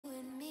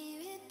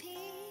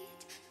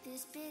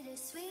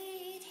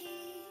bittersweet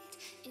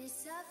heat is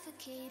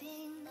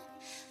suffocating.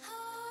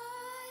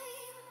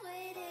 I'm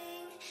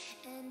waiting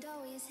and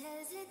always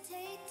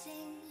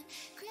hesitating.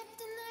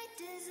 Kryptonite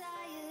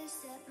desires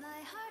set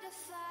my heart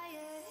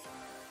afire.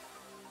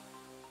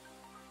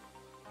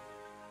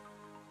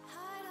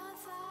 Heart on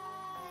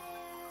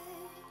fire.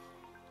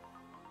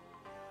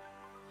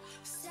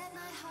 Set my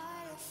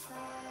heart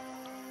afire.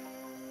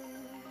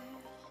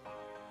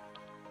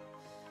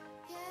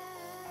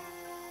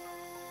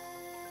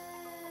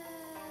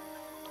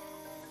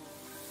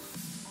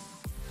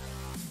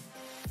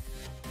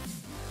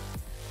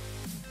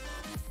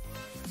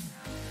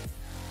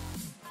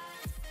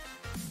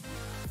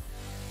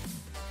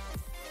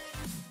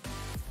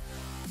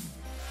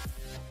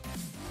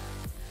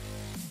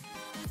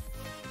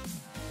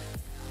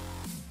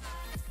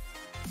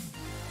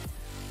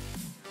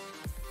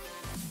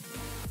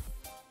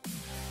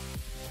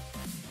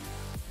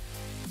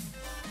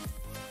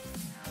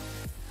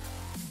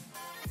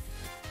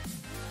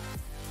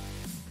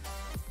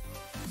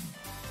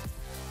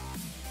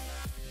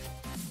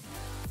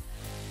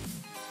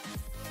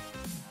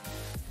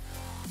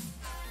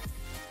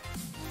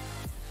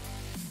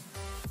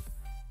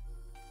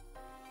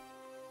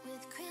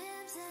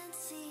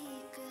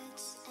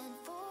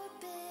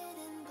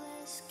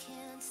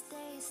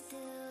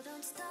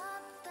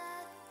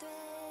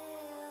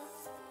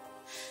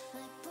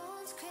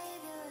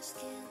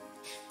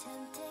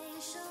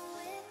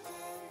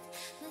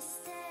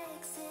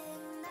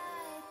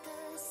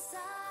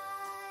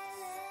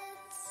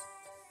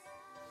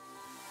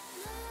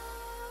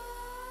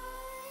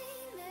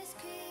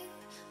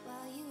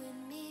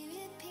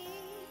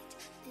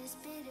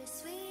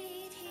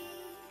 Bittersweet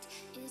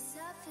heat is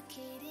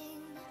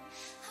suffocating.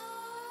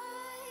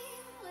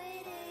 I'm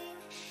waiting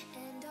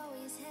and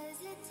always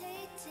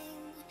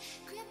hesitating.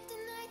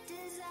 Kryptonite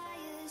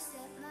desires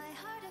set my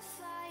heart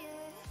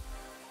afire.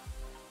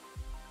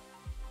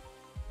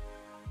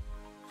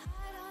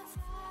 Heart on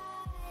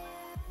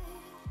fire.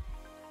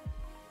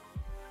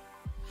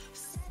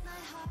 Set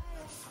my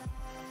heart afire.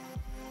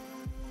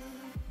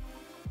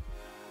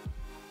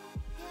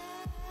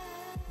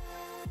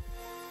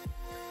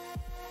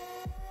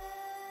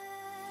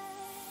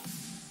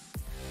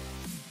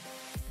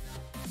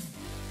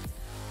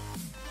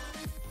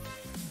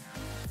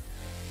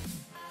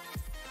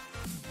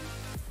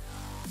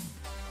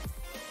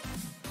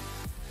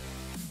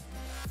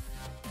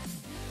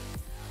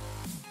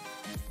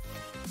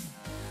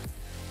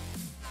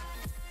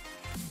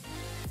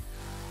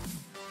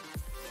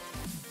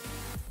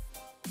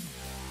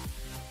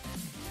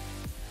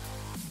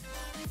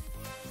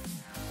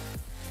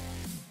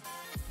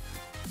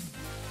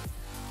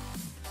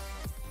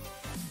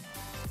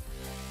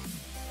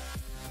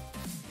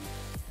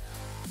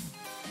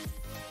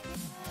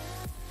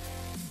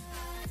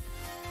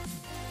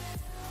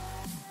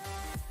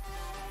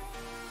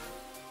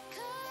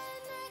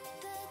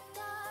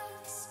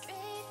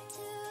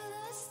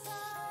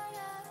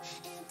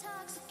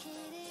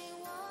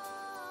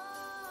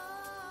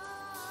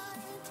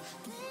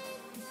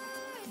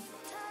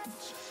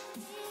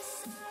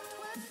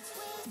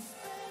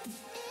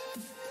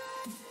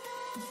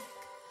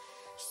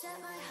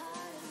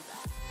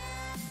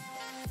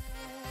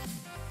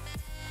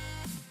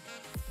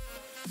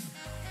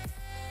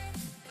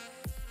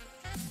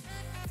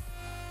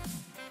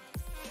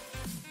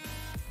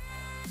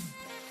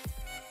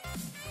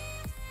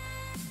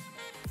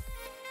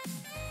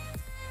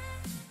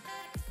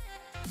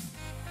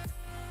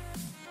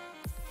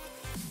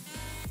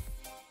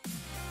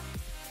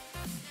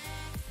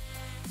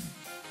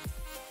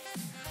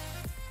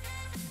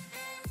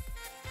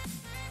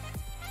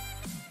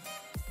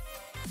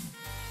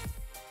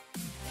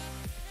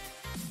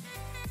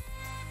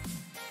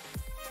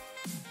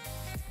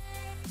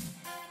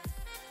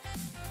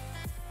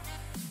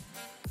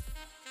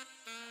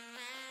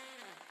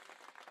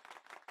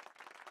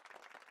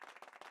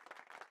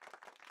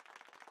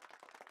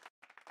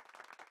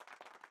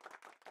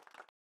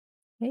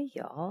 Hey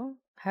y'all,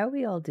 how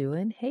we all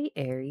doing? Hey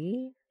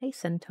Airy, hey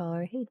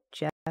Centaur, hey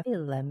Jeff, hey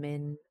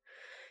Lemon,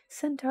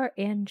 Centaur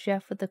and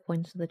Jeff with the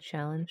coins of the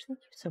challenge. Thank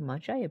you so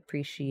much, I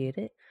appreciate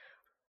it.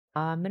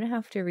 I'm gonna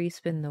have to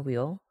respin the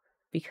wheel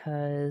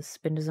because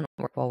spin doesn't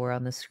work while we're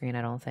on the screen,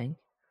 I don't think.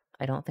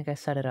 I don't think I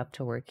set it up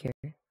to work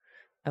here.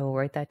 I will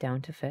write that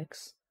down to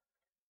fix.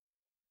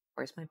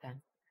 Where's my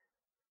pen?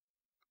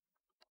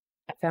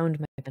 I found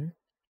my pen.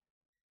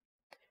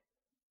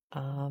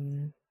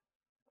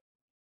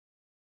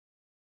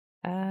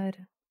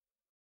 Add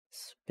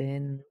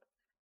spin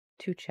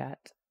to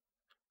chat.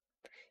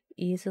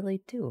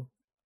 Easily do.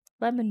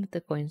 Lemon with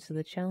the coins to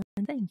the challenge.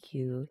 Thank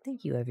you.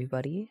 Thank you,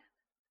 everybody.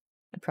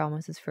 I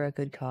promise it's for a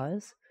good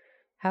cause.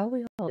 How are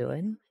we all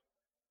doing?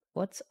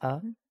 What's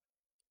up?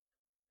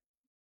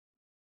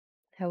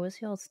 How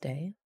was y'all's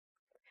day?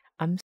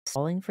 I'm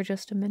stalling for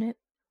just a minute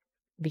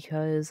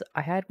because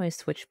I had my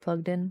Switch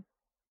plugged in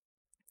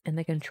and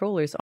the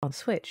controller's on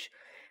Switch,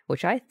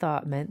 which I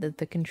thought meant that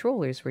the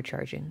controllers were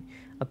charging.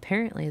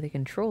 Apparently, the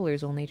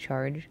controllers only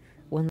charge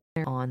when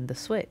they're on the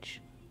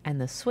Switch. and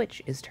the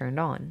switch is turned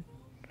on,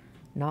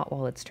 not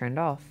while it's turned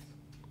off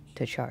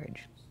to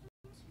charge.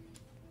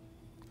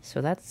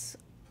 So that's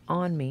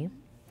on me.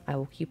 I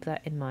will keep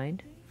that in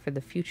mind for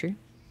the future.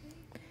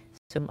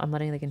 So I'm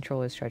letting the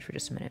controllers charge for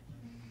just a minute.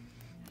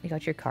 You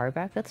got your car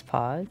back? That's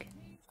Pog.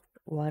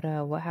 What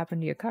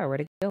happened to your car?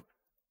 Where'd it go?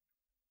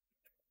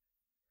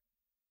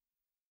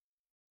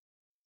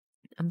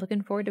 I'm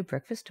looking forward to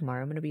breakfast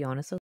tomorrow. I'm gonna be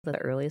honest, that's the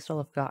earliest I'll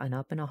have gotten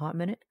up in a hot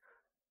minute.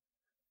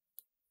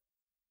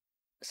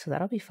 So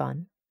that'll be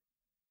fun.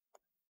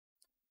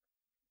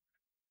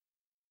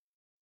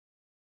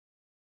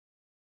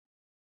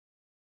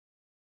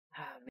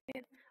 Oh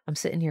man. I'm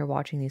sitting here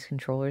watching these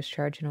controllers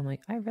charge and I'm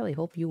like, I really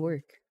hope you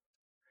work.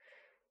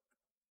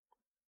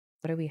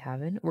 What are we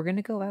having? We're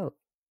gonna go out.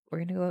 We're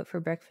gonna go out for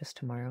breakfast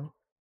tomorrow.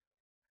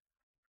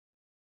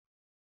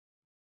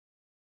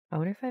 I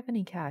wonder if I have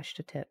any cash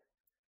to tip.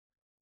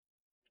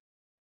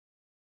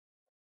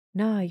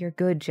 Nah, you're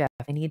good, Jeff.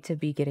 I need to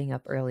be getting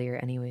up earlier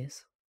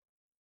anyways.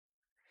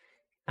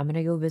 I'm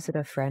gonna go visit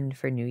a friend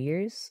for New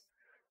Year's.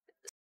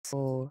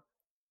 So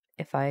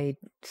if I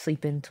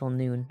sleep in till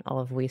noon, I'll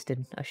have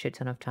wasted a shit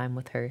ton of time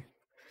with her.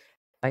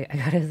 I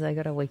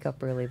gotta wake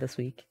up early this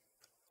week.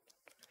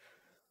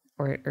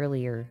 Or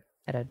earlier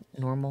at a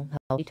normal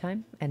healthy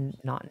time and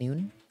not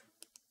noon.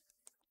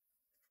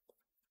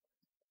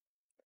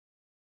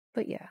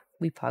 But yeah,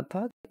 we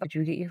pog. Did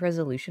you get your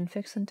resolution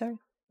fixed, Centaur?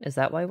 Is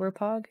that why we're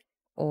pog?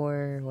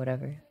 Or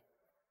whatever.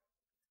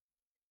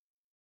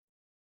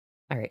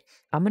 Alright,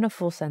 I'm gonna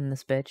full send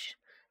this bitch,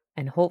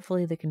 and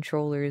hopefully the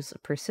controllers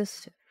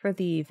persist for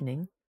the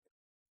evening.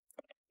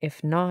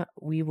 If not,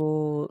 we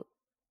will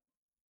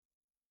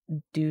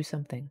do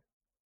something.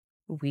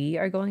 We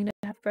are going to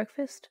have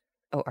breakfast?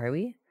 Oh, are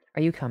we?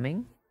 Are you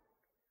coming?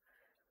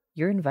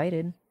 You're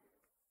invited.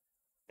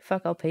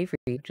 Fuck, I'll pay for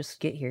you. Just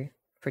get here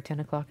for 10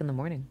 o'clock in the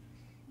morning.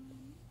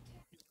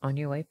 On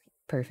your way?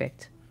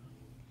 Perfect.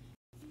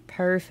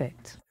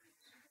 Perfect.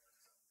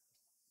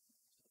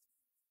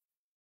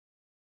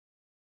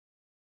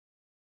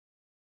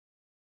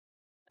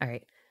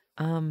 Alright.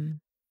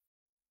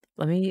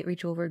 Let me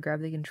reach over,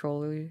 grab the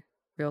controller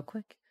real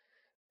quick.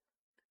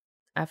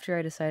 After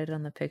I decided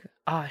on the pick...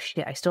 Ah,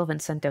 shit, I still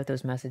haven't sent out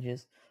those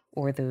messages.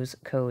 Or those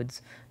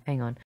codes.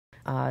 Hang on.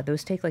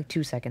 Those take like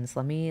 2 seconds.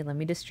 Let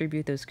me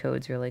distribute those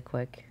codes really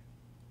quick.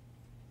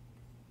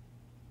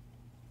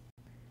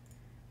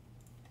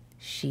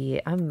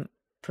 I'm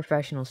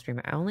professional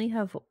streamer. I only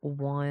have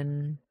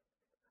one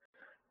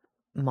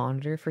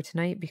monitor for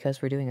tonight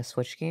because we're doing a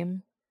Switch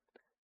game.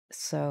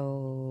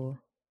 So...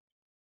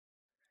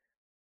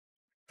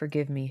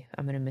 Forgive me.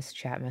 I'm gonna miss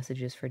chat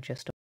messages for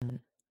just a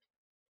moment.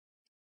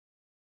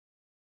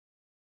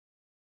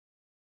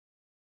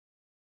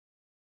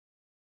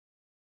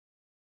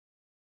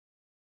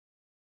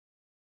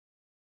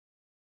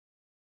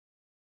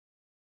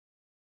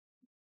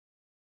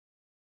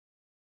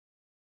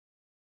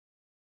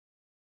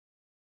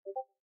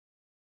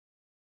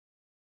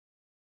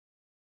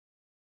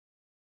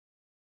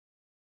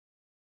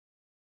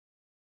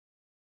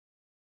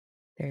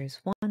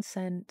 There's 1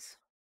 cent.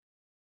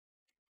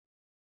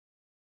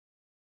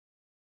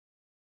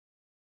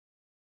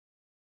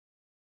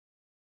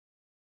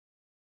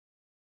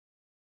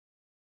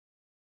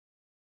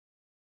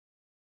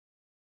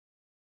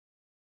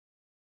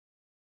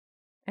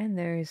 And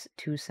there's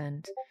 2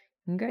 cent.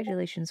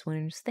 Congratulations,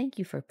 winners. Thank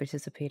you for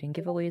participating.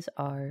 Giveaways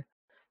are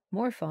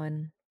more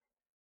fun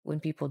when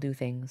people do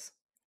things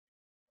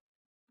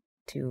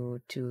to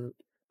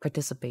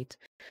participate.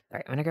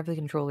 Alright, I'm gonna grab the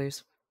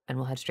controllers and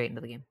we'll head straight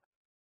into the game.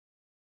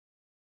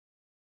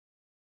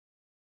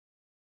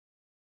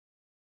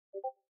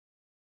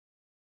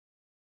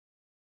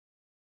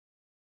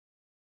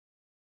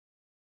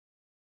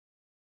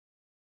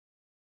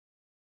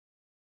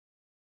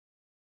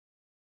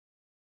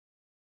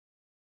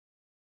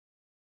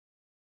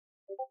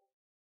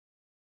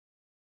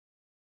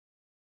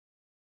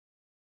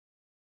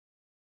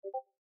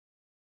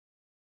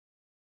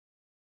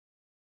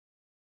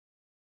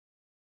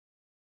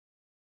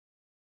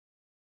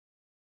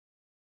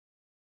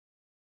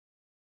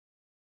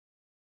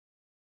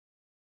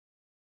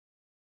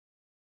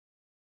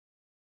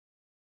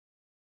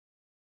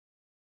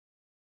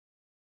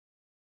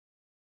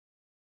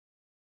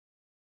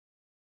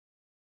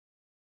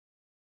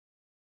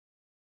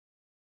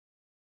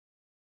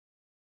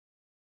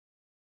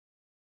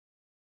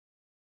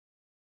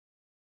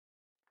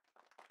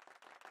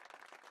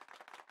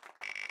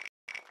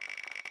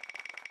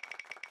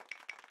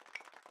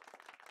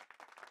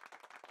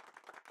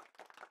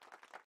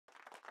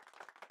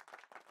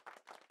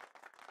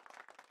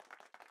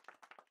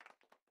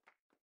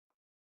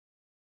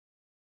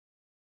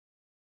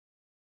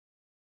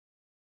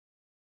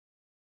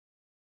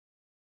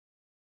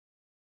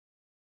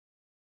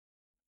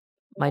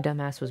 My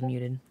dumbass was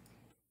muted.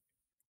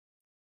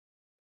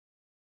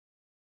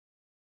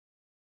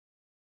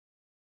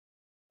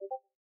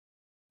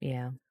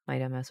 Yeah, my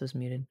dumbass was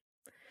muted.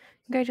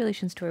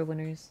 Congratulations to our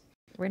winners.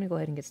 We're gonna go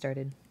ahead and get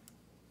started.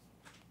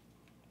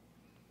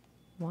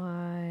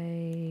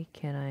 Why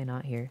can I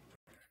not hear?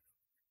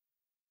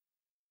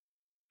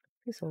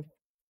 Please hold.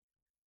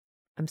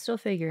 I'm still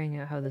figuring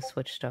out how the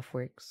Switch stuff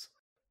works.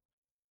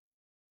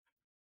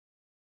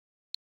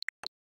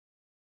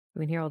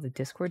 You can hear all the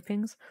Discord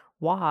pings?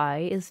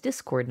 Why is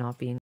Discord not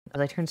being...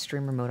 Because I turned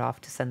streamer mode off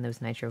to send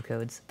those nitro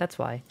codes. That's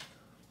why.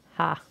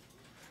 Ha.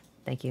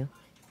 Thank you.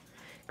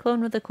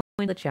 Clone with the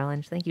coin, the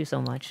challenge. Thank you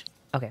so much.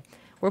 Okay.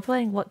 We're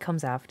playing What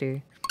Comes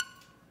After.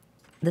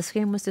 This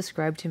game was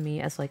described to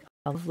me as like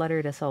a love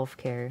letter to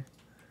self-care.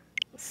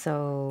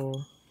 So...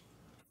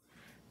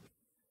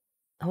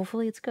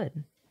 hopefully it's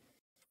good.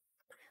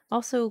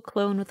 Also,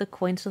 clone with the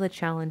coins to the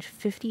challenge.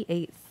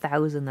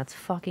 58,000. That's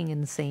fucking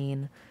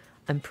insane.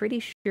 I'm pretty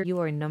sure you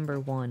are number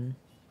 1.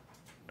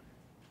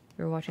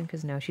 You're watching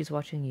because now she's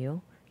watching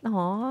you.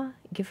 Aw,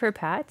 give her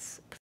pats,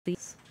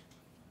 please.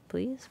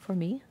 Please, for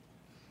me.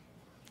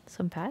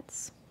 Some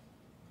pats.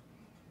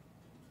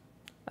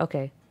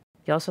 Okay.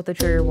 You also have the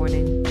trigger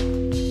warning.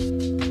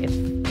 If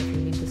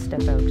you need to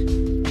step out.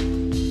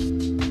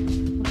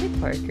 Okay,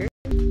 Parker.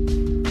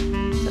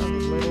 It's a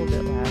little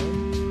bit loud.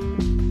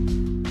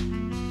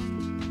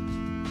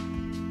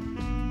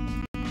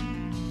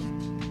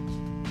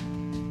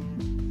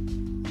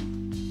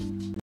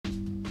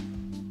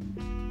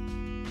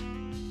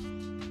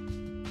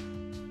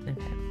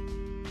 Okay.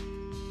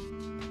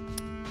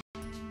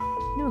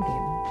 New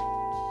game.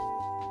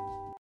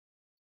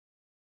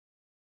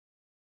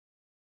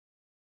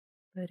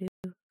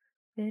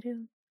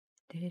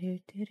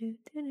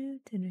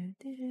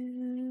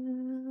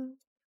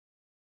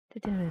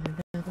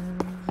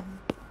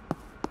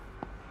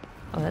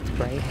 Oh, that's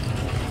bright.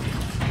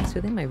 It's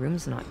good thing my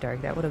room's not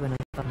dark. That would have been a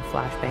fun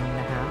flashbang and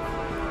a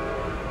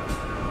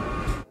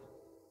half.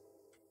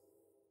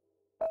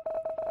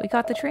 We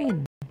caught the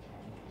train.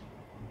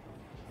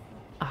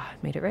 Ah,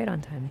 made it right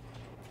on time.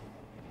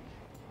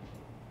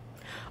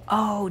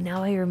 Oh,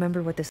 now I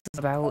remember what this is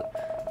about.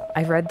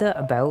 I read the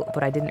about,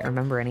 but I didn't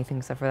remember anything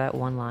except for that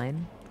one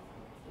line.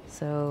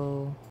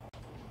 So,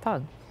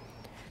 Pog.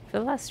 For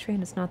the last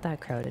train, it's not that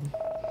crowded.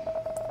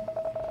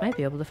 Might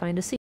be able to find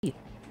a seat.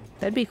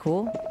 That'd be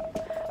cool.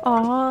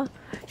 Aw,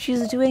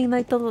 she's doing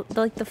like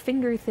the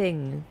finger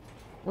thing.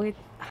 Wait,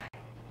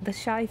 the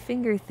shy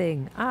finger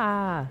thing.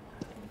 Ah.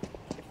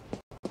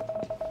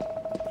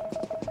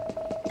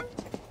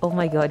 Oh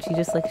my god, she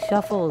just like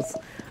shuffles.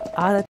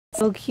 Ah, that's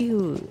so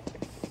cute.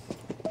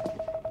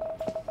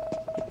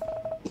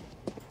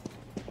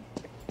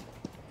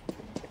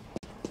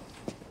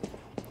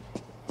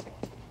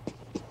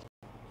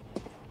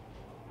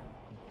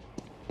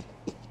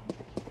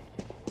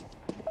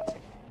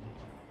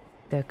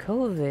 The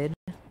COVID?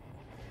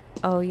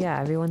 Oh yeah,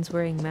 everyone's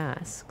wearing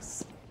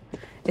masks.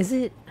 Is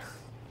it...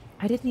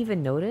 I didn't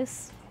even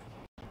notice.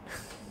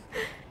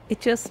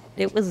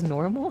 It was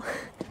normal.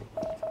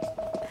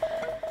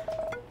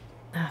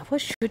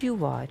 What should you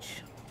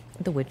watch?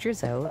 The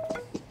Witcher's out.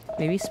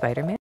 Maybe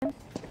Spider-Man?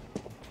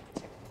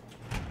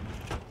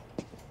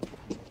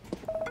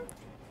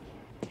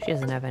 She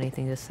doesn't have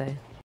anything to say.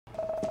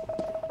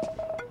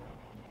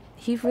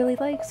 He really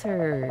likes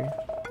her.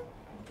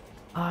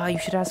 Ah, you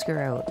should ask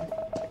her out.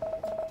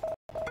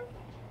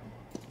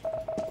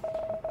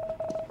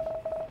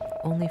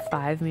 Only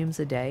 5 memes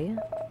a day?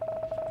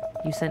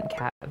 You sent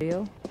cat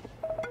video?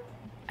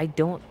 I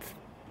don't...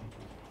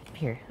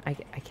 Here, I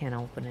can't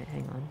open it.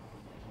 Hang on.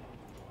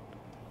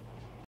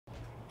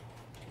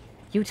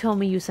 You tell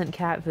me you sent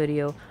cat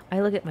video.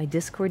 I look at my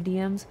Discord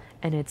DMs,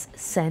 and it's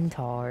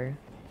Centaur.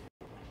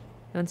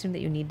 Don't assume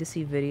that you need to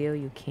see video.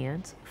 You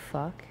can't.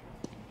 Fuck.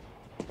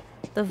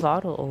 The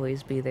VOD will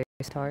always be there,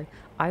 Centaur.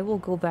 I will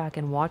go back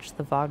and watch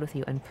the VOD with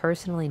you and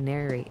personally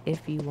narrate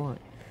if you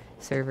want.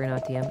 Server,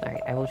 not DM.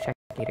 Alright, I will check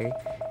later.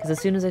 Because as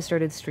soon as I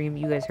started stream,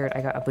 you guys heard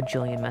I got a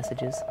bajillion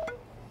messages.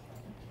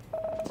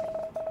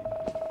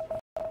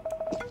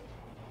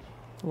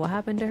 What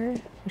happened to her?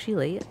 Was she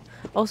late?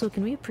 Also,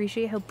 can we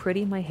appreciate how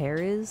pretty my hair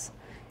is?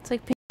 It's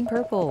like pink and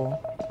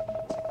purple.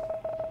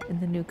 In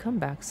the new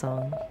comeback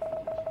song.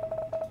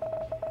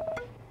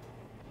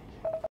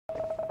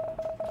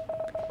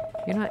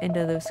 You're not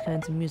into those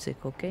kinds of music,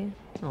 okay?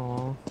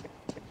 Aw.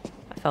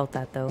 I felt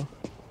that though.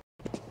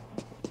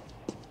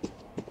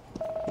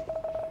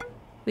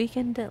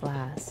 Weekend at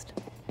last.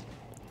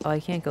 Oh, I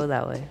can't go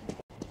that way.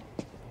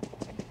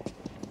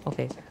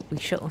 Okay,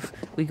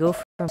 we go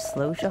from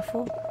slow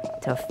shuffle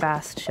to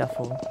fast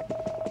shuffle.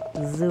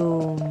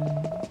 Zoom.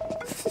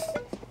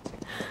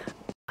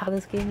 Oh,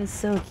 this game is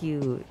so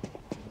cute.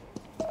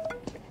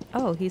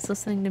 Oh, he's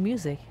listening to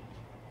music.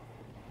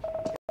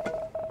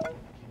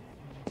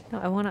 No,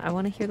 I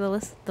wanna hear the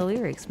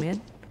lyrics,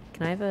 man.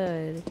 Can I have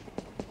a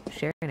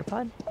share in a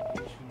pod?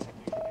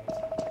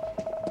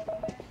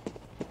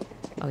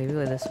 Okay, we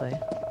go this way.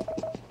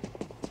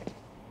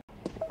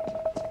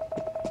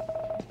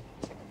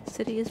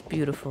 City is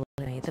beautiful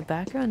tonight. The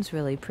background's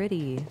really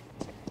pretty.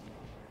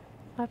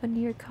 What happened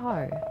to your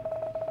car?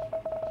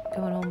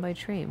 Going home by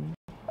train.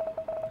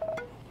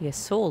 You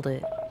sold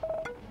it.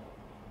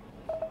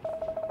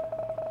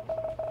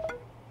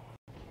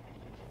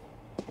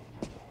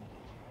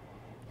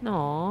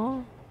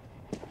 Aww.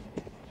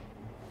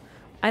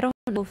 I don't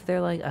know if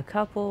they're like a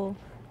couple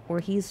Or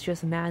he's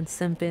just mad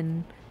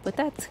simping, but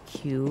that's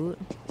cute.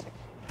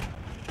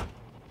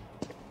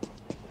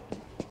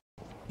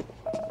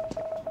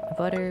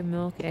 Butter,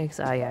 milk,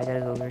 eggs. Ah, yeah, I gotta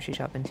go grocery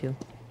shopping too.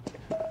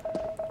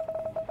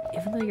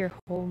 Even though you're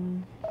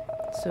home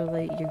so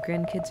late, your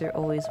grandkids are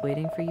always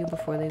waiting for you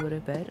before they go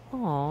to bed.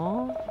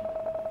 Aww.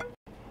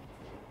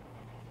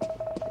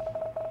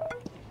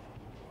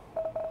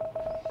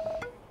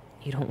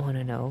 You don't want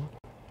to know.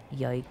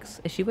 Yikes.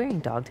 Is she wearing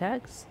dog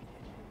tags?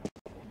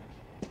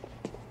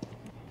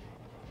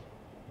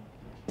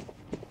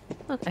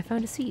 Look, I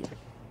found a seat.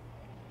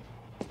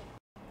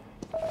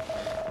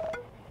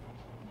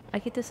 I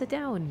get to sit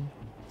down.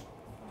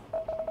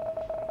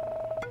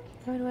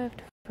 Why do I have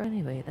to...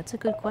 Anyway, that's a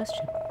good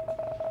question.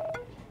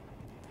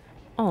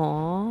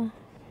 Aww.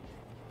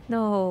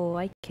 No,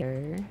 I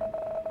care.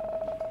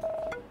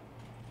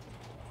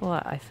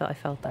 Well, I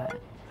felt that.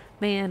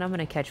 Man, I'm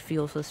gonna catch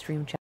feels with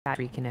stream chat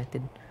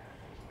reconnected.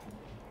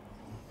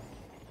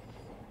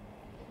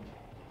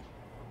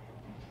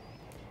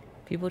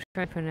 People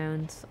try to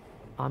pronounce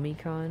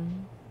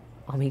Omicron.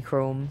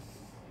 Omicron.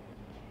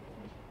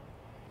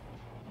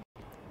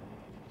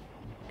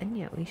 And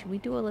yeah, we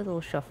do a little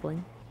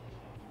shuffling.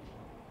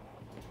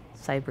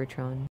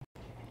 Cybertron.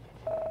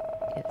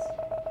 Yes.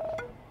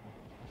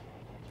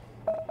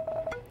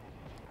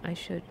 I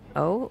should...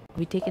 Oh,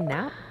 we take a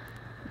nap?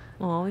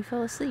 Oh, we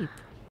fell asleep.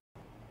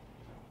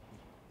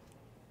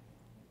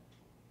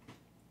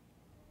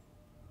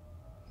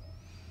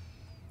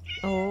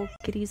 Oh,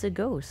 Kitty's a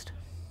ghost.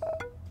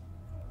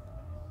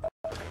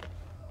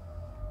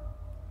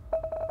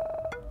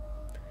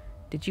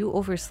 Did you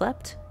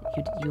overslept?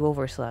 You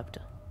overslept.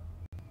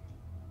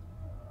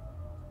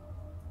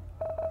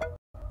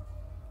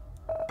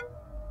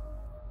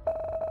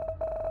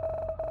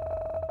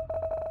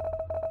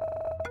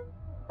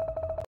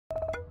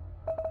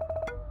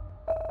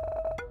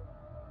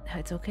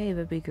 It's okay,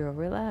 baby girl,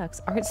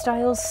 relax. Art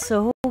style's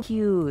so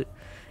cute.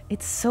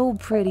 It's so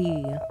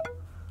pretty.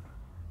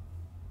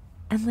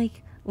 And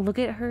like, look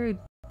at her,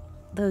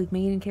 the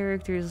main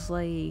character's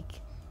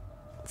like,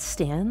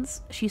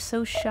 stance. She's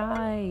so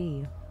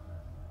shy.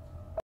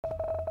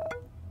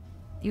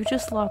 You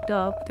just locked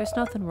up. There's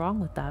nothing wrong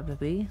with that,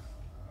 baby.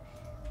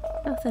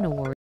 Nothing to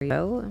worry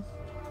about.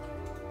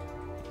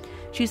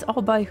 She's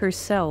all by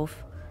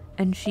herself,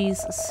 and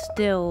she's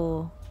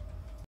still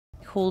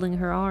holding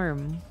her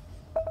arm.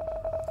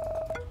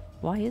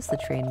 Why is the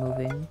train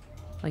moving?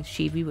 Like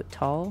Chibi but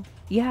tall?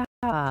 Yeah,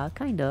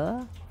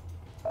 kinda.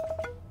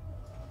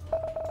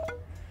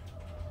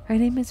 Her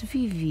name is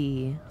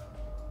Vivi.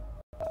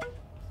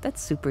 That's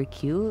super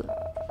cute.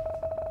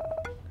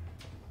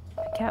 If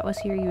a cat was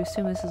here, you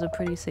assume this is a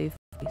pretty safe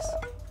place.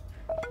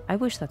 I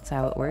wish that's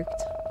how it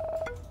worked.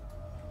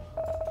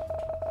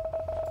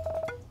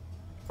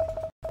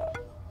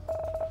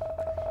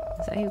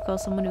 Is that how you call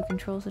someone who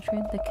controls the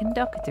train? The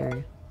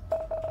conductor.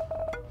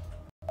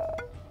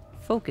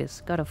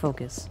 Focus. Gotta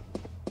focus.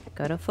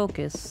 Gotta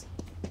focus.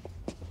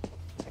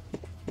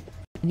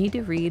 I need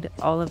to read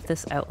all of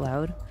this out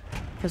loud,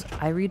 because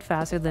I read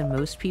faster than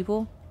most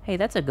people. Hey,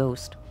 that's a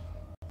ghost.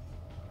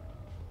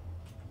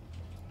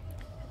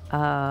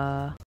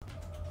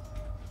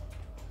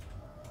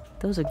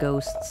 Those are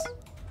ghosts.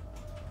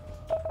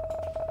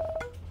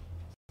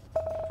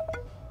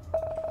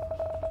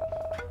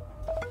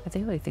 Are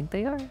they who I think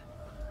they are?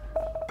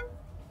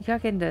 You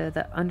got into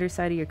the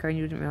underside of your car and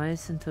you didn't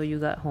realize until you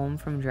got home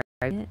from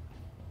driving it?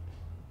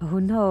 Oh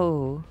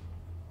no.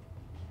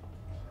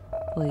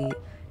 Wait,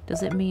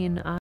 does it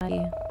mean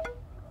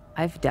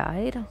I've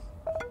died?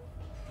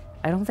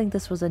 I don't think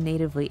this was a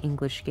natively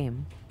English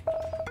game.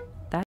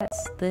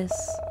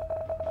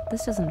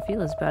 This doesn't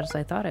feel as bad as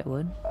I thought it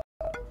would.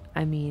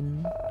 I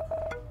mean,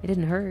 it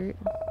didn't hurt.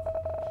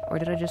 Or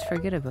did I just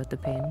forget about the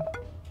pain?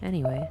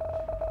 Anyway,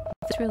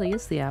 if this really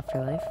is the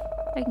afterlife,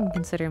 I can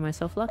consider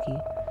myself lucky.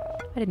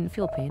 I didn't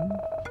feel pain.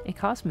 It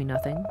cost me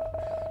nothing. And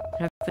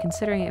I've been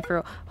considering it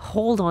for...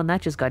 Hold on,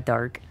 that just got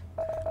dark.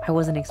 I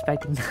wasn't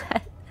expecting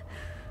that.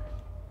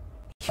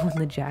 You won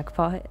the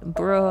jackpot?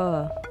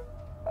 Bruh.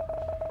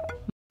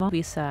 Mom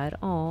be sad.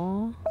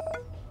 Aww.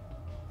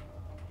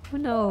 Oh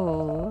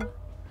no.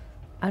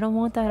 I don't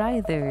want that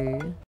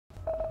either.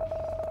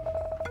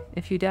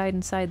 If you died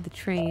inside the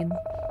train,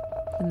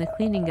 then the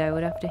cleaning guy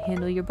would have to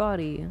handle your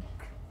body.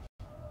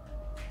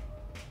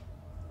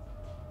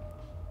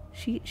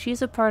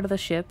 She's a part of the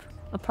ship,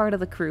 a part of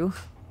the crew.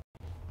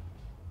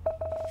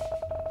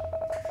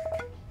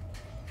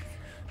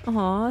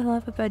 Aw, he'll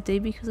have a bad day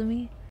because of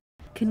me.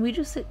 Can we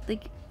just,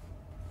 like...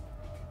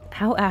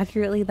 How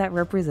accurately that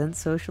represents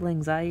social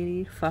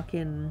anxiety?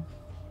 Fucking...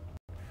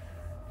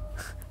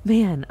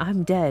 Man,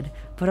 I'm dead,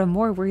 but I'm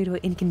more worried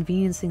about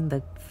inconveniencing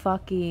the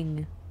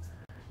fucking...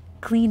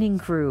 cleaning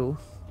crew.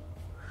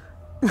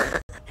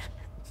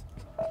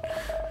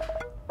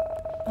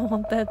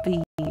 Oh,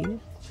 Beppy.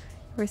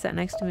 Whoever sat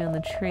next to me on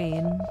the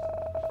train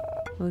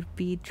would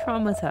be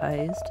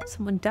traumatized.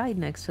 Someone died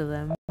next to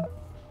them.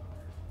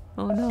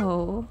 Oh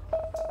no.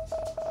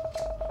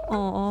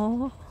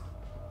 Aww.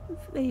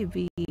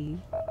 Baby.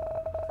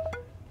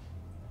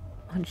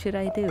 What should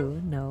I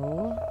do?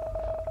 No.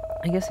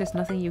 I guess there's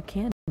nothing you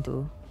can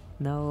do.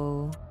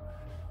 No.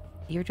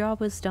 Your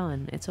job is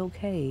done. It's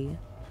okay.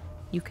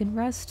 You can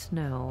rest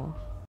now.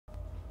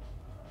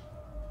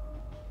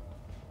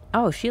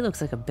 Oh, she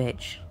looks like a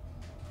bitch.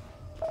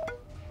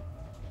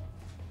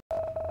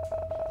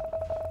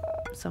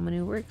 Someone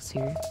who works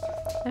here.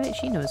 I bet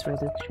she knows where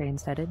this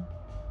train's headed.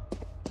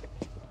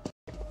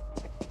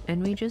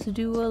 And we just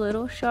do a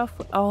little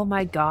shuffle. Oh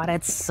my god,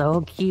 it's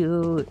so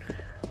cute.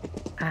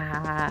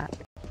 Ah.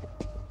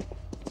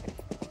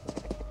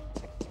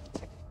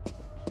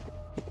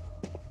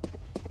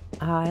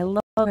 I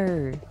love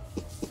her.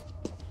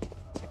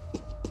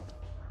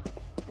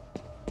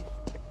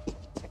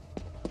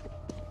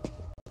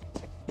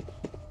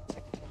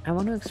 I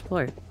want to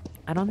explore.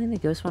 I don't think the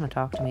ghosts want to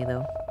talk to me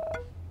though.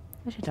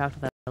 I should talk to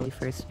that Ellie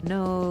first.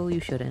 No, you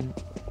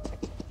shouldn't.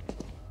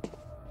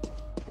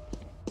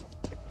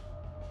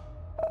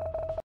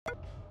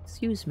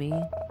 Excuse me.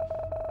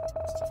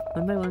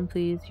 One by one,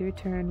 please. Your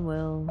turn,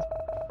 Will.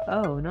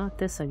 Oh, not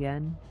this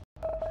again.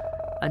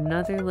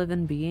 Another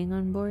living being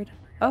on board?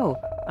 Oh,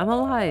 I'm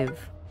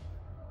alive!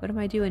 What am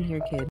I doing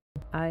here, kid?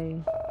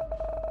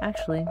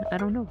 Actually, I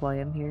don't know why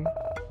I'm here.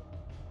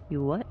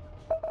 You what?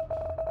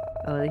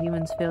 Oh, the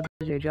humans failed to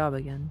do their job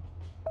again.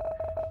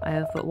 I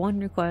have but one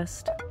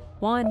request.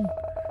 One!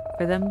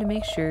 For them to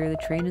make sure the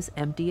train is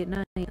empty at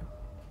night.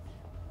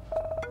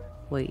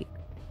 Wait.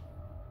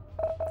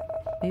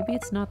 Maybe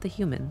it's not the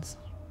humans.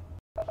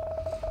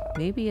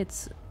 Maybe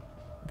it's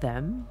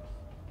them?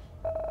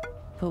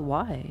 But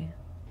why?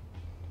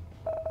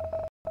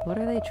 What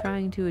are they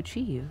trying to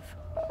achieve?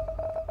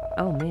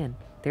 Oh man,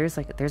 there's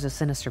a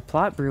sinister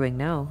plot brewing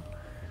now.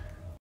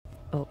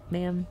 Oh,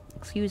 ma'am,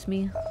 excuse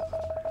me.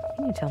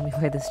 Can you tell me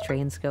where this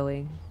train's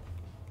going?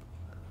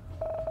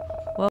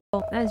 Well,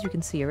 as you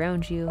can see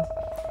around you,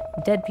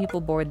 dead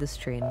people board this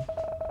train.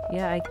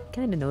 Yeah, I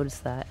kinda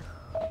noticed that.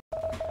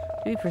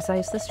 To be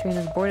precise, this train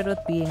is boarded with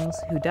beings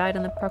who died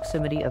in the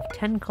proximity of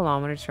 10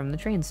 kilometers from the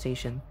train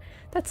station.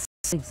 That's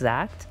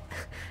exact.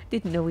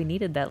 Didn't know we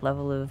needed that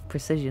level of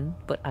precision,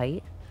 but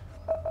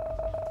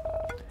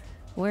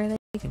where are they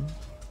taking?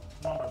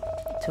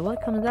 To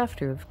what comes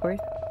after, of course.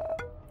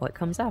 What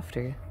comes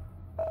after?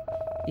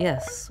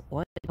 Yes,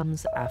 what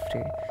comes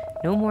after.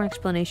 No more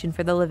explanation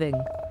for the living.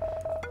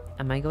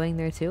 Am I going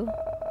there too?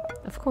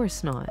 Of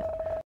course not.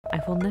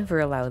 I will never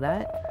allow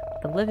that.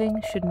 The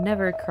living should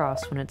never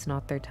cross when it's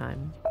not their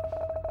time.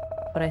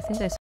 But I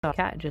think I saw a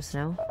cat just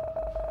now.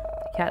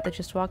 The cat that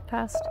just walked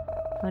past?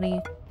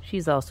 Honey,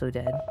 she's also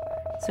dead.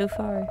 So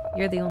far,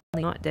 you're the only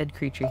not dead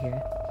creature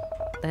here.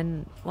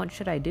 Then, what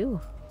should I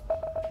do?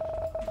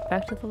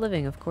 Back to the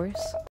living, of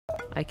course.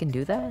 I can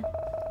do that?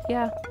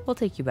 Yeah, we'll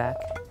take you back.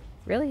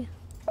 Really?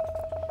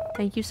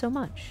 Thank you so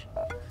much.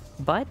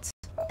 But...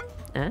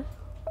 I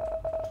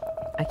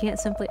can't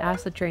simply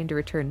ask the train to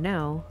return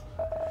now,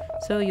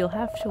 so you'll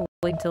have to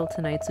wait until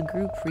tonight's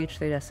group reach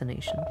their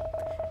destination,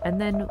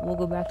 and then we'll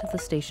go back to the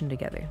station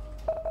together.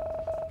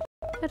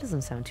 That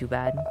doesn't sound too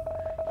bad.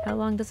 How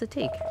long does it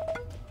take?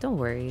 Don't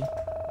worry.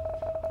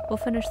 We'll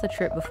finish the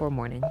trip before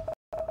morning.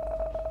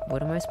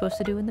 What am I supposed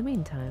to do in the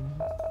meantime?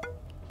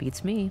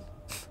 Beats me.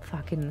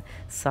 Fucking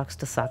sucks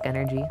to suck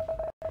energy.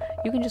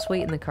 You can just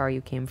wait in the car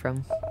you came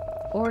from.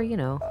 Or, you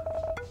know,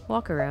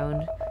 walk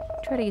around,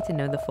 try to get to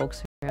know the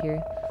folks around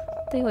here.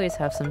 They always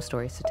have some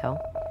stories to tell.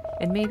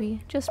 And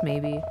maybe, just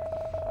maybe,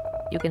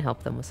 you can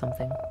help them with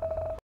something.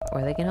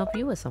 Or they can help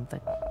you with something.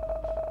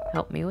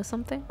 Help me with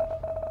something?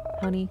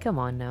 Honey, come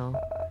on now.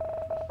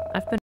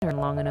 I've been around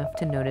long enough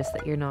to notice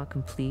that you're not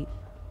complete.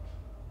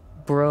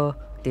 Bruh,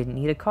 didn't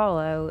need a call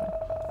out.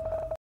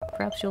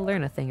 Perhaps you'll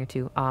learn a thing or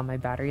two. Ah, my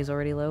battery's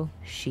already low.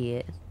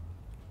 Shit.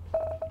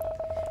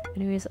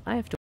 Anyways, I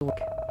have to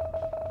work.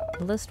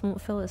 The list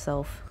won't fill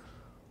itself.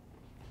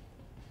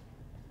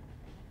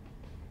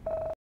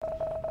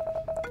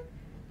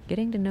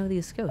 Getting to know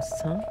these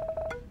ghosts, huh?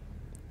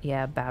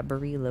 Yeah,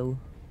 Barbarilo.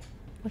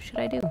 What should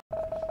I do?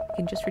 I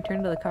can just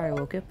return to the car I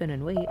woke up in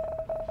and wait.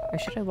 Or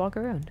should I walk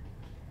around?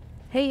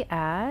 Hey,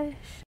 Ash!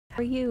 How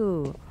are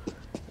you?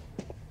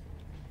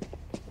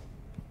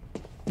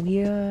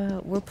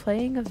 We're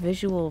playing a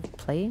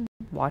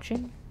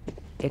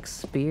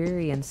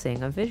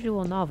experiencing a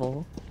visual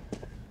novel.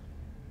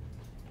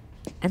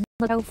 And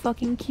look how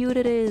fucking cute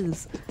it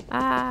is!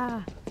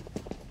 Ah!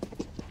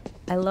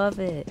 I love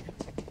it.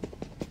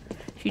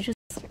 She just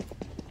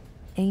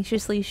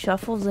anxiously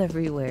shuffles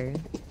everywhere.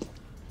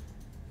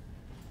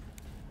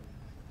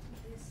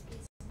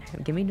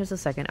 Give me just a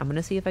second. I'm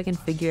gonna see if I can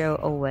figure out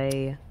a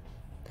way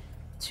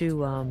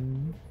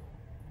to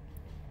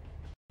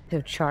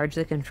charge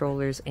the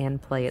controllers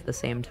and play at the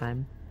same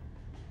time.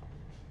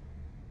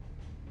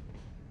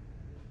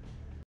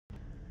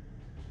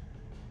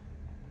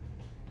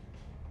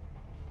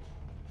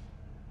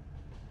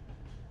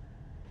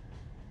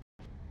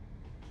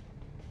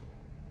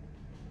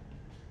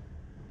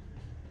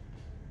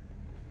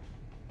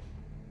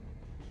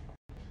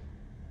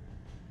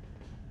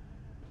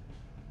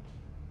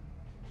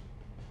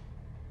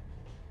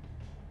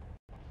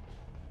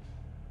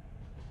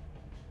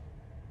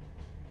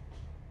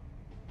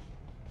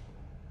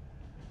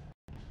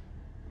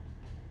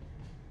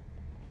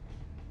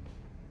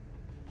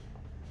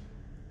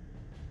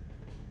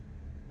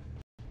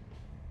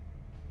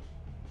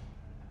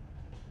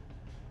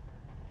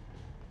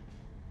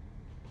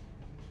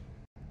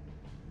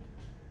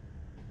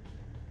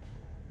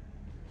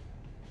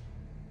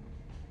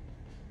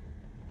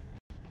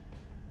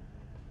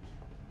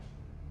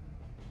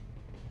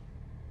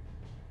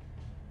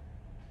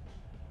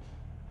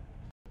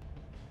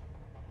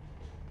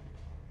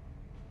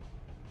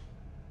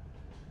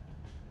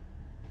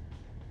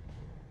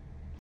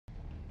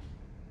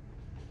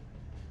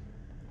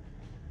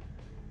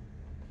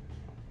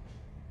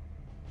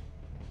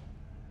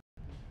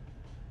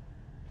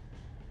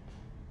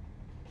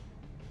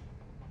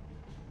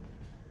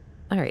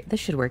 Alright, this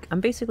should work. I'm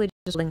basically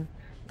just holding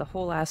the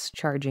whole ass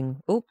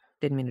charging... Oh,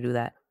 didn't mean to do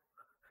that.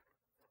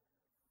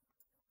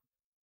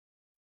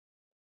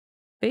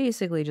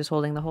 Basically just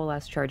holding the whole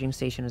ass charging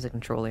station as a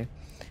controller.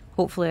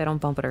 Hopefully I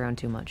don't bump it around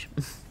too much.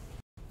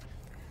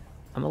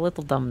 I'm a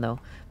little dumb though.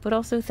 But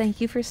also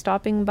thank you for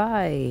stopping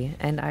by.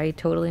 And I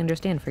totally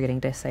understand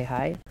forgetting to say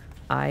hi.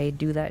 I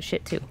do that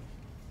shit too.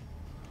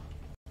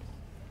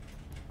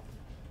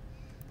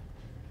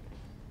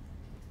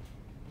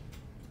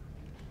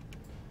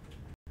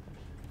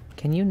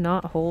 Can you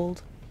not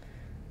hold...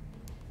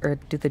 Or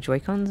do the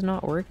Joy-Cons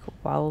not work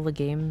while the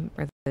game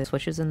or the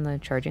Switch is in the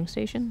charging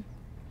station?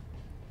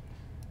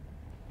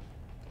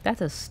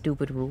 That's a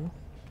stupid rule.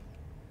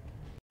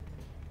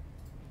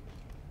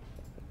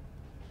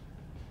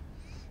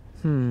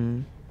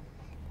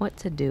 What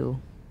to do?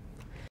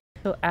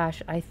 So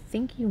Ash, I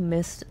think you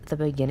missed the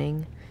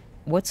beginning.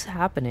 What's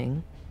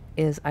happening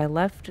is I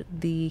left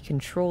the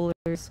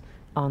controllers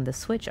on the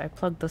Switch. I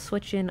plugged the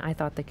Switch in. I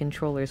thought the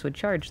controllers would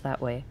charge that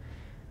way.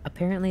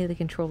 Apparently the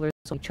controllers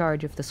will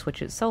charge if the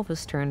Switch itself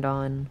is turned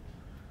on.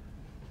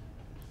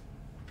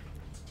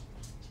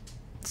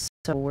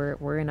 So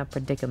we're in a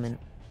predicament.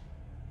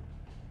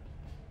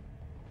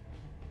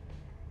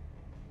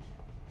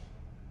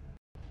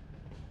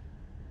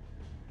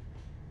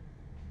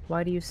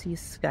 Why do you see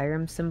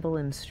Skyrim symbol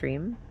in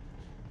stream?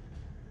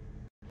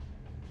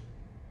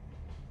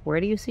 Where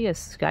do you see a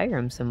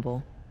Skyrim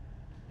symbol?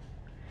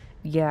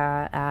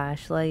 Yeah,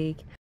 Ash, like,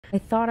 I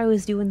thought I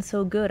was doing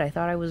so good. I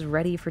thought I was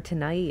ready for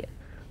tonight.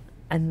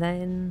 And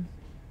then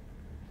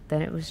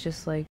it was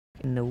just like,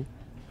 no.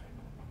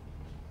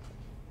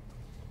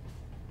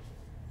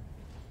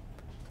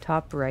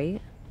 Top right?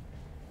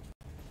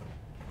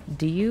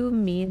 Do you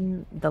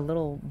mean the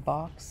little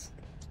box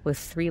with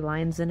 3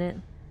 lines in it?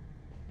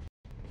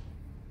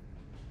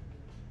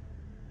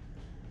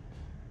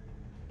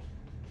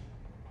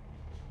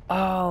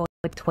 Oh,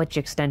 a Twitch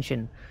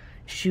extension.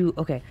 Shoot,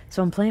 okay.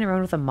 So I'm playing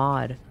around with a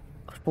mod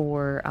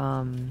for,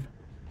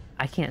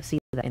 I can't see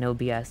that in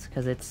OBS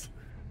because it's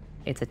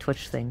a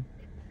Twitch thing.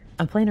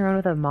 I'm playing around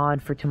with a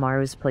mod for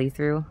tomorrow's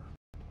playthrough,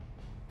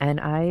 and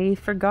I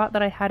forgot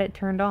that I had it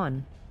turned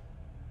on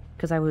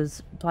because I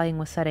was playing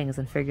with settings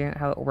and figuring out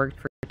how it worked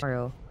for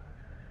tomorrow.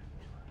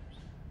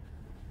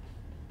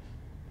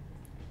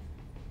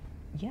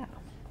 Yeah.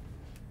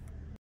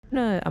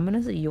 I'm gonna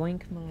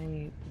yoink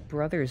my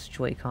brother's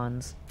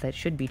Joy-Cons that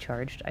should be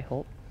charged, I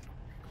hope.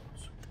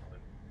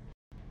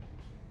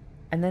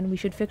 And then we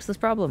should fix this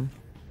problem.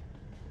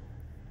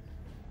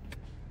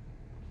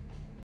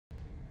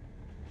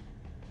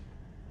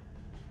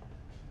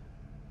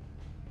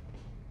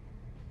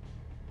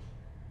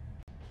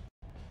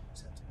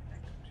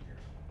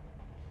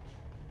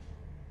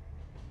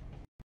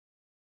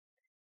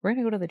 We're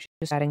gonna go to the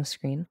chatting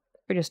screen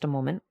for just a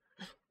moment.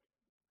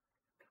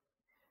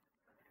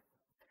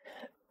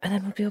 And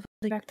then we'll be able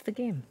to get back to the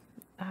game.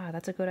 Ah,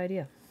 that's a good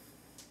idea.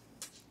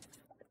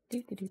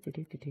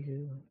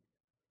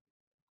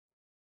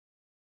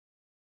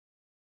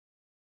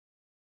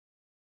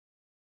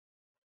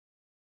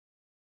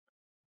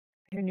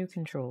 Your new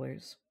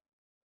controllers.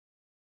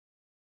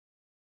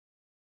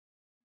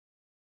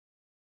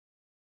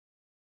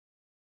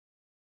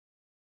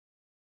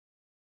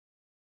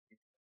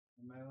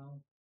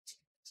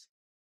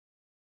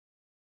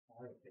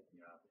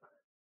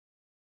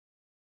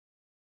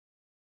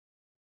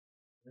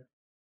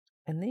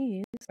 And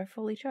these are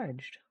fully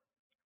charged.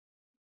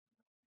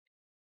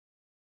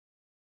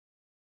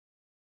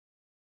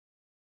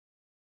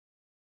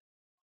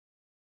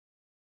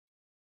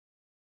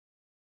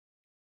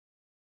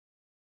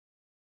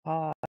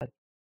 I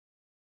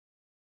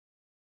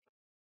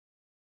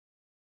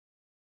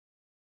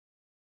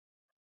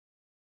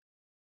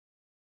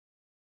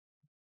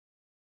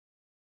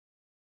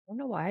don't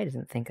know why I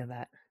didn't think of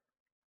that.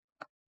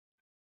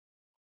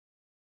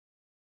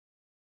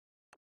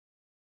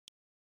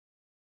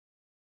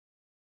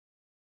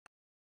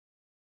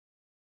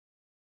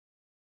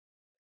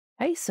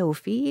 Hey,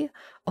 Sophie.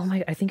 Oh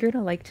my, I think you're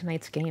gonna like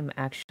tonight's game,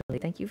 actually.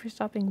 Thank you for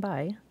stopping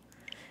by.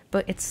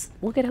 But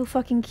look at how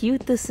fucking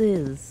cute this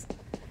is.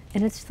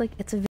 And it's like,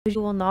 it's a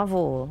visual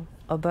novel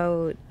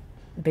about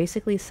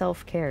basically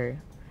self-care.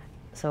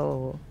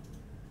 So,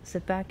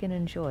 sit back and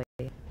enjoy.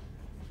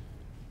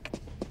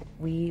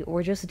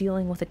 We're just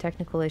dealing with a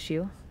technical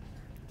issue.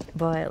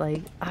 But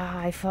like,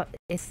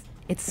 it's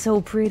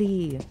so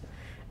pretty.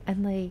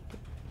 And like,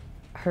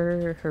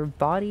 her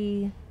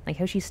body, like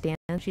how she stands,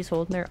 she's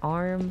holding her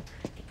arm,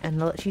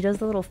 and she does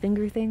the little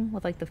finger thing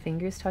with like the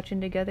fingers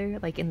touching together,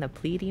 like in the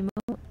pleat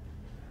emote.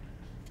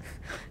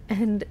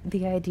 And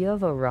the idea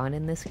of a run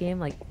in this game,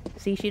 like,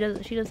 see, she does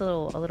a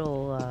little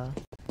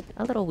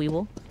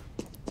weeble,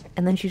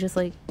 and then she just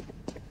like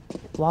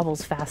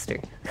wobbles faster.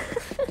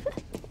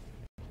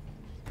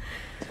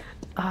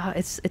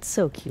 It's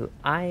so cute.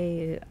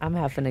 I'm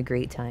having a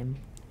great time.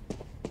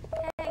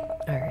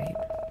 Alright.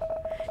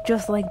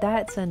 Just like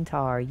that,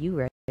 Centaur.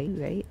 You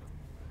right?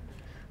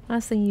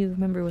 Last thing you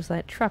remember was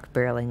that truck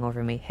barreling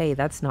over me. Hey,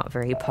 that's not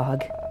very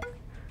pog.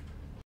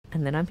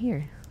 And then I'm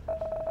here.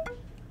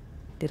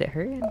 Did it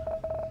hurt?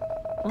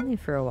 Only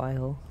for a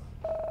while.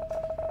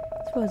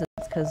 I suppose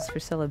it's because for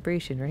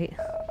celebration, right?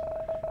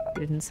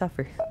 You didn't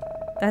suffer.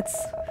 That's...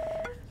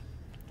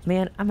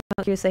 Man, I'm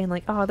out here saying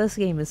like, oh, this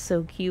game is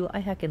so cute.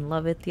 I heckin'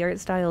 love it. The art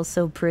style is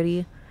so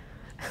pretty.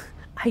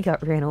 I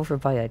got ran over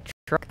by a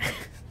truck.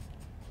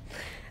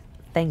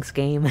 Thanks,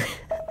 game.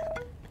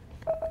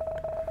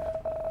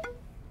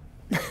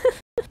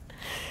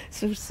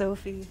 So,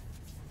 Sophie,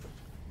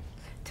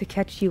 to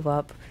catch you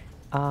up,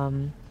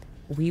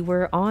 we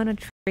were on a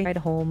train ride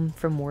home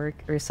from work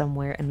or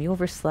somewhere, and we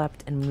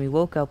overslept, and when we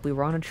woke up, we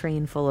were on a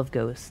train full of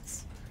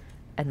ghosts.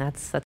 And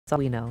that's all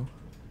we know.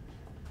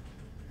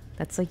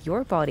 That's like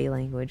your body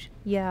language.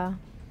 Yeah.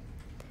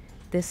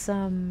 This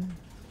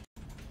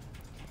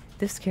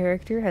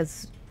character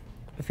has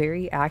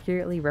very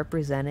accurately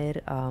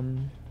represented,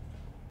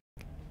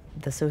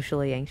 the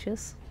socially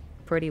anxious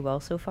pretty well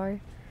so far.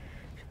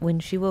 When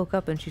she woke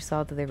up and she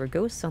saw that there were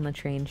ghosts on the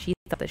train, she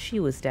thought that she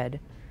was dead,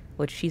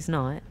 which she's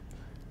not.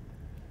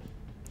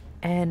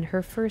 And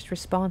her first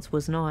response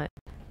was not,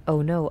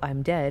 oh no,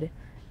 I'm dead.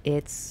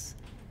 It's,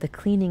 the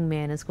cleaning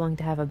man is going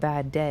to have a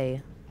bad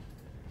day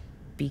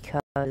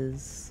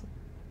because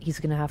he's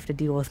gonna have to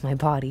deal with my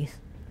body.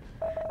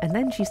 And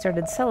then she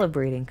started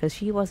celebrating because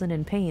she wasn't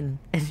in pain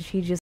and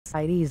she just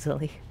died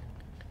easily.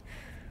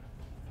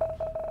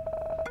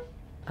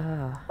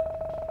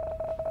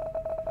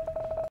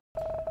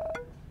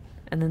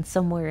 And then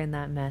somewhere in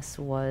that mess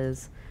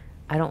was,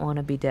 I don't want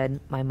to be dead,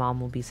 my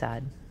mom will be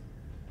sad.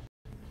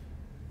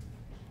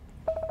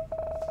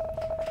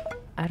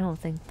 I don't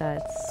think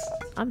that's...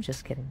 I'm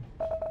just kidding.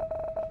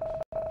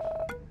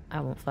 I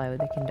won't fly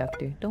with the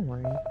conductor, don't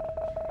worry.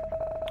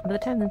 By the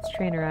time this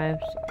train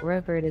arrives,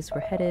 wherever it is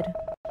we're headed,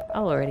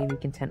 I'll already be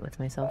content with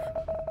myself.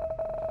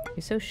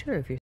 You're so sure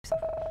of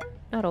yourself.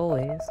 Not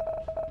always.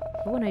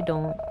 But when I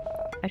don't,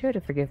 I try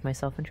to forgive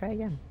myself and try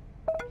again.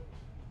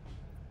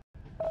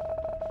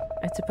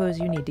 I suppose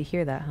you need to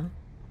hear that, huh?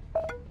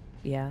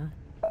 Yeah.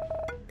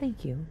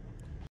 Thank you.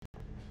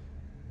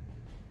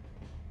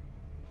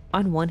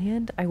 On one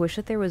hand, I wish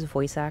that there was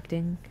voice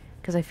acting,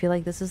 because I feel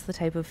like this is the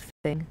type of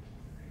thing.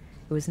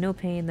 It was no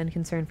pain, then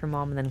concern for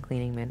mom, and then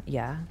cleaning man.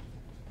 Yeah.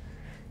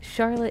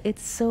 Charlotte,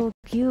 it's so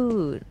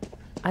cute!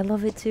 I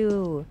love it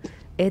too!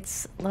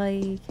 It's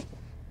like...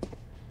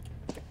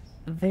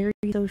 very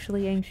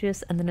socially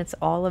anxious, and then it's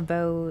all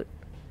about...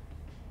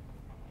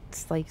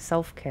 it's like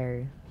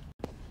self-care.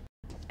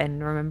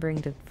 And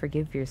remembering to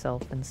forgive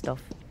yourself and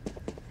stuff.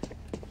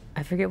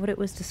 I forget what it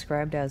was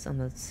described as on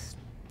the story.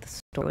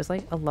 It was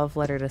like a love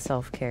letter to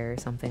self-care or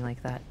something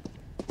like that.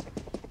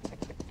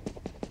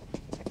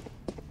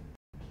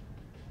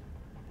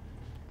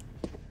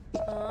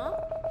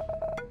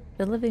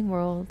 The living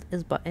world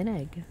is but an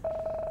egg,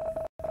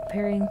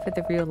 preparing for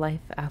the real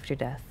life after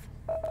death.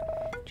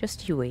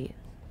 Just you wait.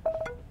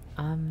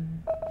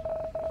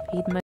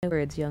 Heed my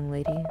words, young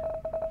lady.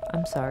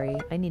 I'm sorry,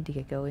 I need to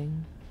get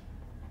going.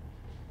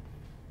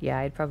 Yeah,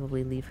 I'd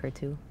probably leave her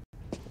too.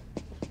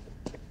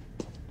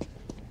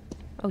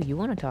 Oh, you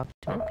want to talk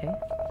to me? Okay.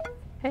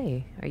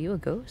 Hey, are you a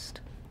ghost?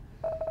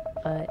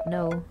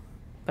 No,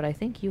 but I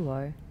think you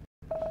are.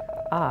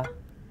 Ah,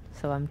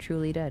 so I'm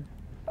truly dead.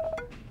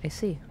 I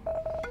see.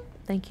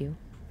 Thank you.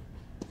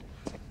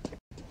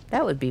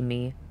 That would be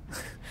me.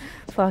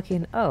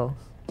 Fucking, oh.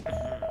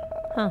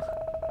 Huh.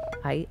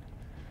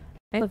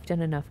 I've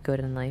done enough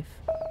good in life.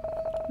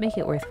 Make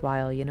it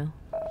worthwhile, you know?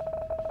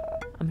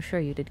 I'm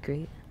sure you did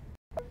great.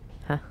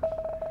 Huh.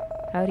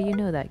 How do you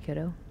know that,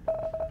 kiddo?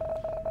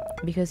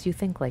 Because you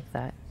think like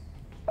that.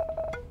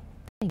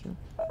 Thank you.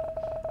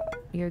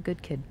 You're a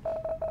good kid.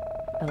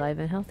 Alive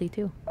and healthy,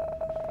 too.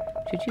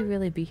 Should you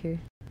really be here?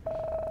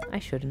 I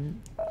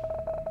shouldn't.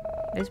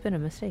 There's been a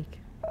mistake.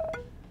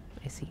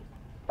 I see.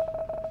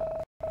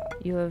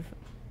 You have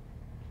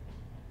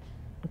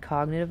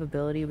cognitive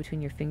ability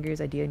between your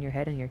fingers, idea in your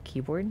head, and your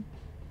keyboard?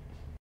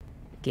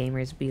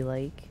 Gamers be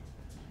like...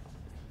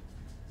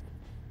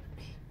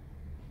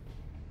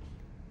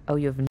 Oh,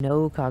 you have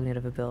no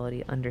cognitive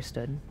ability.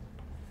 Understood.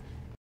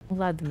 I'm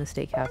glad the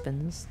mistake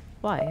happens.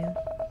 Why?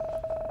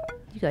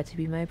 You got to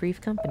be my brief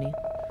company.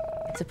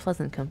 It's a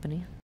pleasant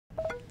company.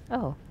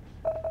 Oh.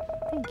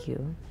 Thank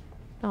you.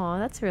 Aw,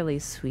 that's really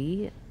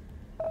sweet.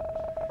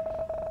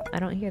 I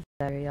don't hear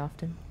that very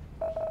often.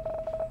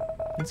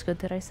 It's good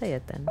that I say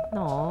it then.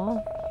 Aw.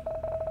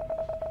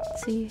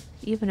 See,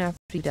 even after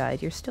you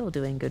died, you're still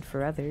doing good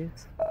for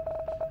others.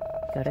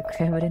 Gotta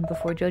cram it in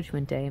before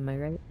Judgment Day, am I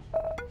right?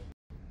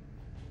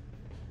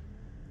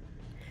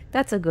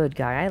 That's a good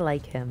guy, I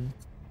like him.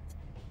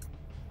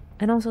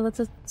 And also, that's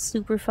a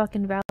super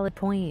fucking valid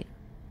point.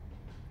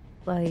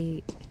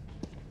 Like,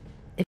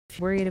 if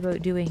you're worried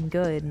about doing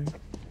good,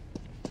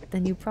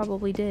 then you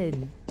probably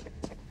did.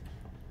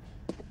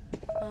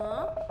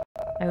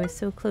 I was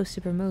so close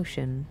to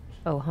promotion.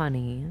 Oh,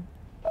 honey.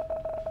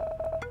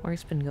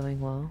 Work's been going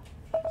well.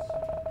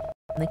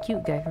 And the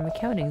cute guy from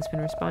accounting's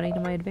been responding to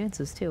my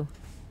advances, too.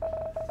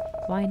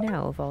 Why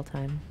now, of all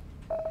time?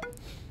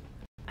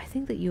 I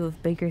think that you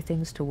have bigger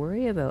things to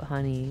worry about,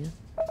 honey.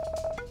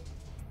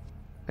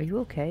 Are you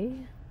okay?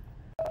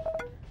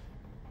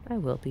 I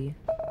will be.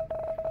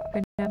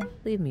 For now,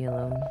 leave me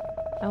alone.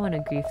 I want to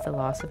grieve the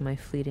loss of my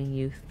fleeting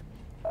youth.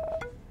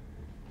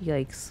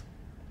 Yikes.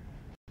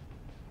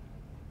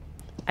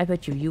 I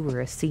bet you were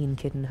a scene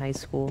kid in high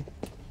school.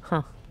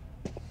 Huh.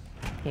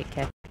 Hey,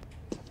 cat.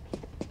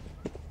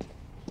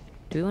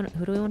 Who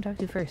do we want to talk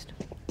to first?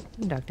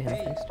 We can talk to him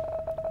first.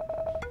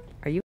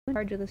 Are you in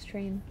charge of this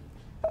train?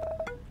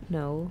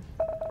 No.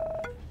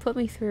 Put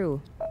me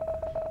through.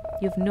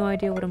 You have no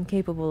idea what I'm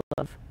capable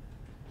of.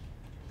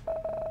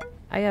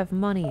 I have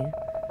money.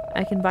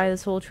 I can buy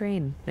this whole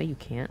train. No, you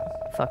can't.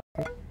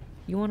 Fucker.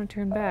 You want to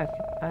turn back?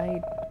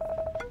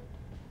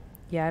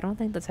 Yeah, I don't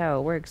think that's how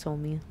it works,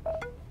 homie.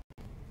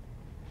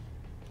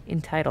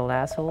 Entitled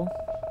asshole.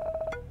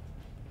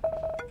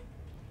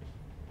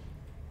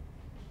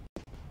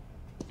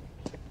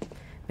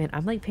 Man,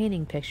 I'm like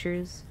painting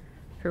pictures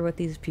for what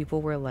these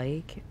people were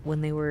like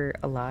when they were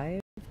alive.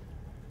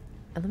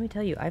 And let me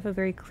tell you, I have a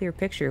very clear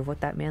picture of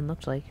what that man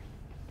looked like.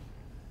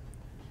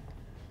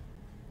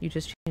 You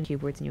just change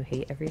keyboards and you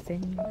hate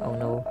everything? Oh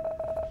no.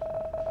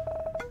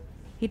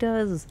 He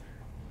does.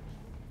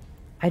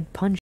 I'd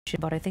punch him,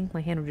 but I think my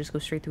hand would just go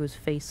straight through his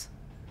face.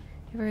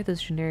 You ever heard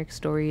those generic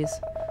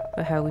stories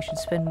about how we should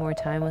spend more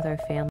time with our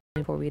family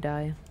before we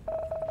die?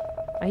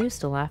 I used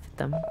to laugh at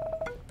them,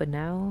 but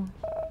now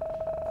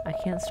I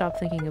can't stop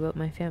thinking about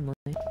my family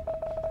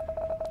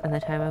and the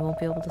time I won't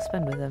be able to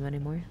spend with them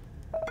anymore.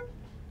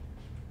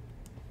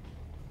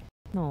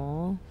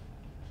 Aww.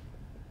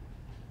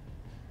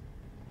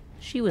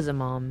 She was a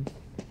mom.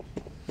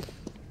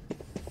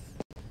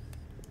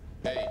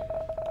 Hey.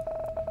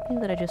 I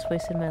think that I just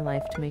wasted my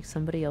life to make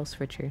somebody else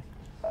richer.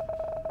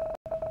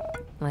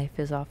 Life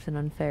is often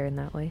unfair in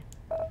that way.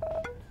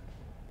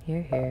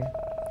 Hear, hear.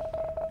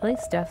 At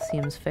least death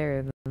seems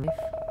fairer than life.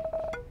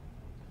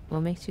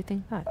 What makes you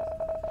think that?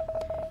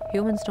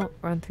 Humans don't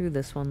run through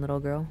this one, little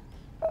girl.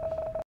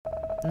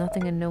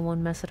 Nothing and no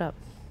one mess it up.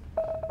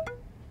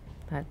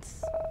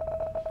 That's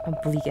a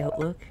bleak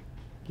outlook.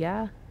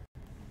 Yeah?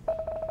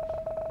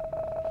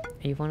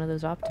 Are you one of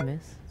those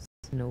optimists?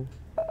 No.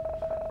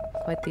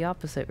 Quite the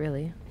opposite,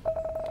 really.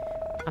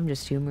 I'm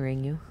just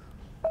humoring you.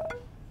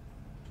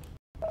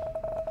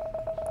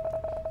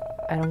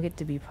 I don't get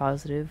to be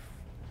positive.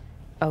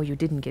 Oh, you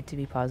didn't get to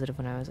be positive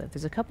when I was up.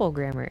 There's a couple of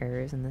grammar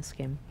errors in this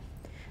game.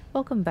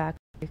 Welcome back,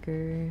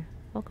 Baker.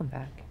 Welcome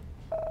back.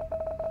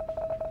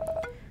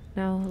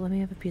 Now, let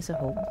me have a piece of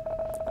hope.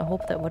 A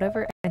hope that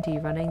whatever entity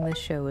running this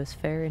show is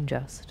fair and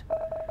just.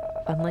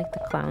 Unlike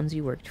the clowns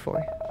you worked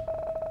for.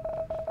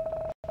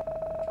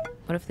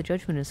 What if the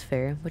judgment is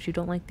fair, but you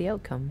don't like the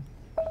outcome?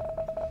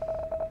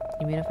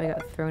 You mean if I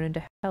got thrown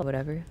into hell,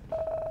 whatever?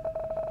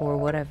 Or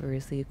whatever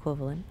is the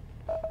equivalent?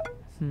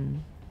 I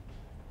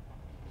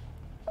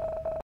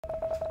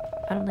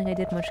don't think I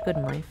did much good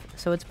in life,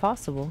 so it's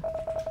possible.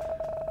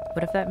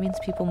 But if that means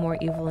people more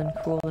evil and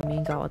cruel than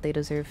me got what they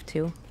deserve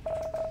too,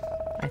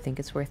 I think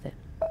it's worth it.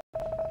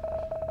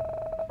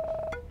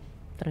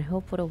 Then I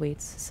hope what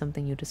awaits is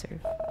something you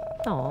deserve.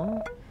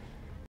 Aww.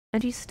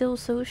 And he's still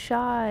so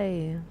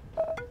shy.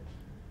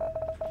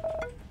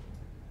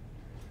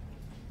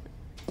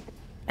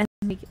 And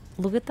like,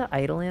 look at the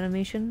idle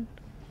animation.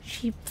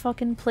 She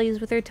fucking plays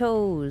with her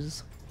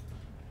toes.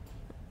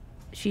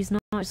 She's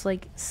not just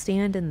like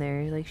standing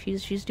there. Like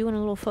she's doing a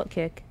little foot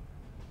kick.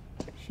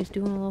 She's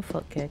doing a little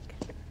foot kick.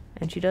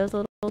 And she does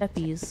little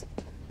steppies.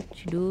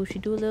 She do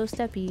a little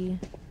steppy.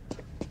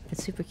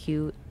 It's super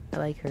cute. I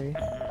like her.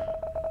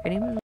 Her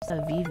name is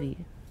Vivi.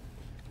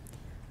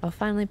 I'll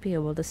finally be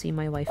able to see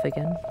my wife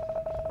again.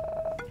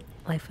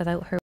 Life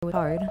without her was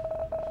hard.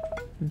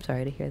 I'm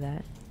sorry to hear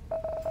that.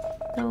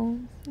 No,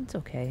 it's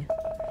okay.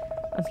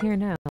 I'm here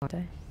now, aren't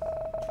I?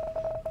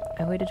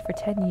 I waited for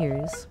 10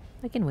 years.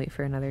 I can wait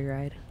for another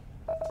ride.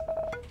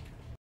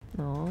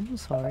 Oh, I'm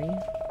sorry.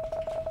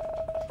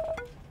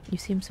 You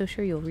seem so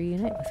sure you'll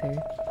reunite with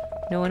her.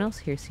 No one else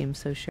here seems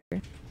so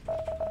sure.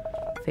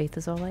 Faith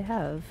is all I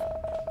have.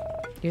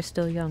 You're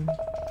still young,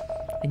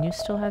 and you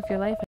still have your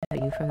life ahead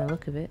of you from the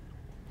look of it.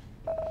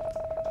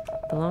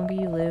 The longer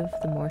you live,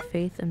 the more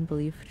faith and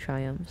belief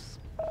triumphs.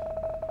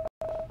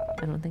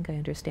 I don't think I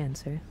understand,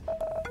 sir.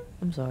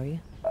 I'm sorry.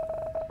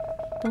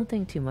 Don't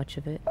think too much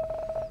of it.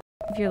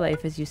 Live your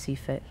life as you see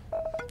fit.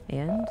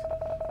 And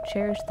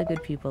cherish the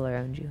good people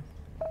around you.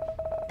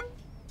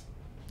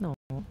 No.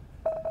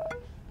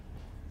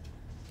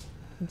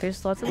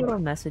 There's lots of little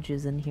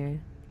messages in here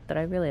that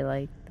I really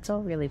like. It's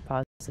all really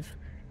positive.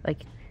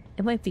 Like,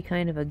 it might be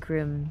kind of a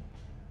grim...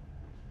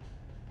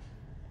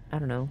 I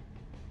don't know.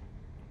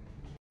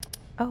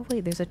 Oh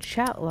wait, there's a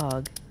chat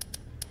log.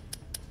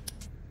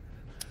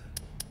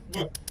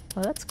 Oh,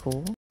 that's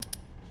cool.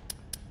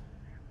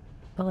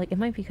 But like, it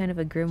might be kind of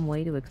a grim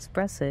way to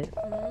express it.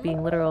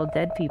 Being literal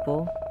dead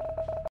people.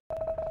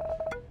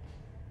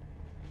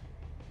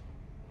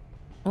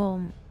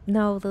 Well,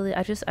 no, Lily,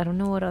 I don't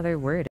know what other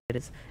word it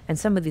is. And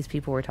some of these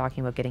people were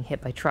talking about getting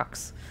hit by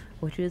trucks,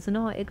 which is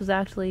not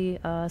exactly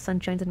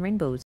sunshines and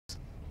rainbows.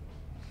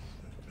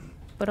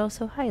 But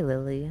also, hi,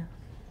 Lily.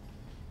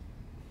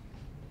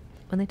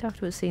 When they talked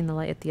about seeing the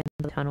light at the end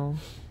of the tunnel,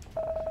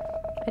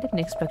 I didn't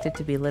expect it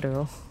to be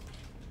literal.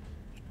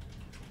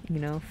 You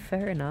know,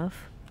 fair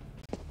enough.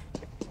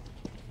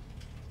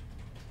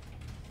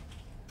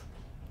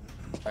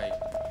 Right.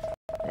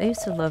 I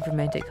used to love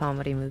romantic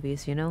comedy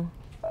movies, you know?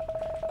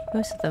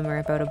 Most of them are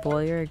about a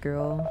boy or a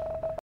girl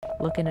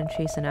looking and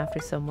chasing after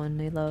someone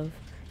they love.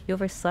 You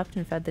overslept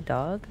and fed the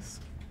dogs?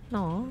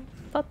 Aw,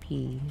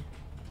 puppy.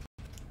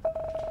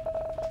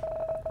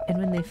 And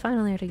when they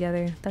finally are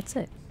together, that's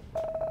it.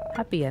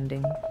 Happy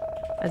ending.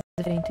 As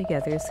if getting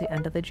together is the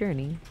end of the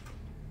journey.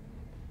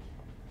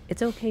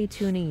 It's okay,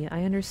 Toonie.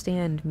 I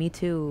understand. Me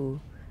too.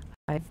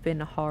 I've been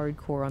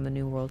hardcore on the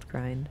New World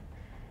grind.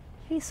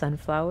 Hey,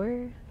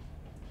 Sunflower.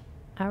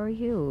 How are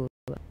you?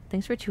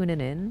 Thanks for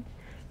tuning in.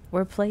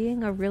 We're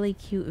playing a really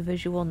cute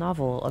visual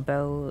novel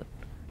about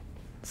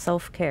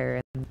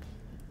self-care and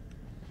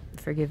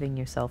forgiving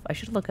yourself. I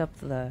should look up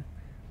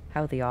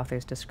how the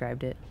authors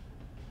described it,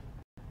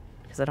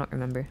 because I don't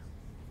remember.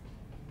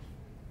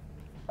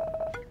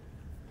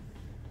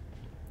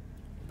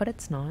 But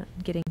it's not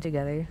getting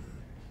together.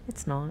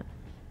 It's not.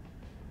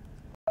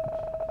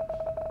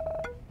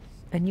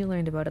 And you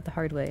learned about it the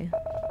hard way.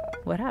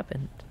 What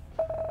happened?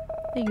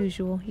 The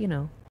usual, you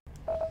know.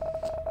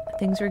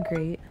 Things were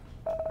great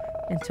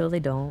until they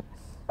don't.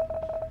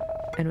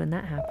 And when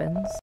that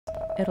happens,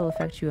 it'll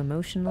affect you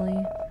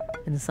emotionally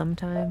and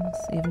sometimes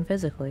even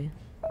physically.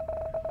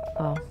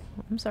 Oh,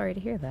 I'm sorry to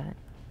hear that.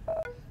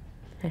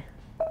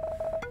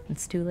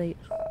 It's too late.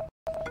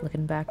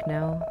 Looking back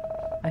now,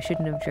 I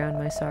shouldn't have drowned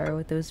my sorrow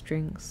with those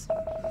drinks.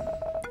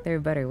 There are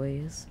better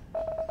ways.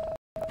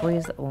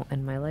 Ways that won't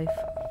end my life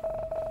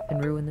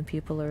and ruin the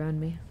people around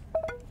me.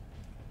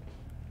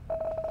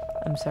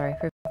 I'm sorry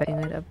for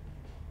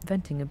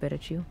venting a bit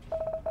at you.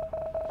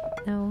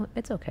 No,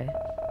 it's okay.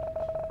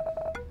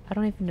 I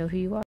don't even know who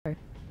you are.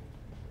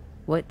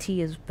 What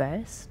tea is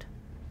best?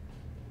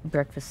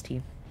 Breakfast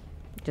tea.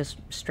 Just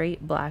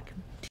straight black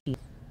tea.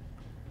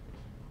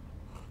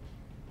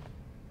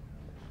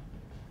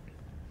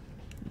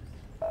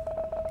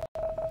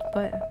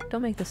 But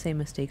don't make the same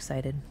mistakes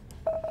I did.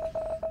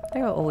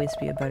 There will always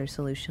be a better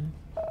solution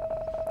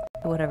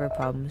to whatever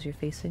problems you're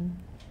facing.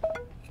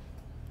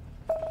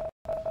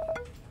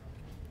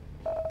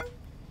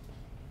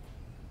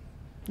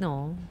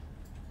 No,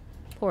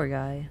 poor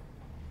guy.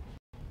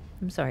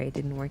 I'm sorry it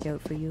didn't work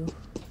out for you.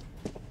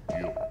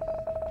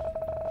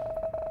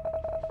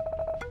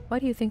 Why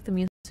do you think the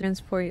means to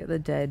transport the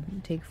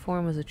dead take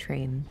form as a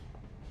train?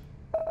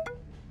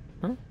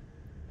 Huh?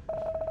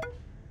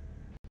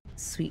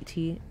 Sweet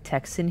tea.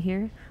 Texan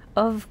here?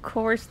 Of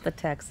course the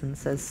Texan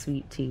says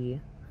sweet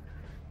tea.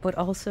 But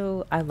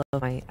also,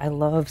 I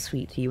love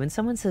sweet tea. When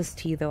someone says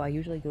tea, though, I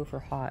usually go for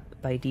hot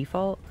by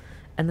default.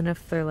 And then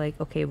if they're like,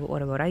 okay, but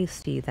what about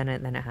iced tea? Then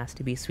it has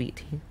to be sweet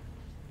tea.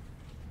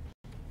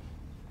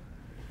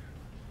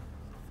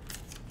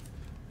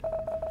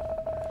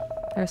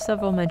 There are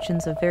several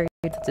mentions of various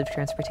methods of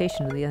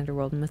transportation to the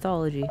underworld in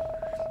mythology.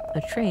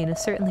 A train is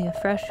certainly a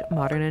fresh,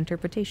 modern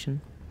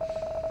interpretation.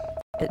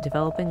 It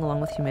developing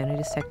along with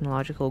humanity's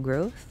technological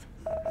growth?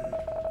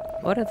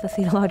 What are the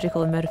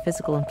theological and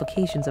metaphysical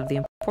implications of the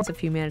importance of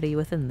humanity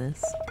within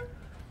this?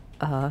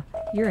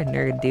 You're a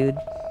nerd, dude.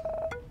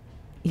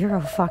 You're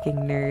a fucking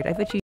nerd. I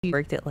bet you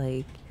worked at,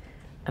 like,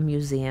 a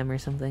museum or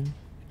something.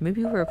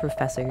 Maybe you were a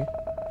professor.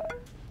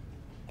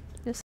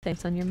 Just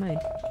things on your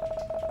mind.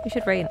 You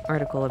should write an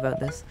article about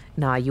this.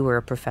 Nah, you were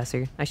a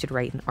professor. I should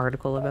write an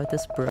article about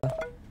this, bro.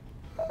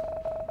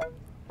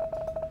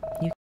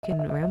 You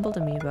can ramble to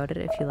me about it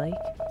if you like.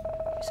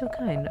 You're so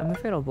kind. I'm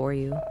afraid I'll bore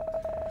you.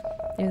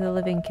 You're the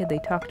living kid they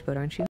talked about,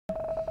 aren't you?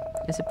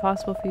 Is it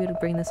possible for you to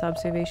bring this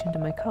observation to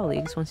my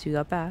colleagues once you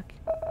got back?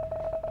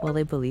 Will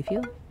they believe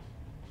you?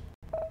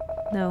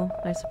 No,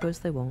 I suppose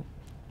they won't.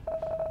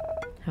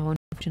 How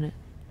unfortunate.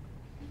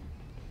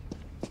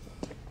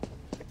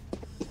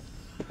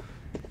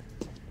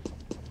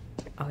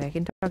 Okay, I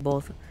can talk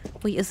both.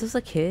 Wait, is this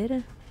a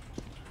kid?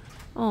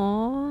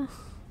 Aww.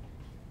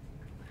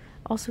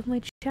 Also,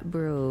 my chat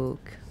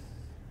broke.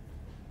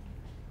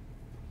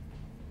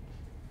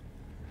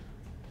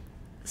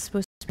 It's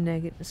supposed to be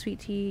negative. Sweet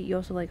tea, you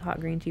also like hot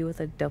green tea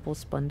with a double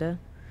Splenda?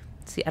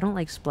 See, I don't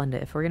like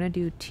Splenda. If we're gonna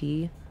do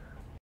tea,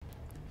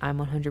 I'm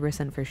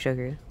 100% for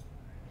sugar.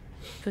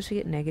 Supposed to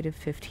get negative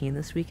 15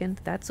 this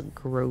weekend? That's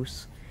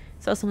gross.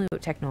 It's also something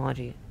about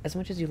technology. As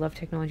much as you love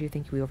technology, you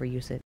think we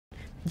overuse it.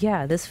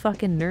 Yeah, this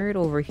fucking nerd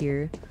over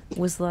here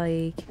was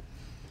like,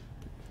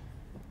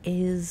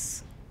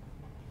 is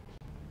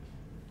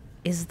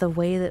the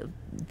way that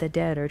the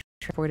dead are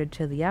transported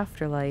to the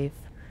afterlife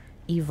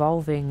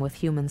evolving with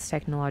humans'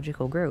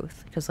 technological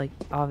growth? Because, like,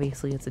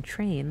 obviously it's a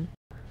train,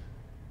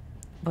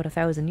 but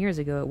 1,000 years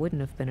ago it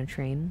wouldn't have been a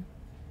train.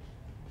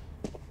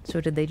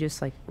 So did they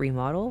just, like,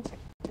 remodel?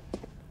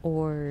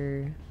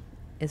 Or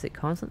is it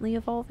constantly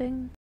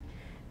evolving?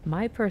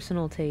 My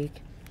personal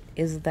take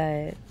is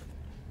that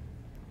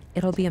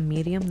it'll be a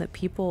medium that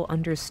people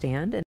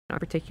understand and aren't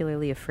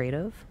particularly afraid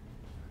of.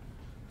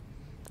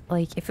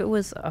 Like, if it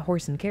was a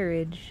horse and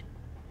carriage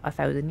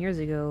 1,000 years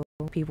ago,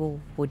 people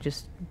would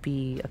just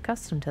be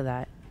accustomed to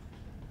that.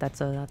 that's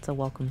a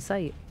welcome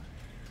sight.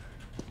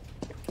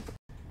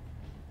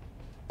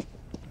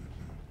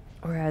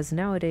 Whereas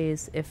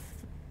nowadays, if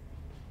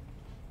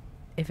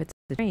it's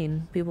a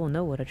train, people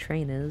know what a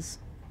train is.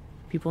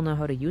 People know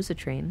how to use a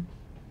train.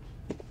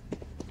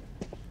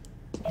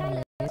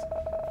 Anyways,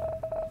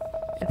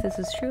 if this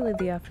is truly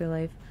the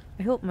afterlife,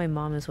 I hope my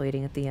mom is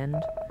waiting at the end.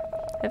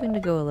 Having to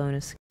go alone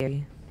is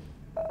scary.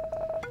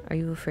 Are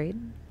you afraid?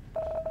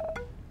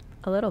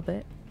 A little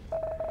bit.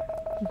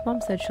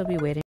 Mom said she'll be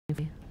waiting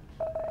for me.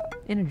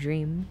 In a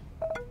dream.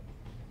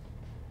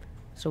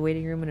 So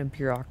waiting room in a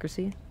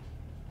bureaucracy?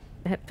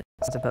 That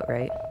sounds about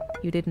right.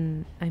 You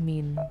didn't, I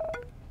mean...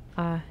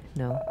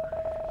 no.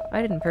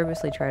 I didn't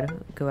purposely try to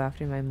go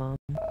after my mom,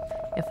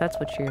 if that's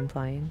what you're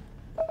implying.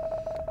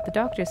 The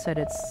doctor said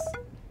it's...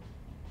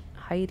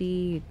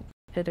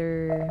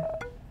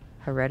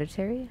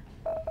 hereditary?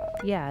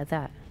 Yeah,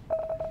 that.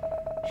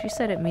 She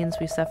said it means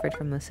we suffered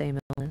from the same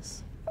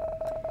illness.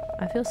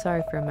 I feel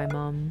sorry for my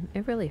mom.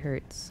 It really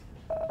hurts.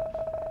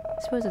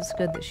 I suppose it's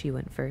good that she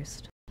went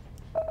first.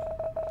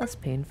 Less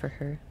pain for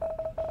her.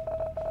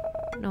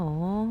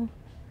 No,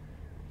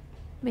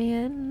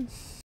 man.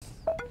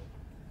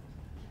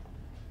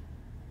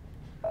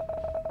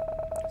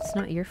 It's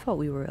not your fault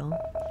we were ill.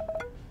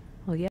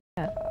 Well, yeah.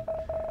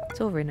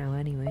 It's over now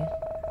anyway.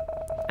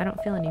 I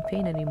don't feel any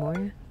pain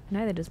anymore.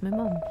 Neither does my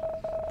mom.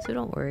 So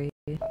don't worry.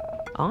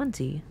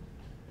 Auntie?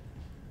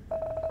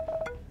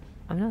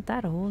 I'm not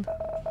that old.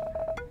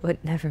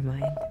 But never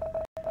mind.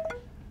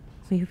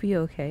 Will you be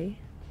okay?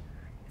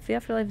 If the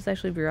afterlife is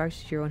actually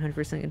bureaucracy, you're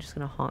 100% just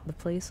gonna haunt the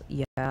place?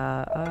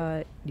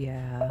 Yeah,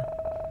 yeah.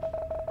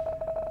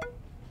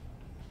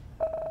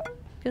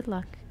 Good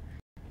luck.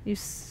 You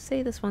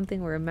say this one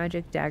thing where a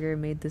magic dagger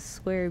made this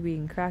square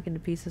being cracked into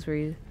pieces where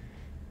you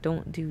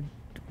don't do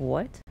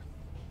what?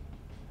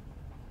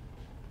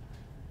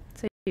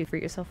 So you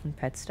freak yourself when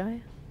pets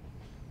die?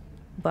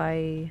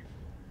 By...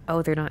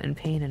 Oh, they're not in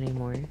pain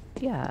anymore.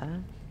 Yeah.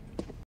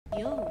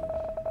 Yo.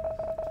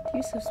 Do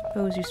you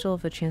suppose you still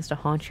have a chance to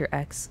haunt your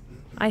ex?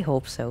 I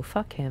hope so.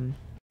 Fuck him.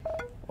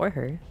 Or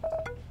her.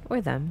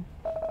 Or them.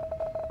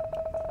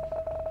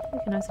 I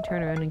can also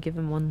turn around and give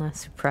him one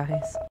last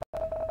surprise.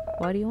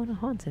 Why do you want to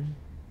haunt him?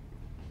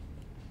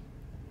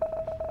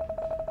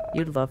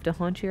 You'd love to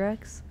haunt your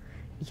ex?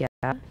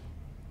 Yeah.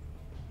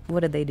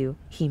 What did they do?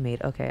 He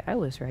made. Okay, I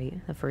was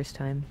right the first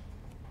time.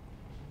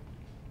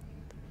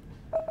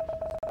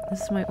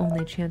 This is my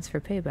only chance for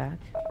payback.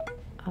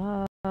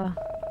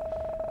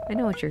 I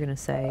know what you're gonna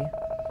say.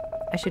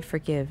 I should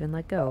forgive and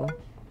let go.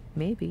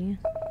 Maybe.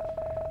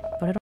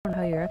 But I don't know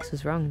how your ex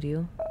has wronged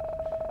you.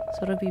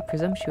 So it'll be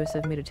presumptuous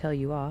of me to tell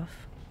you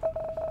off.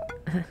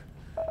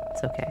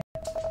 It's okay.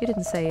 You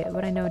didn't say it,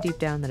 but I know deep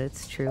down that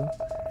it's true.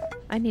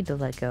 I need to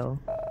let go.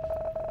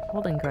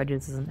 Holding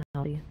grudges isn't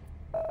healthy.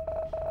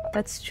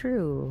 That's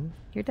true.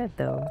 You're dead,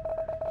 though.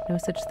 No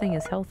such thing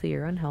as healthy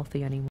or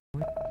unhealthy anymore.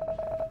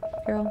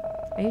 Girl,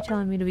 are you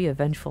telling me to be a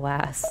vengeful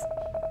ass?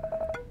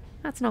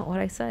 That's not what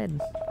I said.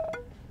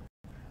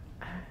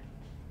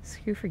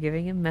 Screw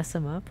forgiving him, mess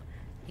him up.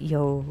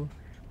 Yo,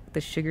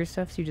 the sugar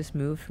stuffs you just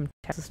moved from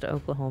Texas to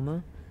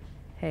Oklahoma.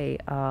 Hey,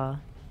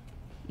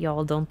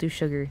 y'all don't do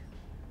sugar.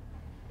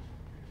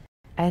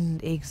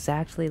 And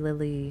exactly,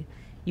 Lily.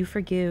 You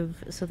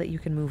forgive so that you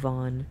can move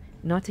on,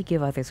 not to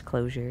give others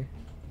closure.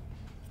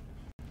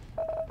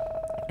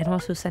 And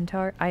also,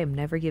 Centaur, I am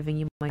never giving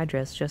you my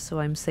address just so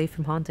I'm safe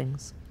from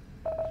hauntings.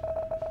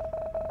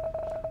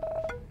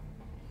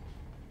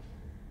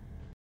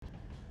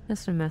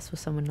 Just to mess with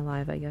someone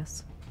alive, I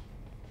guess.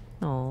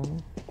 Oh,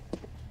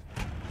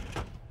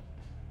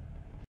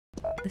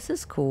 this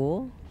is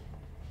cool.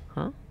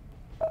 Huh?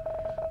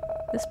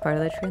 This part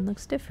of the train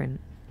looks different.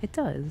 It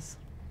does.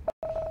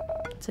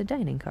 It's a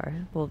dining car.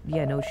 Well,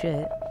 yeah, no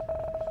shit.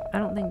 I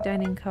don't think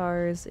dining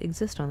cars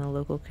exist on the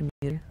local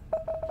commuter.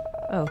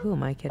 Oh, who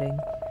am I kidding?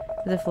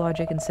 As if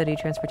logic and city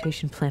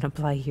transportation plan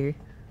apply here.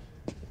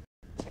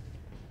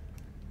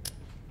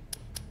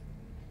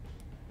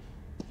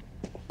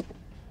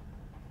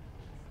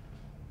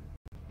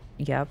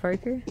 Yeah,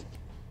 Parker?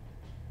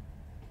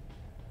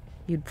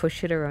 You'd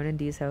push it around in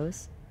Dee's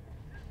house?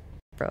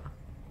 Bro.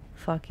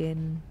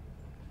 Fucking...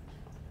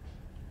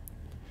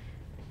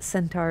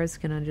 Centaur's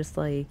gonna just,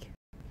 like...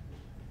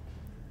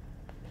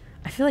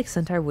 I feel like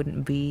Centaur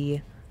wouldn't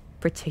be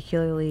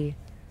particularly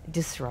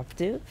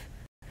disruptive.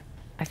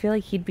 I feel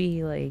like he'd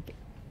be, like...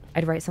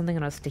 I'd write something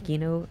on a sticky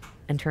note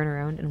and turn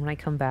around, and when I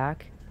come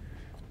back,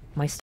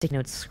 my sticky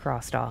note's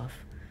crossed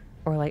off.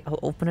 Or, like, I'll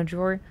open a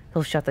drawer,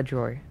 he'll shut the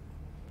drawer.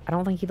 I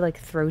don't think he'd, like,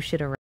 throw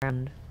shit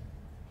around.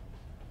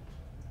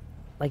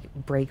 Like,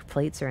 break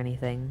plates or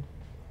anything.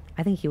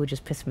 I think he would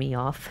just piss me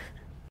off.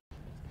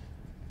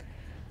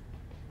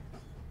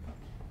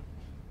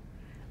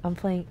 I'm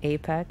playing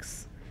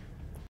Apex,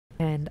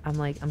 and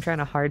I'm trying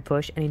to hard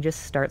push, and he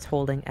just starts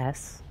holding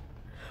S.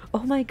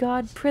 Oh my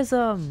god,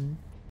 Prism!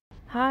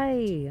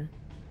 Hi!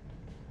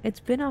 It's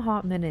been a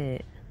hot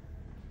minute.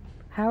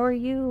 How are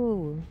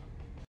you?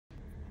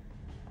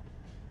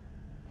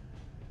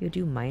 You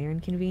do minor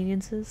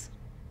inconveniences?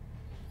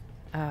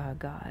 Oh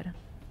god.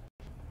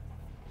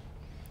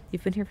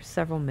 You've been here for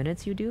several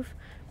minutes, you doof,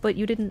 but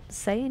you didn't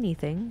say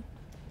anything.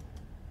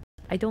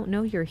 I don't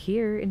know you're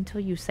here until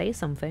you say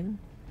something.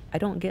 I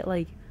don't get,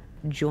 like,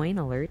 join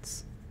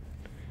alerts.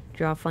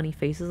 Draw funny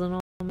faces on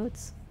all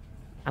notes.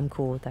 I'm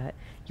cool with that.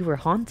 You were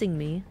haunting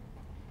me.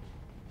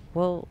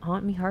 Well,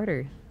 haunt me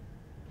harder.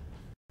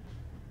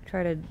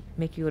 Try to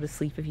make you go to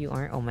sleep if you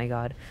aren't. Oh my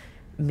god.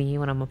 Me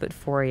when I'm up at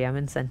 4 a.m.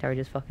 and Centaur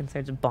just fucking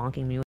starts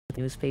bonking me with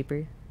the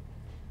newspaper.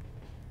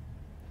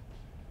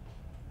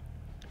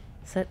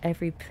 Set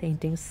every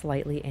painting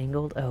slightly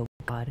angled. Oh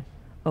god.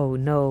 Oh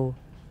no.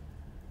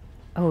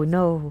 Oh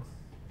no.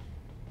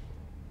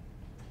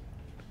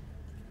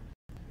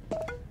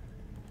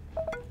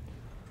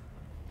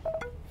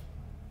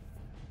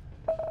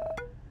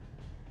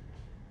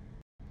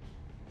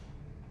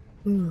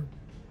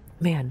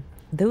 Man,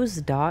 those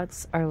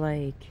dots are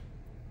like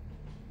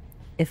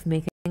if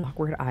making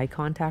awkward eye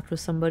contact with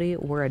somebody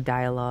were a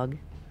dialogue.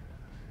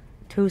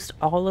 Toast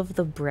all of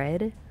the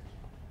bread?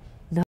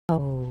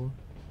 No.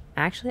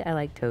 Actually, I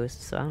like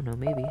toast, so I don't know,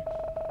 maybe.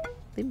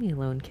 Leave me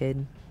alone,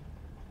 kid.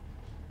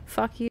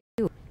 Fuck you.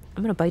 I'm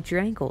gonna bite your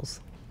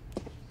ankles.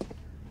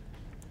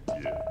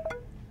 Yeah.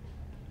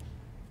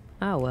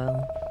 Oh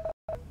well.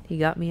 He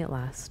got me at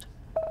last.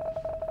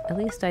 At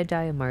least I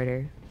die a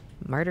martyr.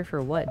 Martyr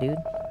for what, dude?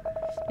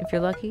 If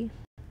you're lucky,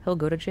 he'll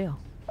go to jail.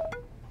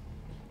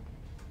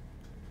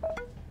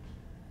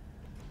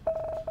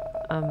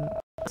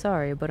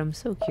 Sorry, but I'm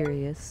so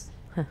curious.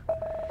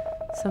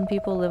 Some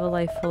people live a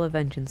life full of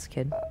vengeance,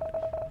 kid.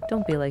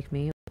 Don't be like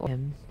me or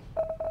him.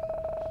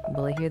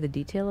 Will I hear the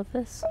detail of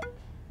this?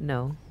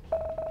 No.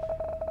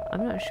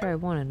 I'm not sure I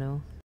want to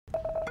know.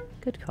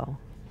 Good call.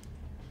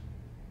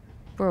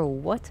 Bro,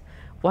 what?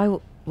 Why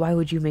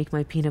would you make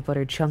my peanut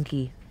butter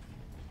chunky?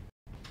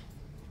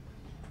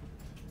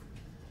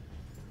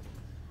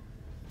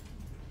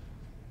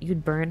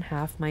 You'd burn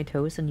half my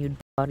toast and you'd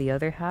buy the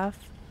other half?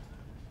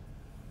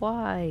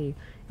 Why?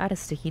 Add a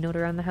sticky note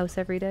around the house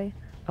every day?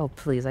 Oh,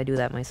 please, I do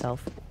that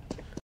myself.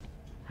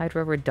 Hide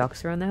rubber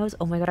ducks around the house?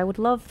 Oh my god, I would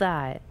love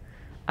that!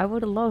 I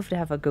would love to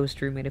have a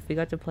ghost roommate if we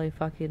got to play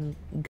fucking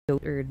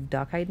goat or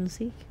duck hide and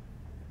seek.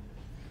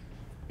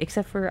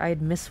 Except for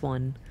I'd miss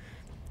one,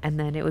 and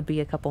then it would be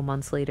a couple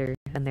months later,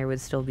 and there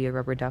would still be a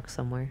rubber duck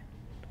somewhere.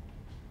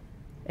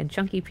 And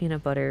chunky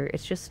peanut butter,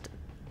 it's just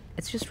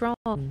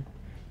wrong.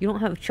 You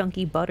don't have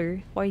chunky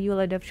butter. Why are you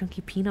allowed to have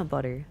chunky peanut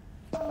butter?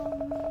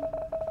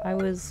 I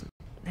was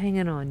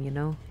hanging on, you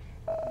know?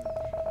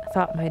 I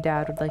thought my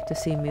dad would like to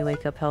see me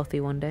wake up healthy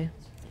one day.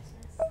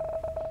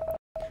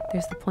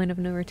 There's the point of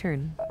no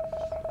return,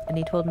 and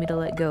he told me to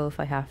let go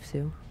if I have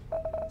to.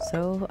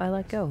 So I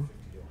let go.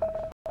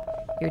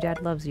 Your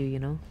dad loves you, you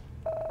know?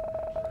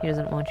 He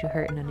doesn't want you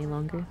hurting any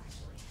longer.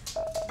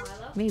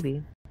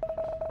 Maybe.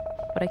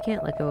 But I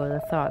can't let go of the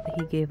thought that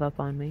he gave up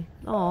on me.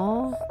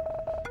 Aww.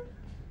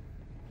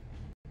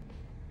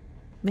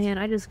 Man,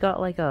 I just got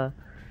like a...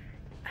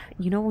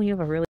 You know when you have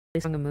a really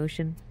strong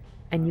emotion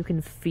and you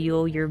can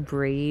feel your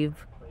brain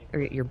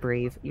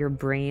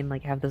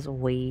like have this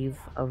wave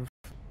of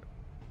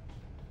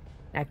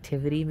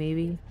activity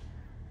maybe?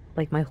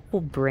 Like my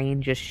whole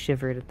brain just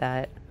shivered at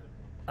that.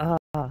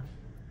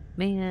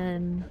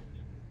 Man.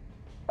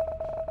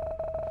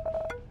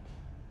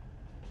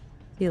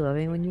 Do you love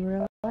me when you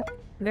were alive?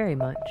 Very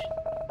much.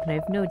 And I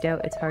have no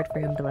doubt it's hard for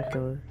him to let go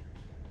of.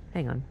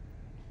 Hang on.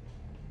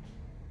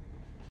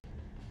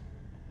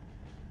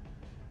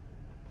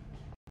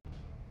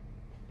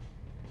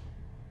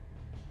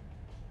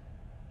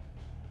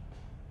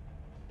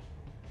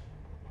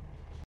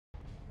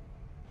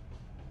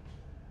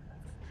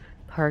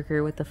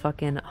 Parker with the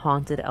fucking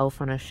haunted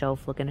elf on a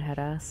shelf looking head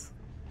ass.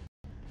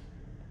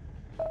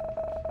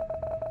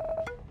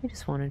 I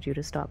just wanted you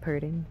to stop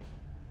hurting.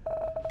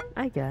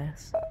 I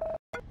guess.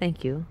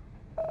 Thank you.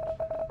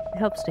 It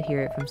helps to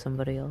hear it from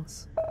somebody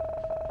else.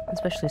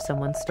 Especially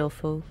someone still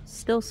so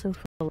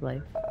full of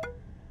life.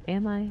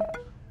 Am I?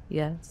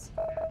 Yes.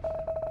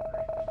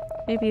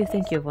 Maybe you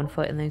think you have one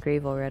foot in the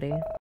grave already.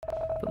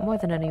 But more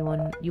than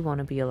anyone, you want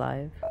to be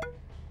alive.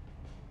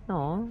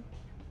 Aw.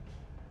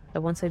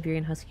 That one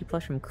Siberian Husky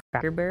plush from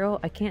Cracker Barrel?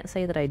 I can't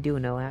say that I do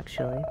know,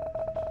 actually.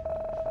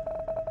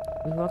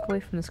 We walk away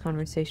from this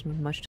conversation with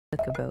much to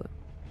think about.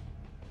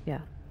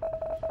 Yeah.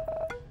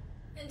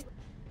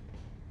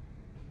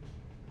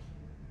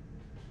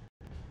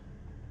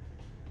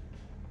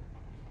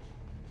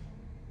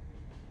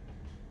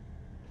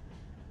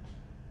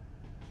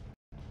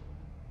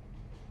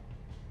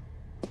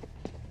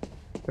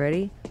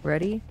 Ready?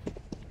 Ready?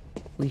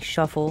 We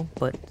shuffle,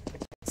 but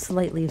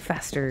slightly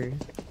faster.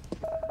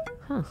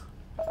 Huh.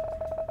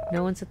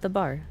 No one's at the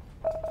bar.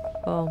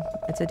 Well,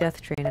 it's a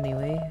death train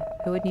anyway.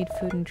 Who would need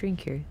food and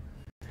drink here?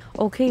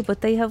 Okay,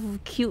 but they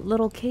have cute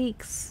little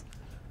cakes.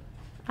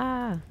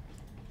 Ah.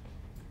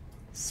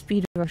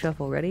 Speed run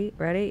shuffle. Ready?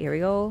 Ready? Here we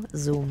go.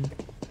 Zoom.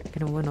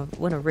 Gonna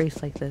win a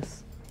race like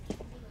this.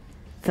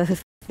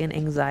 The fucking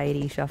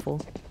anxiety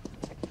shuffle.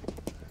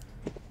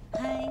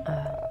 Hi.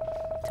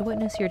 To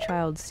witness your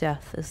child's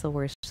death is the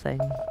worst thing.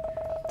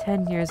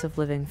 10 years of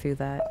living through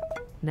that.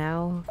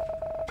 Now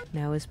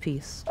is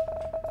peace.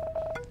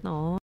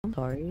 No, I'm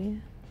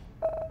sorry.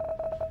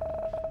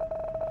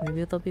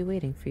 Maybe they'll be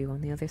waiting for you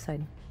on the other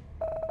side.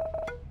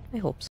 I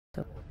hope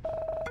so.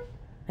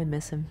 I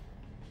miss him.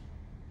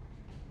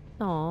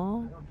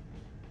 Aww.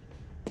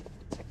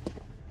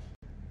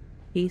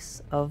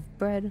 Piece of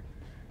bread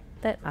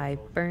that I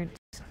burnt.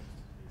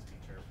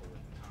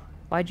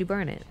 Why'd you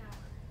burn it?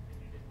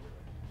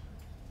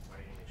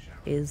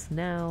 Is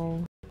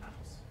now...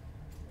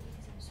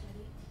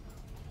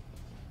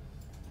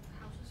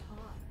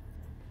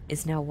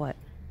 Is now what?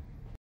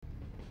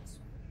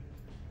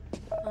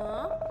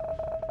 Huh?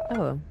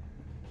 Oh,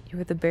 you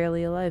were the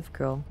barely alive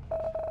girl.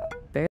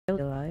 Barely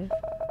alive?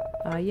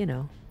 You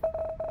know.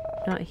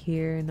 Not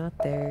here, not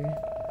there.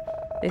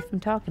 They've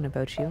been talking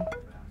about you.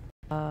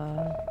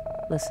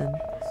 Listen.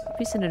 A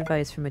piece of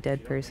advice from a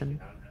dead person.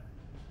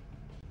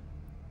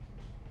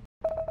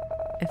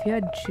 If you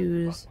had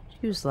to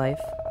choose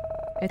life.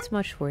 It's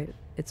much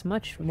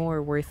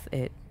more worth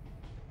it.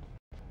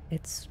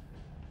 It's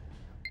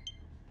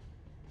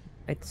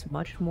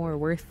much more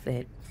worth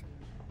it.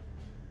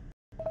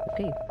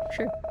 Okay,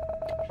 sure.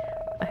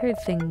 I heard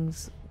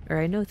things, or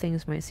I know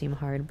things might seem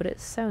hard, but it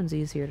sounds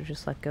easier to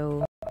just let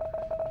go.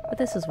 But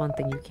this is one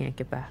thing you can't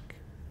get back.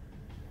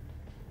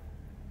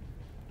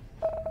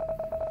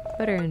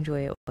 Better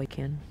enjoy it while you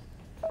can.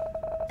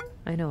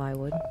 I know I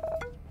would.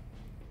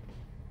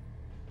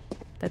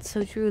 That's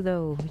so true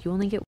though, you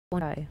only get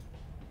one eye.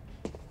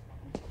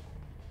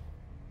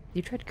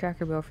 You tried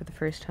Cracker Barrel for the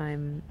first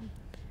time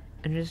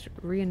and just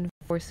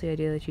reinforce the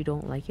idea that you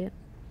don't like it?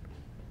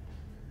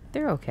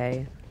 They're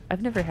okay.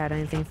 I've never had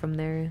anything from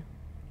there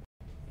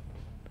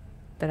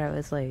that I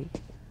was like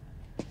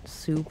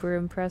super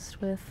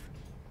impressed with,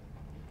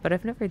 but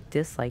I've never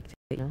disliked it,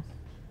 you know?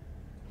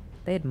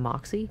 They had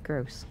Moxie?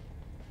 Gross.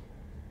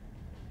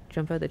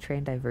 Jump Out the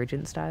Train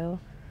Divergent style?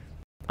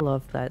 I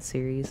loved that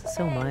series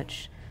so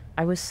much.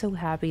 I was so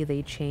happy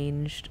they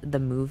changed the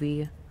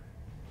movie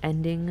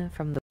ending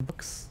from the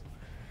books,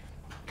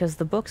 because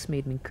the books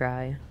made me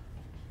cry.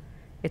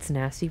 It's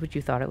nasty, but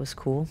you thought it was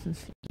cool.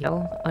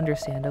 Yo,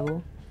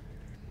 understandable.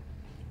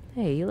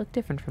 Hey, you look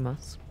different from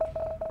us.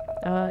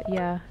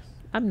 Yeah,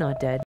 I'm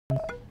not dead.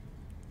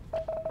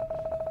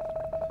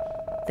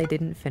 They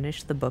didn't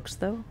finish the books,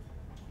 though?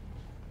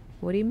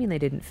 What do you mean they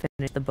didn't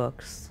finish the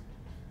books?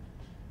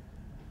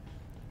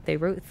 They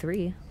wrote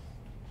 3.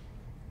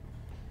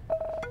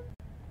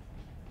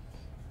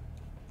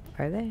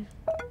 Are they?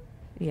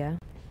 Yeah.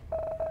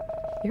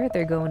 You heard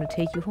they're going to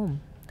take you home.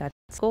 That's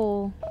the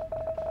goal.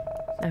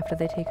 After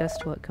they take us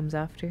to what comes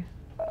after.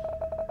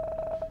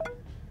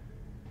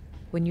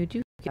 When you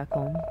do get back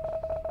home,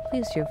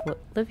 please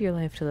live your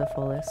life to the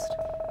fullest.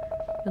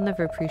 You'll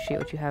never appreciate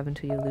what you have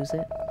until you lose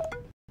it.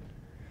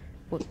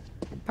 What,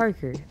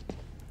 Parker,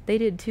 they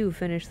did too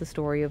finish the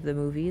story of the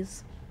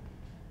movies.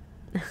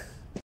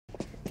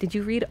 Did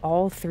you read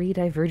all 3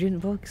 Divergent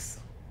books?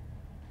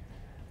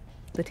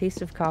 The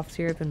Taste of Cough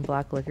Syrup and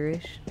Black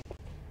Licorice?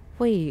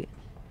 Wait,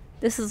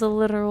 this is a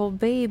literal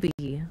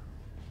baby.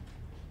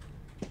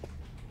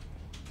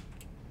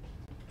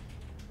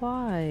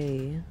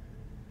 Why?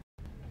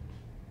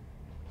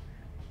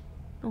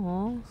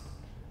 Aww.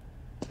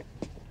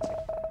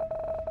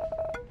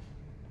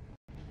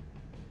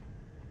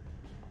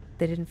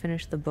 They didn't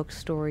finish the book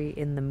story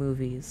in the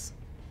movies.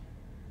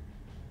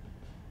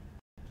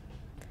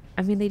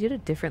 I mean, they did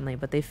it differently,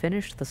 but they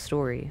finished the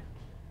story.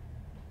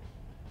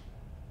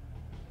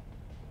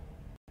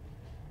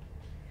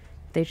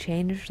 They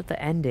changed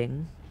the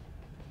ending.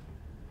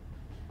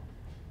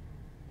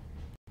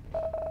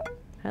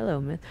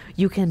 Hello, Myth.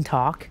 You can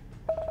talk?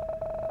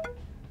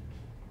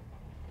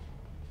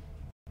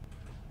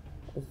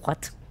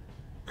 What?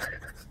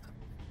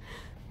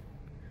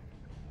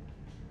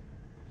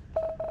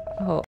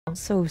 Oh, I'm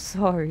so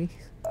sorry.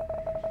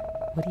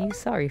 What are you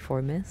sorry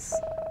for, miss?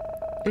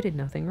 You did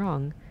nothing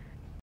wrong.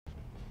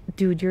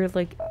 Dude, you're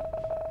like...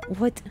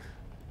 What?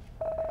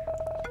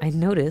 I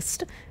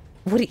noticed.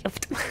 What do you...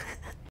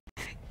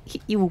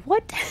 You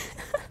what?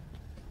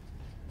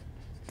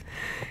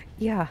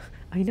 Yeah,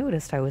 I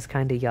noticed I was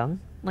kinda young.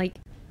 Like...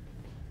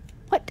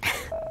 What?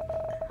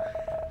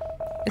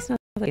 There's nothing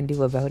I can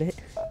do about it.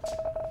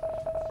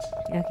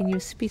 How can you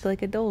speak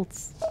like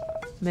adults?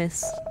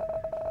 Miss,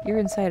 you're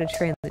inside a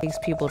train that takes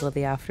people to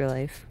the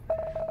afterlife.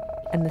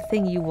 And the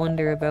thing you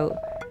wonder about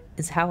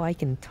is how I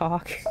can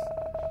talk.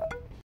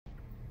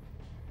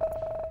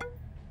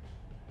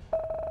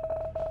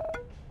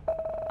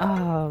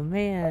 Oh,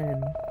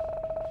 man.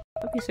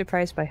 Don't be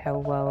surprised by how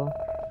well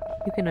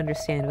you can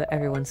understand what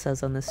everyone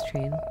says on this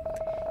train.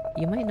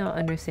 You might not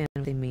understand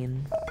what they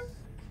mean.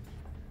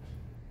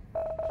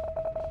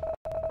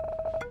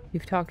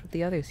 You've talked with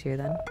the others here,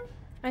 then?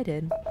 I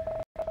did.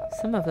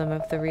 Some of them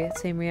have the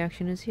same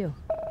reaction as you.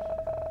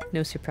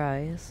 No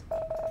surprise.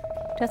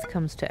 Death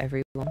comes to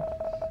everyone.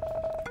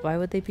 Why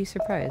would they be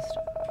surprised?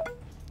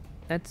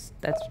 That's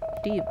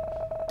deep.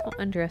 Don't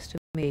underestimate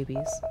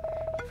babies.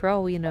 For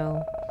all we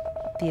know,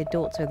 the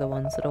adults are the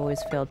ones that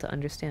always fail to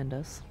understand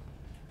us.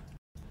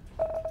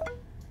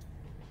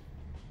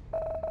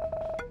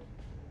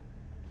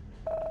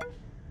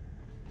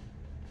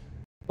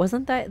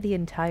 Wasn't that the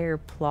entire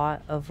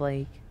plot of,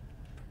 like,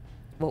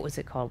 what was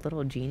it called?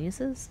 Little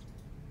Geniuses?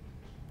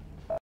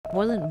 It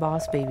wasn't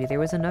Boss Baby. There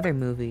was another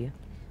movie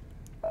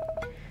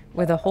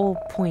where the whole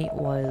point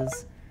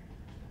was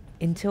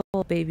until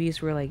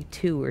babies were like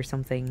 2 or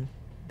something,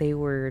 they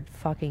were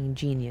fucking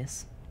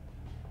genius.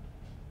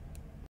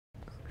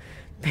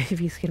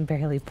 Babies can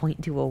barely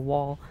point to a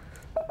wall.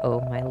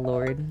 Oh my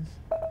lord.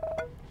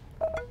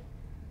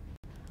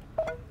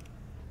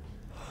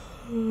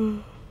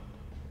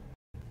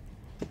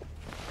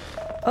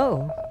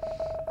 Oh,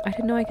 I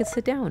didn't know I could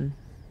sit down.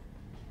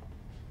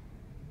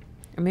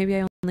 Or maybe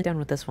I only down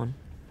with this one.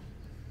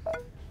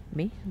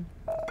 Me?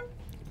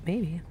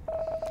 Maybe.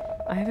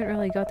 I haven't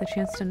really got the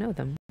chance to know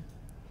them.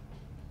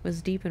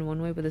 Was deep in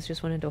one way, but this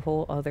just went into a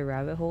whole other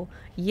rabbit hole.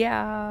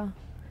 Yeah.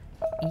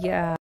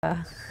 Yeah.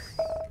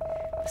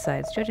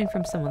 Besides, judging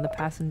from some of the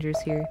passengers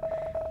here,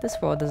 this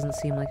world doesn't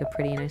seem like a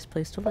pretty nice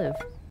place to live.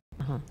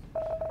 Uh-huh.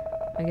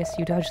 I guess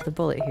you dodged the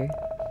bullet here.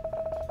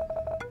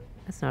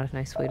 That's not a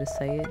nice way to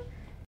say it.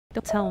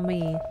 Don't tell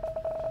me.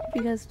 Have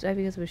you guys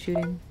been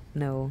shooting?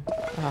 No.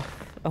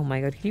 Oh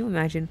my god, can you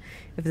imagine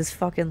if this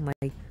fucking,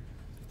 like,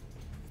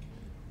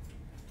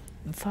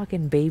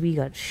 fucking baby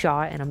got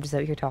shot and I'm just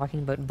out here talking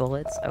about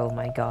bullets? Oh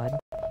my god.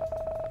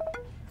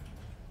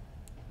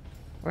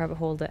 Rabbit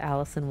hole to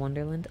Alice in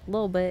Wonderland. A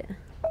little bit.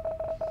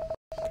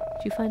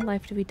 Do you find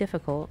life to be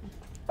difficult?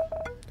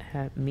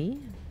 Me?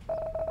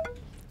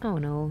 Oh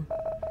no.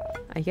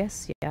 I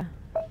guess, yeah.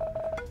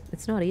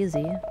 It's not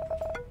easy.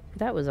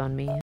 That was on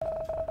me.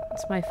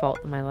 It's my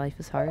fault that my life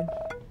is hard.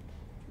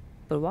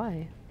 But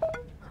why?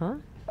 Huh?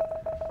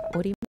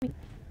 What do you mean?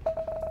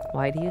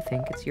 Why do you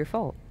think it's your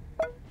fault?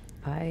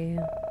 I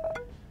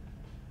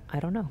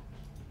don't know.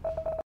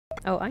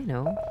 Oh, I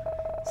know.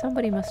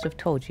 Somebody must have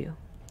told you.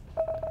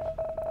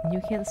 And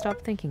you can't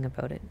stop thinking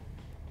about it.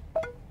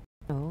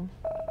 No.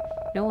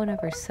 No one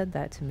ever said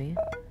that to me.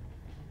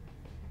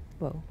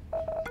 Whoa.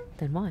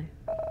 Then why?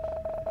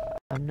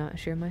 I'm not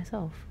sure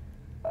myself.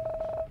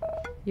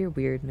 You're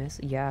weird, miss.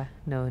 Yeah,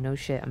 no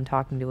shit. I'm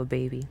talking to a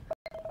baby.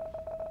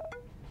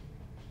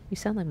 You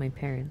sound like my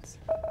parents.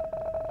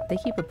 They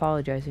keep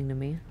apologizing to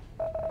me.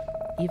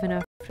 Even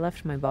after I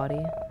left my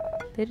body,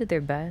 they did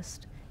their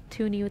best.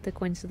 Toonie with the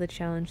coins of the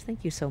challenge,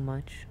 thank you so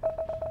much.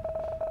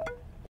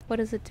 What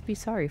is it to be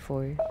sorry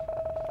for?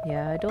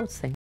 Yeah, adults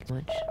think too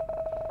much.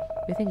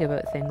 We think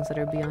about things that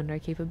are beyond our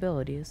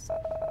capabilities.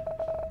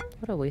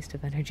 What a waste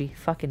of energy.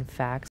 Fucking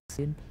facts,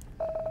 dude.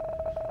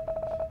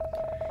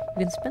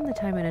 You can spend the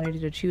time and energy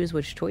to choose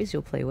which toys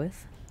you'll play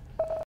with,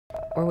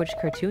 or which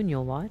cartoon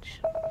you'll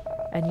watch,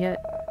 and yet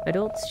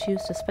adults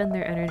choose to spend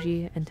their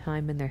energy and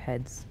time in their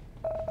heads.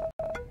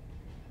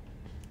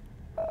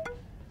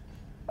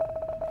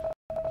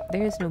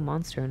 There is no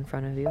monster in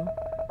front of you.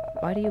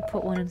 Why do you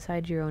put one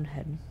inside your own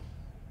head?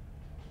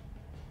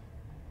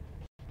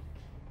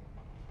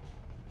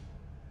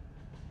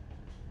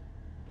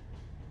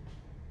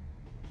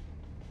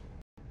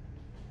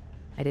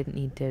 I didn't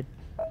need to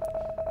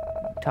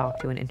talk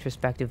to an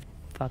introspective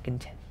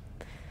fucking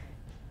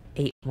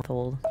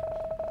 8-month-old.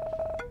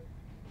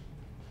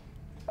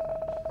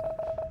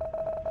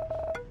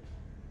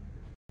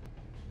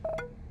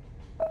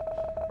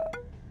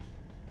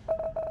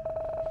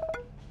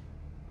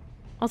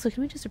 Also,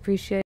 can we just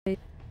appreciate that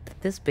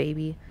this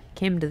baby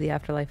came into the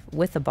afterlife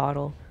with a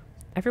bottle?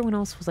 Everyone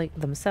else was like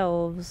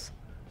themselves.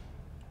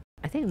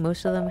 I think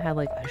most of them had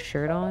like a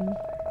shirt on,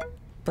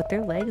 but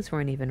their legs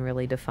weren't even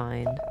really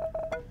defined.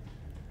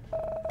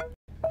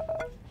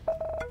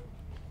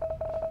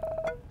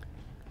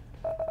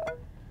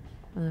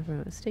 I'll never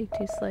mistake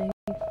too slight.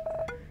 You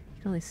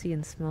can only see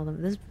and smell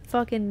them. This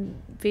fucking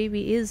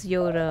baby is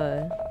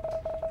Yoda.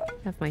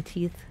 I have my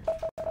teeth.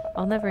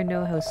 I'll never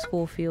know how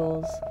school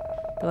feels,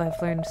 though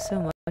I've learned so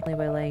much only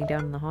by laying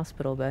down in the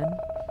hospital bed.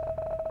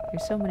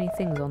 There's so many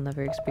things I'll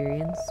never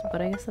experience,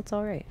 but I guess that's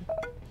alright.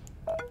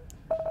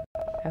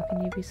 How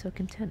can you be so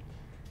content?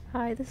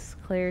 Hi, this is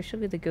Claire. She'll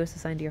be the ghost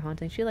assigned to your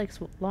haunting. She likes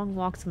long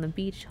walks on the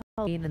beach,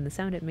 Halloween, and the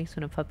sound it makes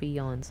when a puppy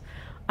yawns.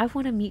 I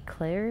want to meet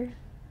Claire.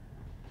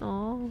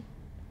 Aww.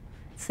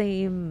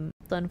 Same,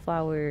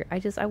 Sunflower.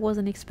 I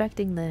wasn't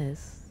expecting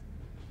this.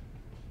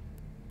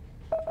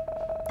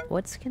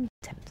 What's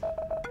content?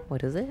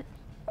 What is it?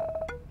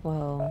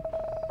 Well,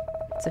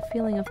 it's a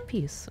feeling of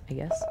peace, I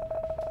guess.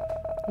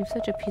 You have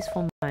such a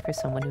peaceful mind for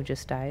someone who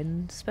just died,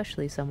 and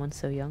especially someone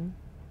so young.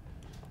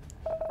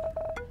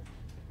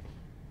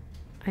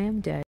 I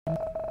am dead,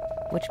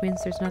 which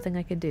means there's nothing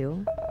I could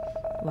do.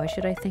 Why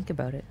should I think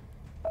about it?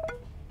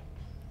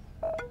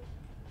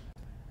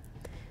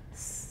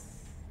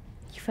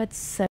 You've had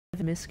 7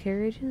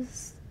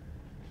 miscarriages?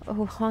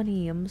 Oh,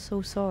 honey, I'm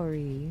so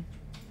sorry.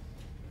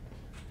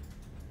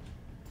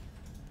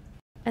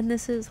 And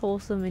this is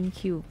wholesome and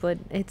cute, but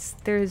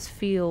there's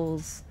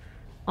feels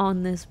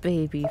on this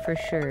baby for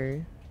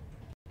sure.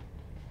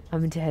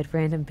 I'm dead,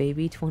 random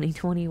baby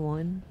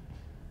 2021.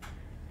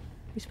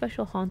 Your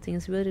special haunting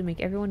is the ability to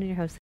make everyone in your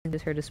house think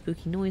there's heard a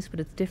spooky noise,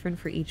 but it's different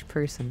for each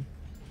person.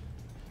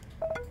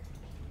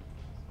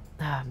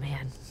 Ah,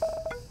 man.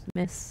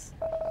 Miss.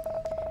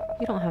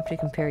 You don't have to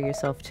compare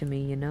yourself to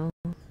me, you know?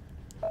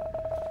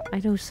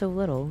 I know so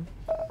little.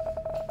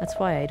 That's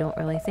why I don't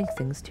really think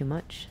things too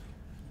much.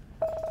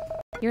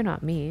 You're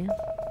not me.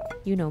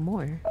 You know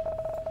more.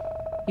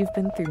 You've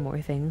been through more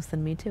things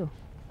than me too.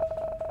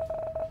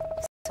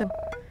 So,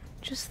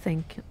 just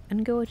think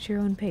and go at your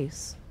own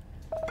pace.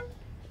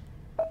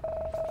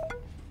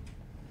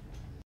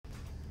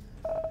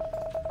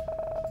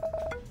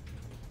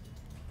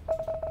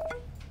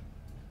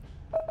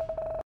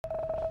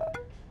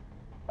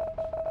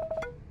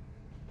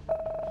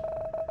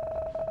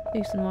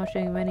 You've been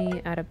watching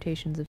many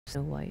adaptations of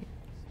Snow White.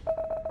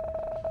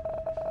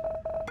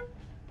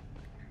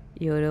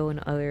 Yodo and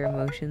other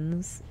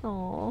emotions.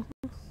 Aww.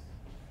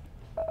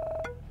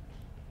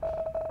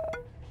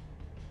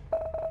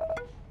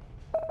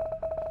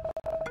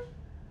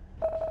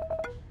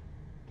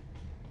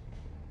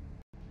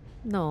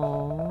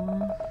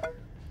 No.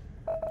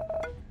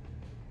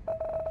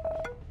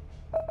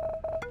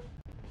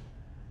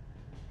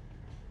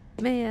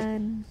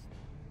 Man.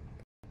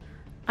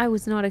 I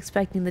was not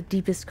expecting the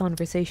deepest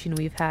conversation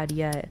we've had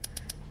yet.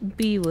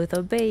 Be with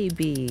a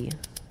baby.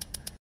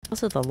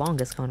 Also the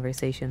longest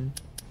conversation.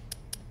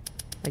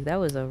 Like, that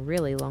was a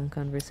really long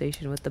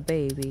conversation with the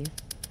baby.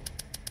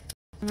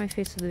 My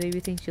face so the baby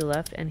thinks you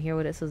left and hear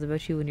what it says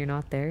about you when you're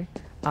not there.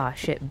 Ah,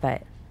 shit,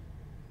 bet.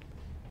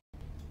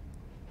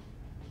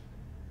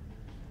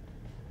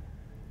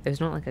 There's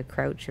not like a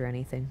crouch or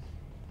anything.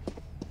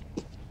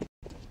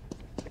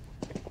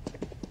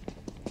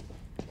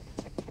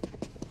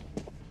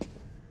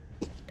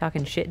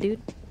 Talking shit,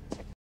 dude?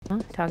 Huh?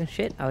 Talking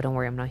shit? Oh, don't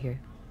worry, I'm not here.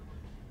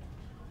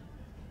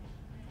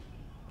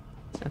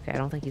 Okay, I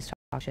don't think he's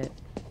talking shit.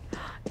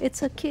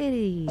 It's a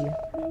kitty!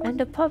 And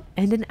a pup!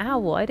 And an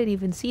owl! I didn't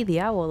even see the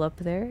owl up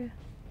there.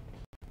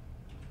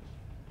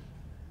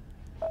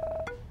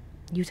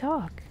 You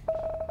talk.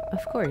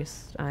 Of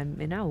course,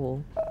 I'm an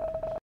owl.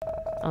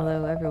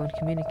 Although everyone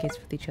communicates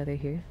with each other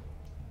here.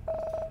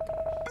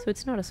 So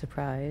it's not a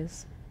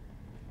surprise.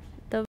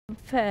 The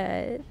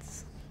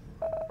pets!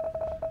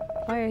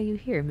 Why are you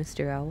here,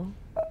 Mr. Owl?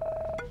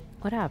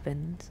 What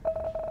happened?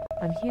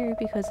 I'm here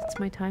because it's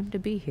my time to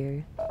be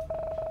here.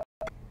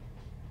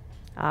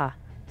 Ah,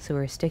 so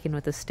we're sticking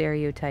with the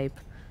stereotype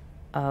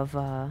of,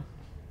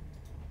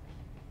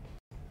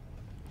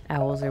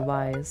 owls are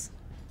wise.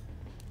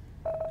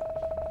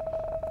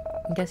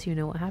 I guess you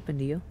know what happened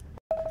to you.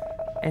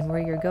 And where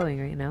you're going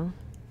right now.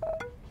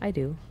 I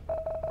do.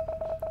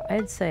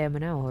 I'd say I'm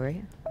an owl,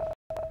 right?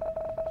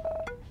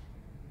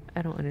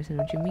 I don't understand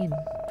what you mean,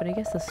 but I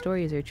guess the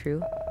stories are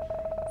true.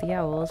 The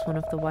owl is one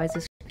of the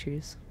wisest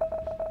creatures.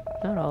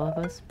 Not all of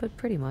us, but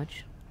pretty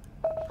much.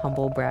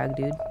 Humble brag,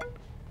 dude.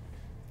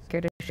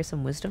 Care to share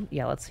some wisdom?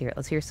 Yeah, let's hear it.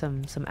 Let's hear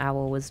some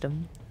owl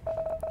wisdom.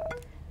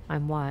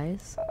 I'm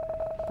wise,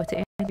 but to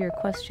answer your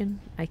question,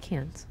 I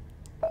can't.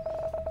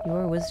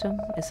 Your wisdom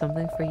is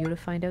something for you to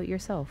find out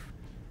yourself.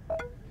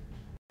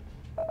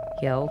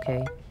 Yeah,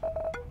 okay.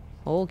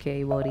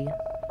 Okay, buddy.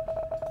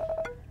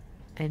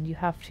 And you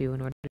have to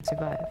in order to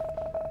survive.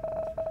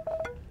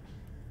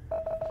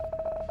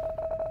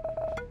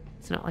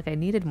 It's not like I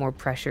needed more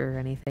pressure or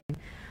anything.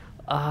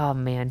 Oh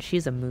man,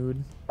 she's a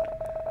mood.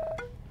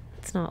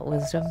 It's not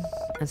wisdom,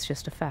 it's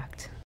just a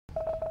fact.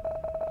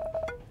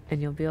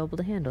 And you'll be able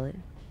to handle it.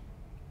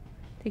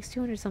 Takes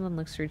 200 something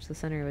looks to reach the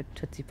center of a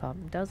Tootsie Pop.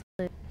 Does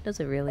it? Does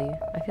it really?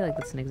 I feel like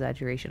that's an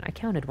exaggeration. I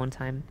counted one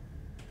time.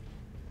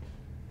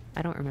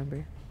 I don't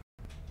remember.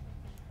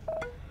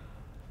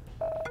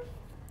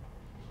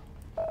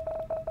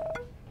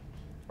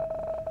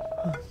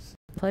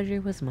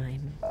 Pleasure was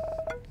mine.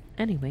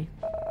 Anyway,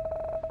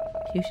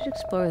 you should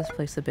explore this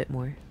place a bit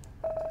more.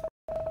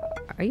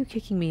 Are you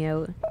kicking me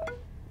out?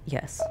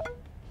 Yes.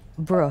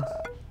 Bruh.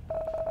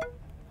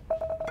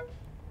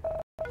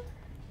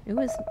 It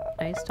was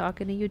nice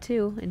talking to you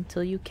too,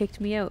 until you kicked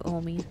me out,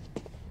 homie.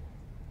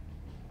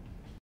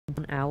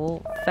 An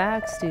owl?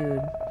 Facts,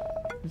 dude.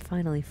 I'm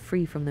finally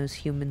free from those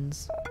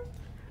humans.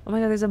 Oh my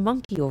god, there's a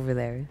monkey over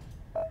there.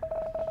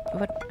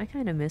 But I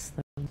kinda miss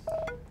them.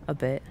 A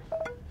bit.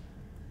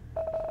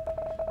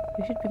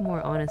 You should be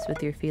more honest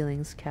with your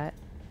feelings, cat.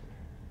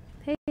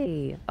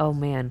 Hey! Oh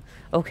man.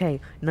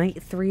 Okay,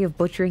 night 3 of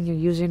butchering your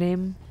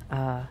username.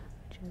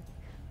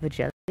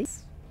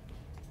 Vagelis?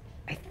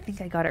 I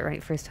think I got it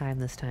right first time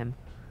this time.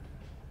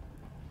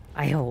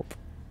 I hope.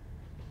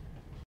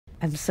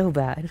 I'm so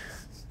bad.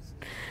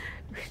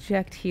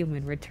 Reject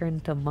human, return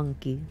to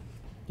monkey.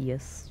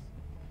 Yes.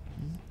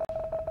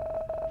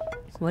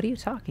 What are you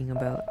talking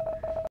about?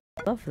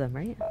 I love them,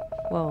 right?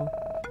 Well,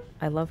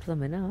 I loved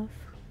them enough.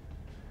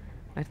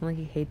 Acting like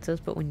he hates us,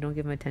 but when you don't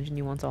give him attention,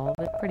 he wants all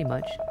of it. Pretty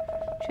much.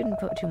 Shouldn't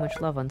put too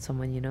much love on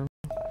someone, you know.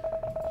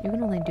 You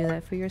can only do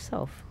that for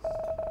yourself.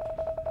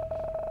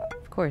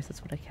 Of course,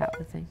 that's what a cat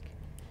would think.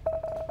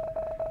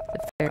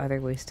 If there are other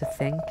ways to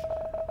think.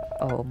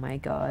 Oh my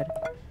god.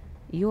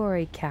 You are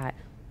a cat.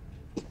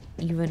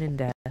 Even in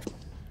death.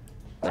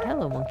 But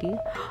hello, monkey.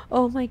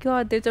 Oh my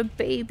god, there's a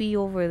baby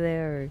over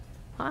there.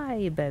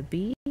 Hi,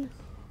 baby.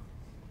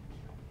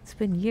 It's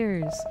been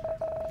years.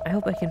 I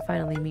hope I can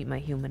finally meet my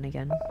human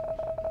again.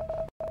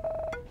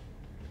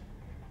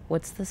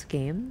 What's this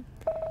game?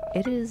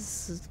 It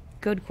is...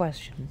 Good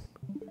question.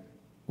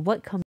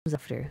 What comes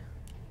after?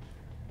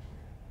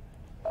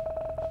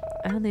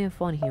 I only have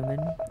one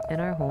human,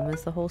 and our home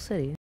is the whole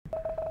city.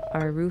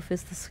 Our roof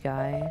is the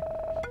sky.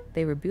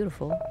 They were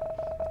beautiful,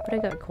 but I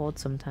got cold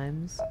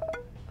sometimes.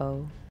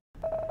 Oh.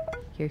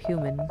 You're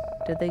human.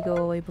 Did they go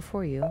away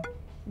before you?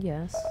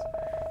 Yes.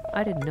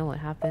 I didn't know what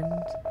happened,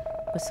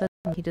 but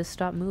suddenly he just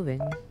stopped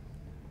moving.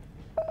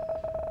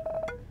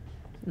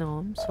 No,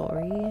 I'm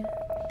sorry.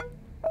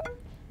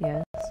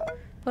 Yes.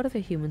 What if the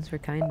humans were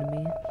kind to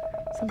me?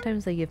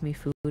 Sometimes they give me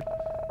food.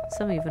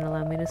 Some even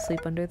allow me to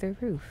sleep under their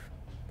roof.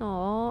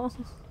 Aww.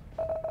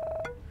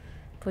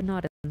 But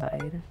not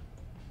inside.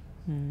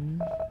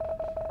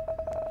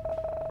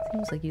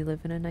 Seems like you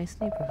live in a nice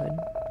neighborhood.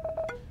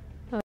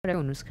 Oh,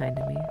 everyone was kind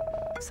to me.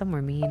 Some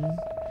were mean.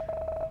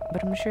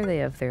 But I'm sure they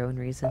have their own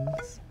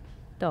reasons.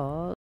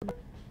 Dog.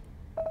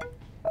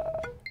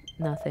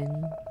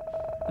 Nothing.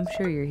 I'm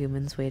sure your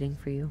human's waiting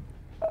for you.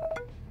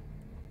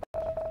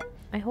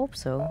 I hope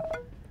so.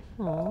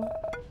 Aww.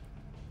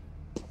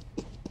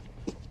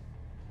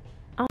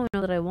 I don't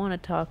know that I want to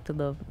talk to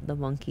the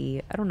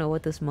monkey. I don't know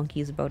what this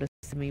monkey is about to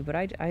say to me, but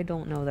I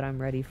don't know that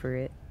I'm ready for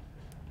it.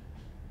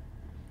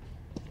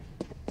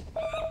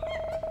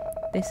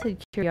 They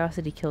said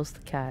curiosity kills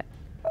the cat.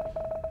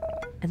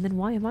 And then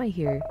why am I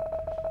here?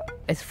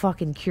 It's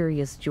fucking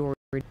Curious George.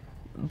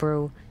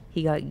 Bro,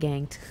 he got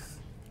ganked.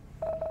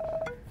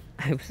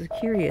 I was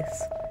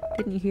curious.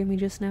 Didn't you hear me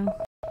just now?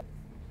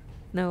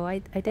 No, I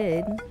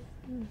did.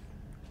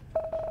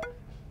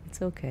 It's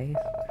okay.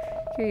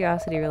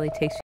 Curiosity really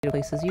takes you to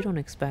places you don't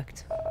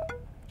expect.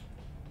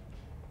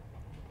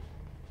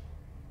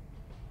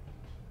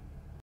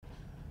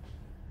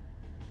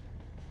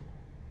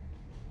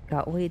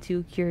 Got way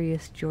too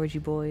curious, Georgie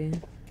boy.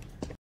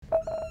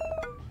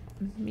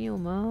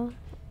 Muma.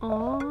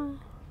 Aww.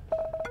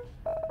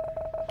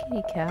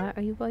 Kitty cat,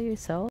 are you by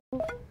yourself?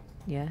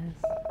 Yes.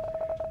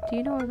 Do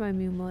you know where my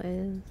Muma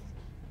is?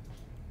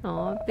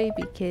 Aw,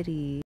 baby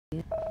kitty.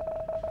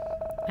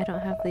 I don't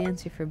have the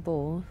answer for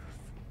both.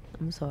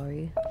 I'm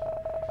sorry.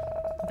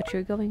 But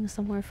you're going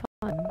somewhere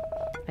fun.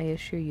 I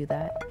assure you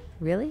that.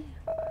 Really?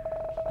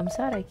 I'm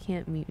sad I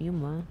can't meet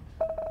Yuma.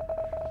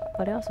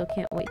 But I also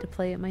can't wait to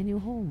play at my new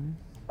home.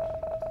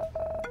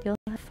 You'll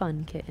have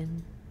fun,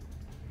 kitten.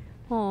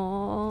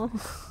 Aww.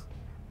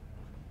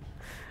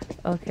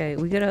 Okay,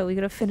 we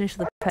gotta finish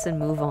the pets and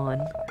move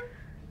on.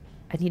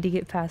 I need to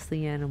get past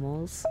the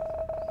animals.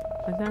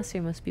 My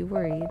master must be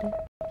worried.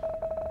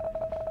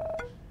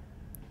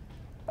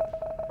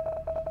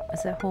 I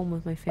was at home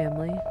with my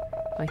family.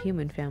 My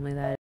human family,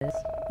 that is.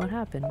 What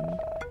happened?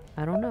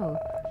 I don't know.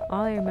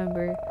 All I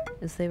remember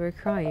is they were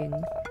crying,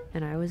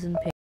 and I was in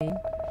pain.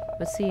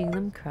 But seeing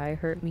them cry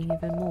hurt me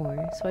even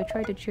more, so I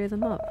tried to cheer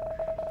them up.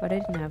 But I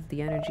didn't have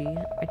the energy.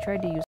 I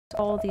tried to use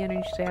all the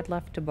energy I had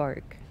left to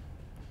bark.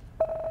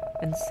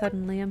 And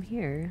suddenly I'm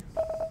here.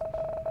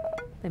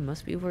 They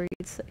must be worried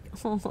sick.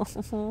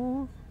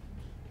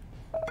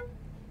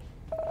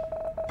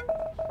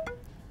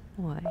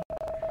 Why?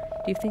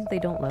 Do you think they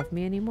don't love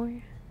me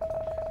anymore?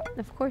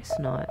 Of course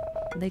not.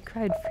 They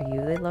cried for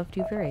you. They loved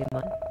you very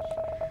much.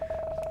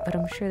 But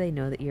I'm sure they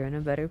know that you're in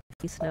a better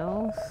place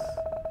now.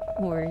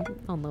 Or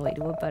on the way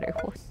to a better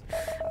one.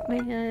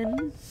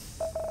 Man.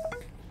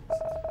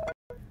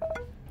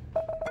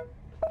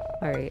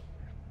 Alright.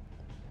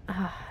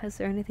 Is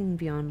there anything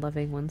beyond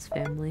loving one's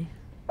family?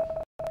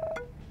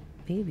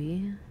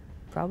 Maybe.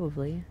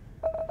 Probably.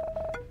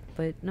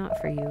 But not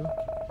for you.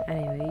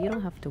 Anyway, you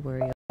don't have to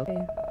worry,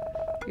 okay?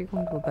 You're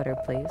going to a better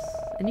place.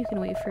 And you can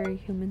wait for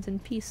humans in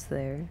peace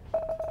there.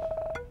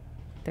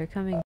 They're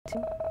coming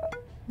too?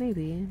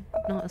 Maybe.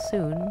 Not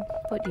soon.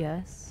 But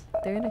yes.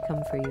 They're gonna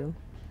come for you.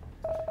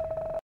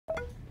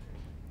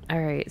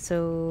 Alright,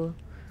 so...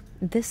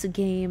 This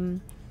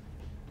game...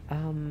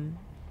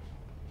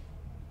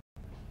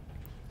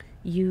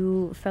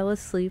 You fell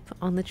asleep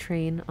on the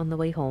train on the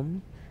way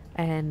home,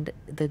 and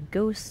the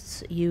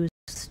ghosts used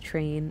this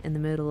train in the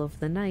middle of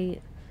the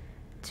night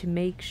to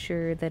make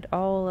sure that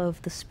all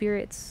of the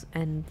spirits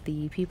and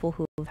the people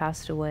who have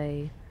passed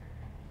away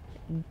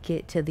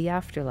get to the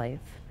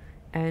afterlife.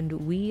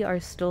 And we are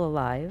still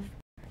alive,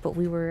 but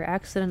we were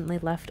accidentally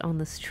left on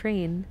this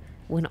train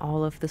when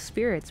all of the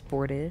spirits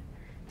boarded,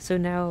 so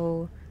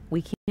now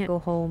we can't go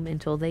home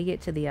until they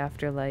get to the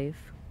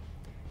afterlife.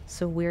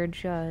 So we're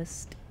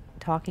just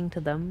talking to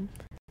them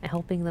and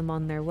helping them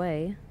on their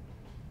way.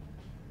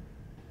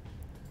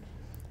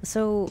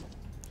 So,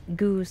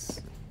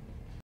 Goose,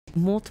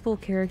 multiple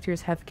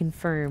characters have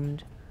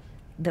confirmed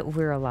that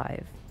we're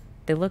alive.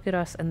 They look at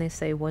us and they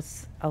say,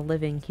 what's a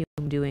living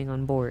human doing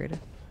on board?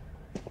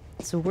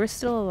 So we're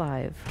still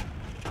alive.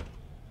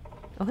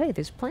 Oh hey,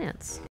 there's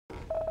plants.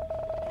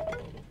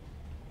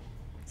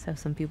 That's how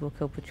some people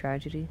cope with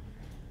tragedy.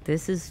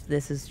 This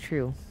is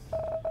true.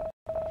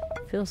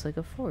 Feels like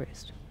a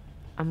forest.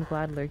 I'm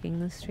glad lurking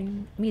this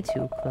stream. Me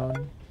too,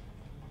 clone.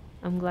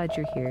 I'm glad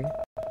you're here.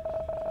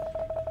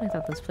 I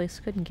thought this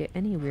place couldn't get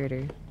any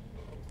weirder.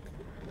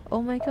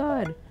 Oh my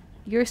god,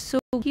 you're so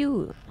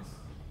cute.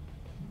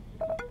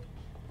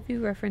 you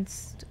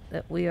referenced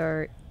that we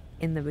are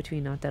in the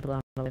between, not dead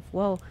alive.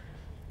 Well,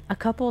 a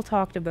couple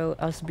talked about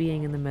us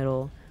being in the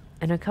middle,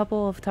 and a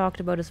couple have talked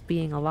about us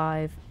being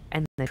alive,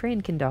 and the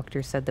train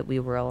conductor said that we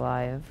were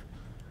alive.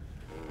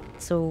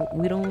 So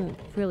we don't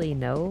really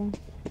know,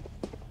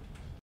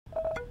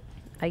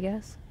 I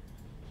guess.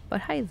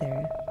 But hi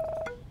there.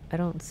 I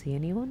don't see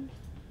anyone.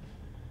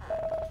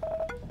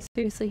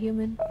 Seriously,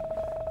 human?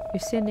 You're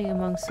standing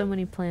among so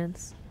many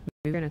plants.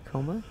 Maybe you're in a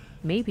coma?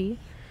 Maybe.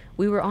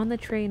 We were on the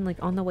train, like,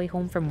 on the way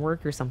home from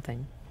work or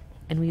something.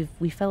 And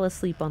we fell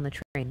asleep on the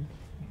train.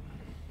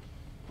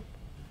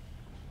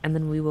 And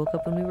then we woke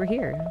up when we were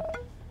here.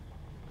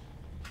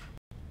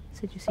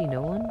 Did you see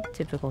no one?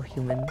 Typical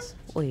humans.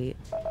 Wait.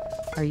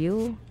 Are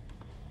you?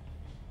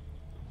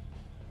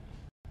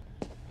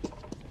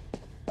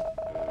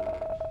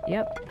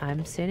 Yep,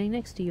 I'm standing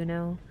next to you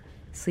now.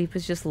 Sleep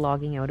is just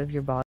logging out of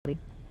your body,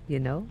 you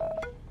know?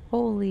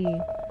 Holy...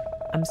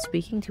 I'm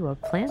speaking to a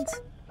plant?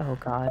 Oh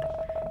god.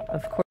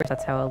 Of course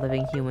that's how a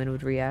living human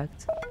would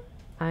react.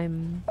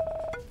 I'm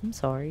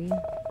sorry.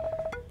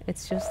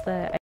 It's just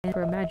that I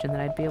never imagined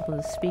that I'd be able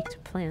to speak to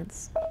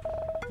plants.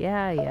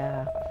 Yeah.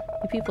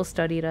 You people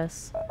studied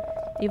us.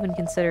 Even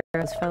consider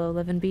us fellow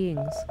living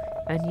beings.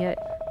 And yet,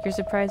 you're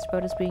surprised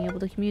about us being able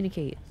to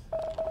communicate.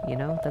 You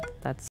know,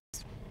 that's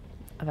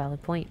a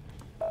valid point.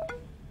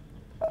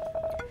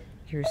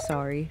 You're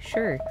sorry.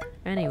 Sure.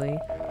 Anyway,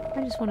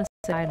 I just want to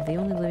say I'm the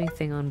only living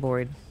thing on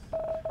board.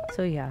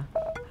 So yeah.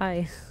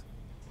 Hi.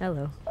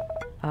 Hello.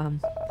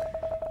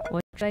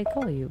 What should I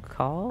call you?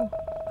 Call?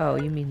 Oh,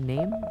 you mean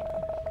name?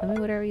 Call me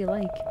whatever you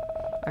like.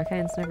 Our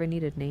kind's never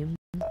needed names.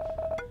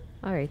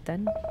 Alright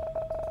then.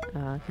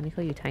 Can I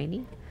call you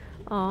Tiny?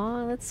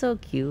 Aw, that's so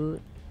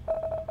cute.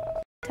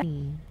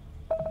 Tiny.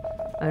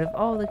 Out of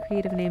all the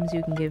creative names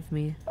you can give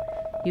me,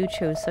 you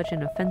chose such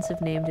an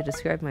offensive name to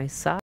describe my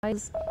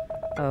size?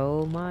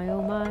 Oh my,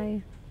 oh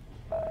my.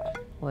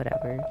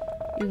 Whatever.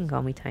 You can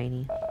call me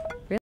Tiny.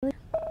 Really?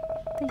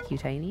 Thank you,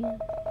 Tiny.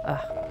 Ugh,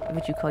 I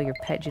bet you call your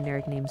pet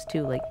generic names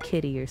too, like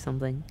Kitty or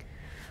something.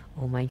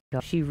 Oh my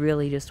god, she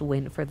really just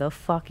went for the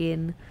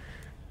fucking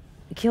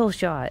kill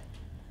shot.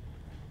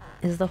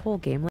 Is the whole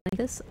game like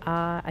this?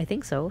 I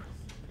think so.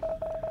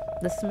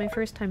 This is my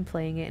first time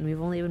playing it, and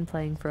we've only been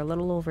playing for a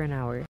little over an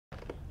hour.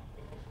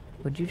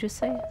 What'd you just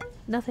say?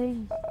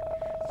 Nothing.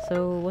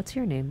 So, what's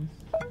your name?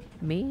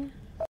 Me?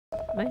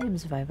 My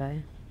name's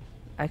Vivi.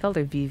 I called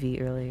her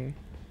Vivi earlier.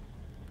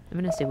 I'm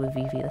gonna stay with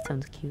Vivi, that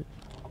sounds cute.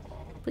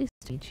 Pleased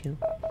to meet you.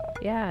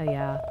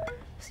 Yeah.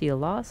 So you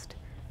lost?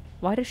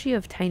 Why does she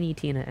have Tiny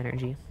Tina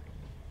energy?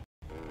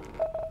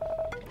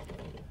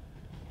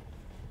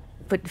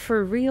 But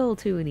for real,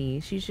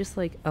 Toonie, she's just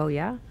like, oh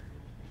yeah?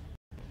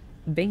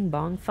 Bing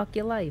bong, fuck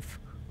your life.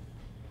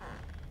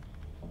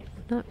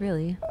 Not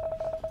really.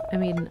 I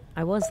mean,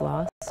 I was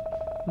lost,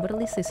 but at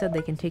least they said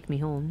they can take me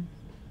home.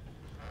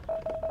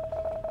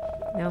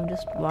 Now I'm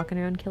just walking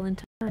around killing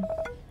time.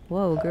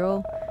 Whoa,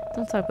 girl,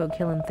 don't talk about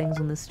killing things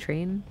on this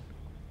train.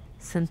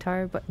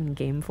 Centaur, but in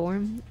game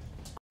form?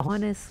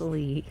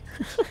 Honestly.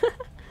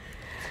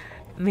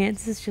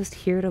 Mance is just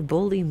here to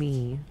bully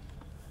me.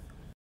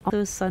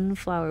 Also,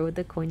 Sunflower with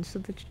the coins to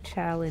the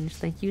challenge.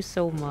 Thank you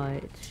so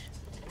much.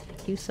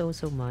 Thank you so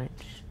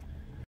much.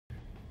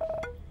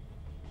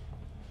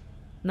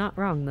 Not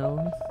wrong,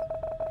 though.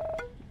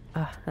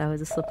 Ah, that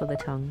was a slip of the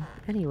tongue.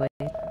 Anyway,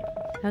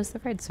 how's the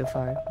ride so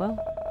far?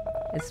 Well,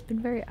 it's been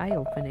very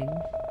eye-opening.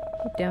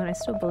 Deep down, I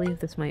still believe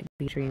this might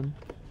be a dream.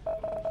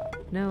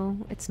 No,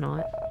 it's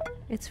not.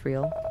 It's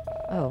real.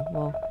 Oh,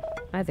 well,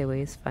 either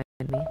way is fine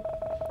with me.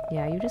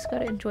 Yeah, you just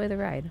gotta enjoy the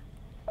ride.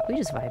 We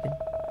just vibing.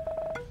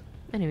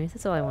 Anyways,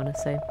 that's all I want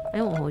to say.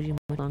 I won't hold you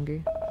much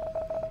longer.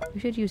 You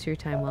should use your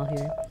time while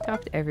here.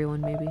 Talk to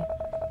everyone, maybe.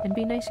 And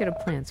be nicer to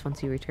plants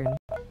once you return.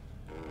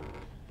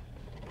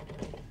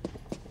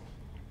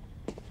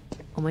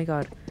 Oh my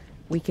god.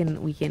 We can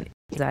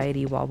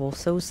anxiety wobble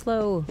so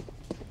slow.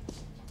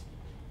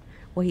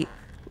 Wait.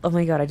 Oh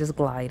my god, I just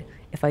glide.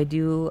 If I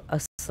do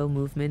a slow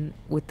movement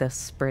with the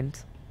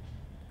sprint,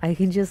 I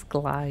can just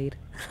glide.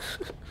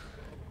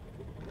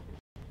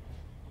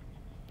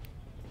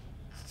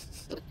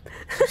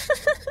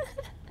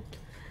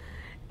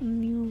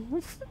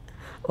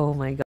 Oh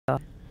my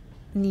god.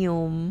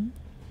 Neom.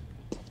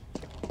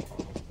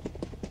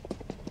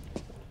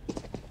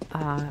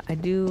 I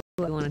do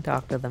want to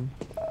talk to them.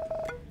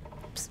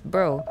 Psst,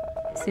 bro,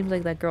 seems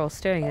like that girl's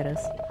staring at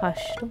us.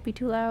 Hush, don't be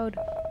too loud.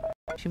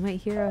 She might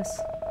hear us,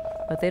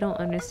 but they don't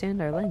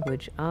understand our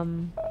language.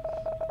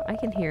 I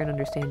can hear and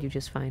understand you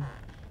just fine.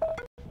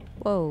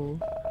 Whoa.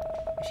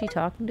 Is she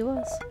talking to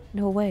us?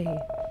 No way.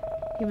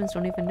 Humans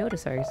don't even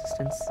notice our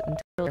existence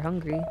until they're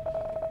hungry.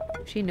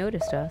 If she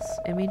noticed us,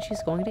 it means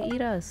she's going to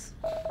eat us.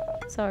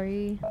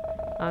 Sorry.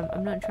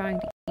 I'm not trying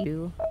to eat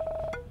you.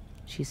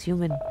 She's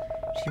human.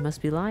 She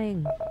must be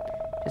lying.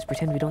 Just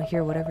pretend we don't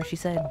hear whatever she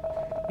said.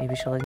 Maybe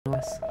she'll ignore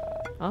us.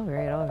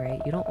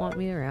 Alright. You don't want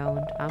me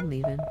around. I'm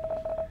leaving.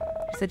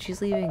 She said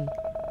she's leaving.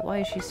 Why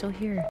is she still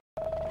here?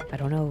 I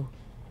don't know.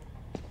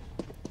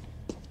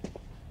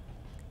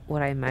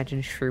 What I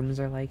imagine shrooms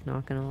are like,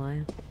 not gonna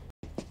lie.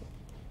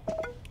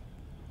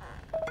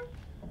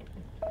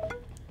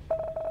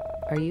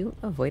 Are you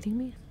avoiding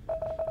me?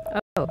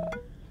 Oh,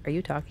 are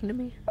you talking to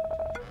me?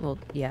 Well,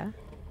 yeah.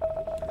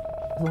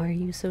 Why are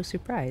you so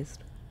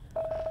surprised?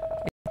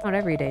 It's not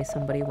every day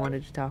somebody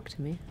wanted to talk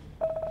to me.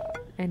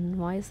 And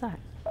why is that?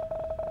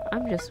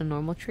 I'm just a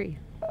normal tree.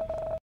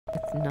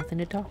 With nothing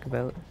to talk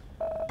about.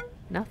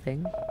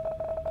 Nothing.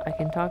 I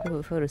can talk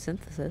about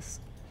photosynthesis.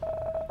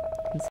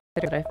 Consider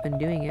that I've been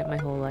doing it my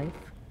whole life.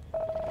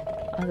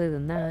 Other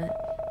than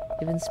that,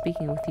 even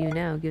speaking with you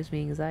now gives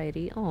me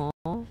anxiety.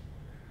 Aww.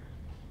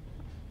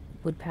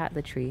 Would pat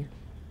the tree.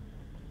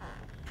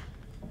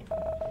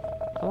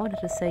 I wanted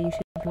to say you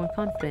should be more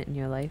confident in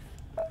your life,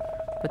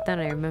 but then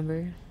I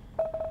remember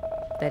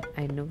that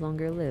I no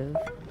longer live.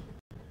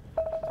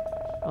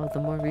 All the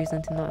more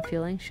reason to not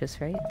feel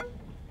anxious, right?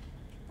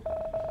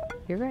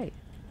 You're right.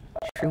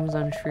 Shrooms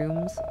on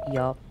shrooms?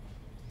 Yup.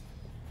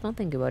 Don't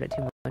think about it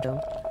too much, though.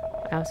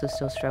 I also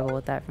still struggle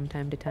with that from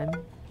time to time.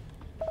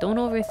 Don't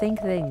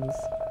overthink things.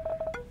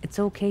 It's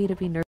okay to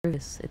be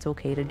nervous. It's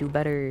okay to do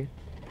better.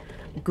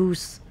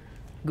 Goose.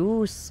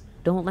 Goose.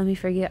 Don't let me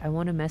forget. I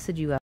want to message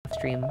you off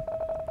stream.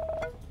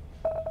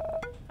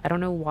 I don't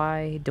know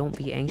why Don't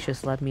Be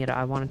Anxious led me to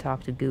I want to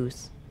talk to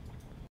Goose.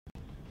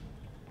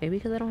 Maybe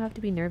because I don't have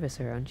to be nervous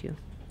around you.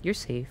 You're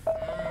safe.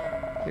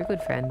 You're a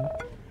good friend.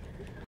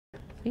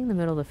 Being in the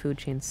middle of the food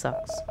chain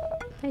sucks.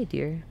 Hey,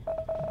 dear.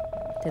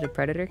 Did a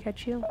predator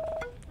catch you?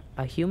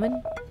 A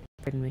human?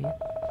 Pardon me.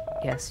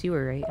 Yes, you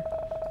were right.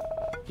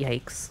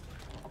 Yikes.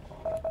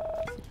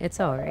 It's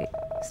alright.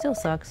 Still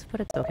sucks,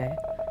 but it's okay.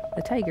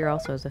 The tiger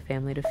also has a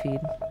family to feed.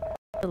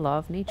 The law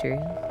of nature.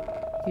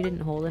 You didn't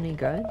hold any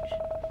grudge?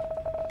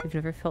 You've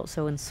never felt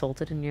so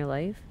insulted in your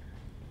life?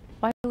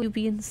 Why would you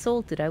be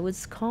insulted? I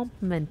was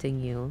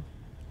complimenting you.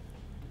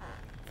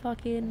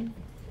 Fucking...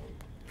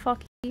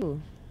 Fuck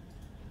you.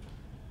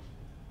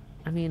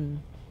 I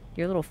mean,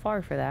 you're a little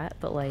far for that,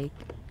 but like,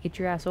 get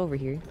your ass over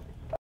here.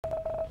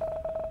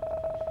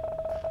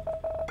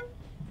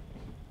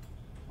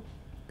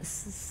 This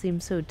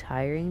seems so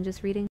tiring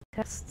just reading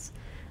texts.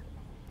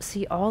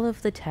 See, all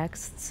of the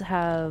texts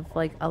have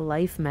like a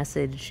life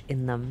message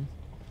in them.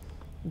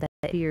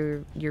 That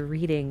you're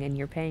reading and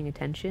you're paying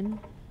attention.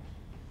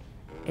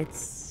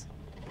 It's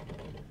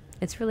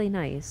really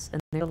nice,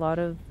 and there's a lot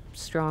of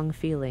strong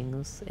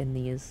feelings in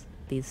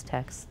these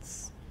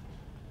texts.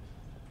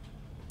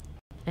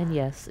 And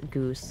yes,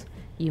 Goose,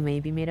 you may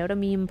be made out of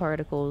meme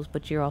particles,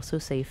 but you're also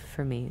safe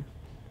for me.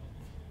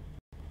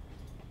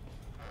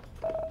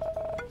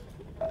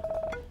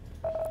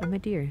 I'm a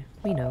dear,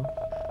 we know.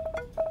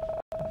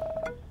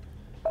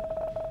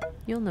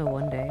 You'll know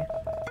one day,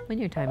 when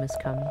your time has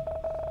come.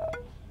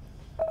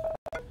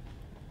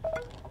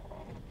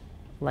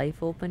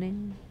 Life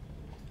opening?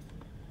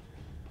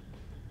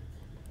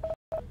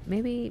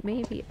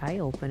 Maybe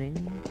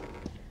eye-opening.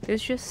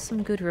 There's just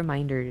some good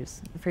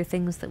reminders for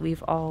things that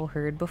we've all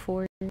heard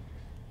before,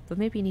 but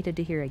maybe needed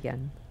to hear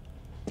again.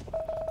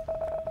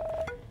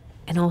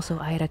 And also,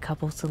 I had a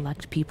couple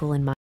select people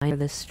in mind for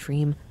this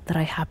stream that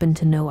I happen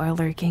to know are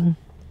lurking.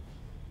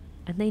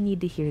 And they need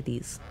to hear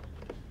these.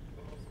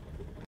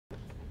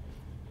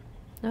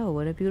 Oh,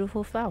 what a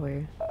beautiful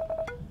flower.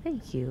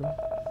 Thank you.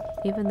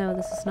 Even though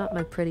this is not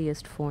my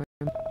prettiest form,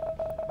 you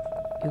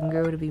can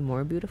grow to be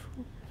more beautiful.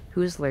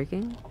 Who's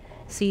lurking?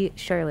 See,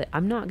 Charlotte,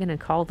 I'm not gonna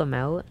call them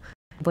out,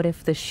 but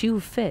if the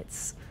shoe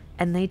fits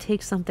and they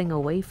take something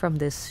away from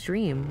this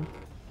stream,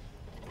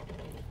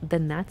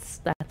 then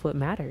that's what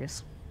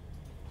matters.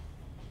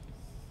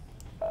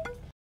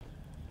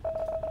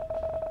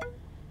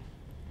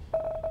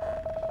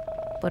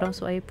 But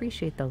also, I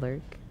appreciate the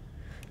lurk.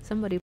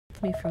 Somebody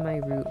put me from my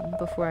root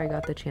before I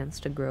got the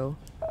chance to grow.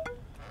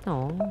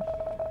 Aww.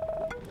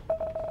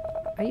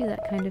 Are you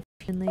that kind of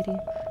human lady?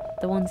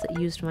 The ones that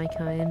used my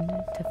kind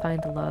to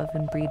find love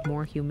and breed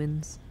more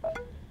humans?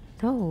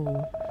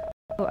 No.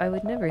 Oh, I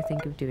would never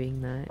think of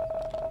doing that.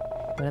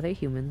 But other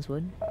humans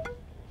would.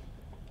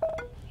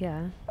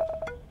 Yeah.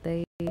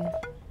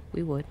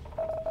 We would.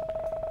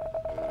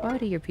 Why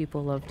do your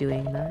people love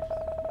doing that?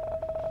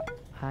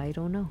 I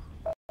don't know.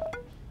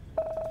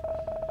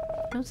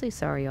 Don't say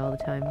sorry all the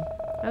time.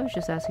 I was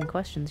just asking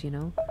questions, you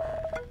know.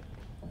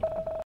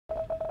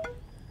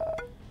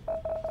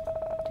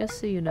 Just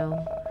so you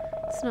know,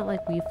 it's not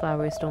like we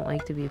flowers don't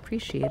like to be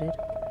appreciated.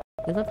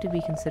 We love to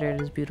be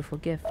considered as a beautiful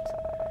gift.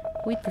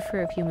 We'd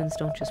prefer if humans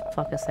don't just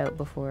pluck us out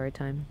before our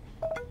time.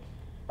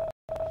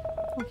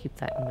 I'll keep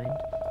that in mind.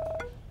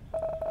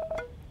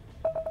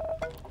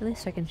 At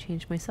least I can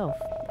change myself,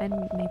 and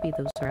maybe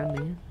those around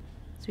me,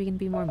 so we can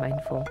be more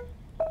mindful.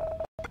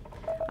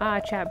 Ah,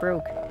 chat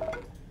broke.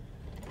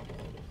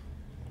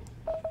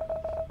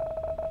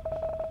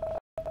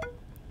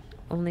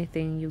 Only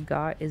thing you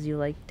got is you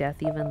like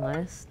death even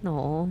less?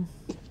 No.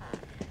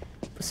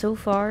 So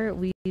far,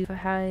 we've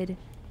had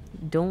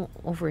don't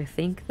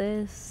overthink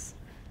this.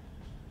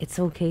 It's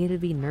okay to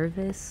be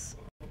nervous.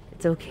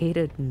 It's okay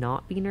to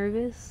not be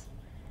nervous.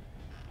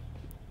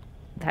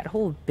 That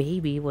whole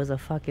baby was a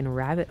fucking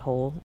rabbit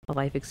hole of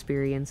life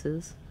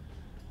experiences.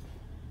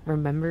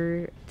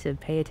 Remember to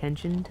pay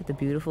attention to the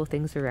beautiful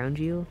things around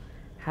you.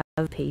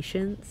 Have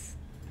patience.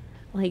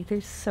 Like,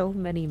 there's so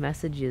many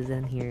messages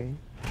in here.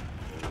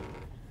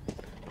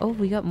 Oh,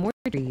 we got more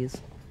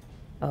trees.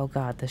 Oh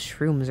god, the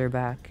shrooms are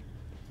back.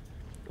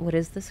 What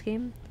is this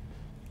game?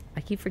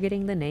 I keep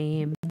forgetting the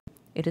name.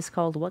 It is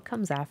called What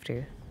Comes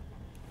After.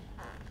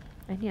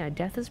 And yeah,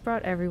 death has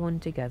brought everyone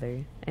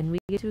together, and we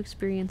get to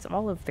experience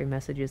all of their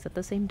messages at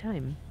the same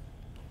time.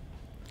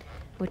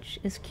 Which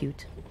is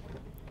cute.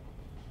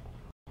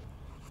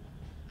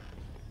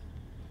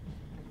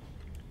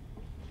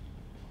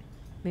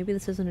 Maybe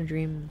this isn't a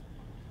dream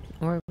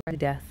or a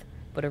death,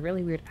 but a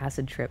really weird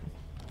acid trip.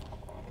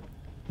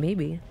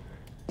 Maybe.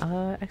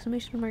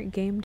 Exclamation mark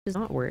game does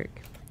not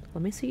work.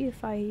 Let me see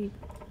if I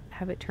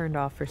have it turned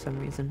off for some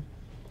reason.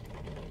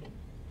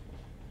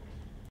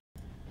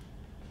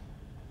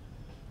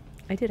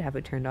 I did have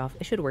it turned off.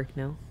 It should work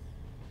now.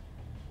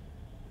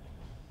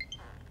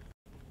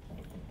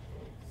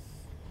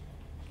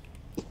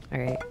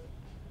 Alright.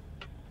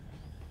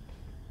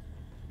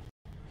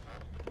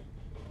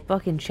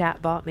 Fucking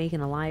chatbot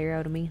making a liar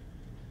out of me.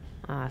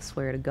 I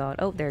swear to God.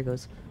 Oh, there it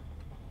goes.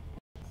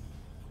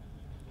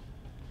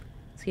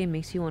 This game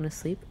makes you want to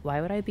sleep?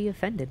 Why would I be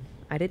offended?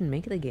 I didn't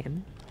make the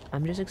game.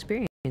 I'm just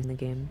experiencing the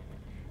game.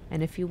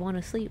 And if you want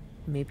to sleep,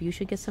 maybe you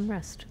should get some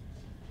rest.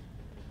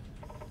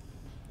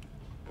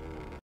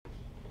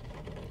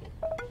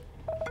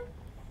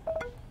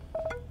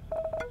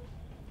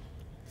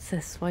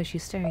 Sis, why is she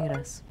staring at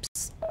us?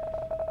 Psst.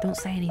 Don't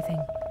say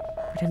anything.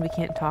 Pretend we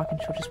can't talk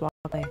and she'll just walk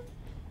away.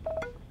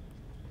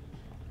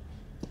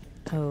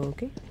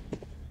 Okay.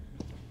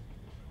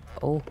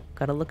 Oh,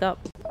 gotta look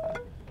up.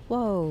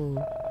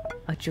 Whoa.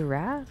 A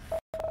giraffe?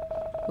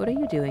 What are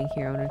you doing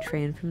here on a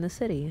train from the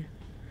city?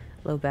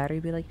 Low battery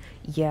be like,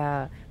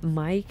 yeah,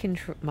 my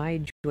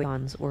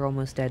Joy-Cons were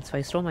almost dead, so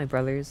I stole my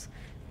brother's.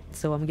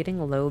 So I'm getting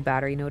low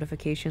battery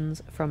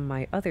notifications from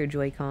my other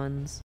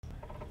Joy-Cons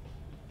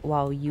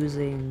while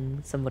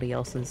using somebody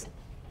else's.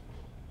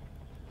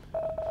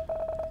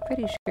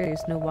 Pretty sure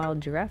there's no wild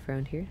giraffe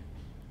around here.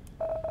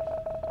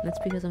 That's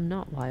because I'm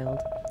not wild.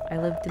 I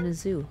lived in a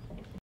zoo.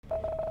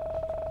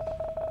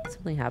 Did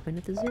something happen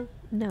at the zoo?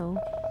 No.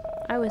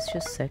 I was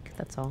just sick,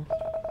 that's all.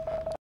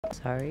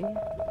 Sorry.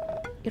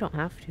 You don't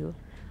have to.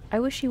 I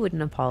wish you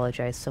wouldn't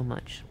apologize so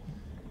much.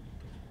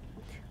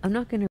 I'm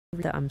not gonna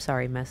read the I'm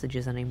sorry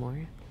messages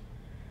anymore.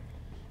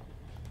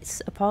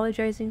 It's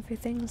apologizing for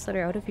things that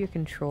are out of your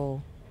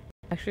control.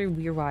 Actually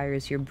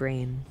rewires your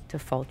brain to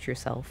fault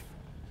yourself.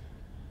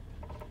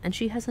 And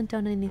she hasn't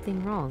done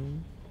anything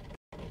wrong.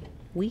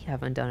 We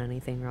haven't done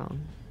anything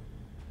wrong.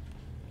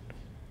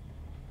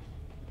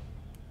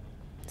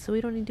 So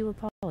we don't need to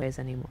apologize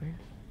anymore.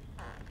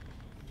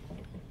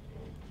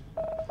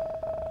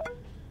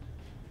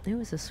 It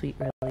was a sweet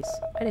release.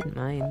 I didn't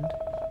mind.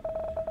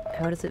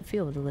 How does it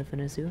feel to live in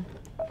a zoo?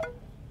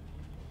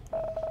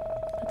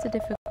 That's a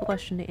difficult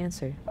question to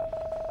answer.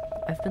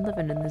 I've been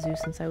living in the zoo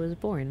since I was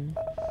born,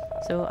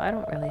 so I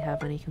don't really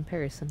have any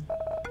comparison.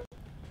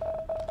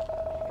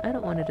 I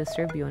don't want to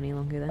disturb you any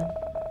longer then.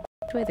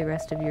 Enjoy the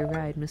rest of your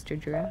ride, Mr.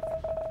 Giraffe.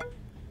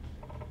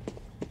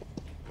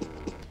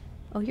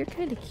 Oh, you're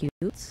kinda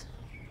cute.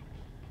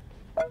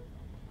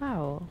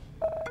 Wow.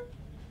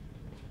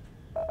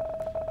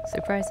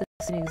 Surprised to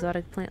see an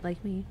exotic plant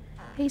like me.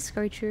 Hey,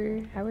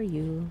 Scorcher, how are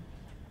you?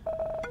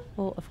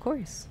 Well, of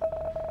course.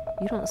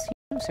 You don't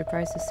seem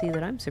surprised to see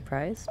that I'm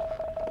surprised.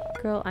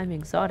 Girl, I'm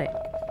exotic.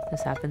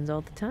 This happens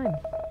all the time.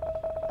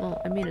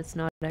 Well, I mean, it's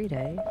not every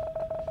day.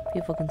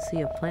 People can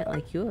see a plant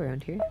like you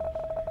around here.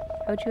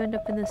 How'd you end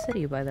up in the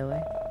city, by the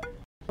way?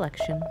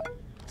 Collection.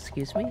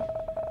 Excuse me?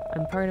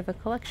 I'm part of a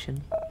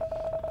collection.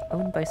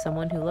 Owned by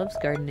someone who loves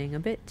gardening a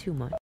bit too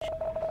much.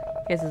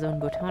 He has his own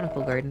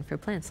botanical garden for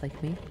plants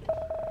like me.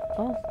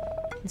 Well,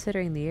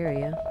 considering the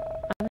area,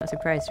 I'm not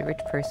surprised a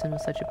rich person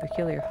with such a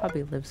peculiar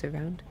hobby lives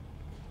around.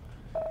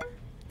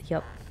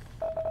 Yup.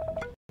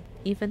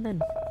 Even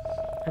then,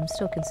 I'm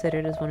still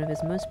considered as one of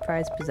his most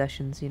prized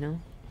possessions, you know?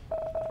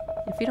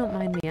 If you don't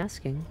mind me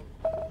asking,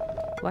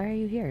 why are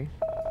you here?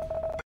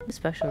 No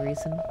special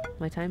reason.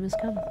 My time has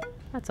come.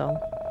 That's all.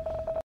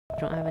 I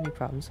don't have any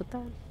problems with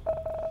that.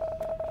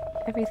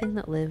 Everything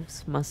that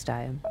lives must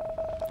die.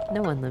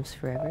 No one lives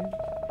forever.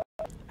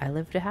 I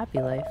lived a happy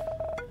life.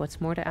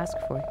 What's more to ask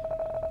for?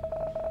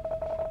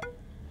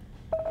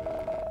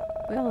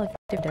 We all have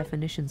different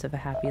definitions of a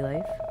happy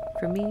life.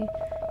 For me,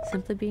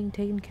 simply being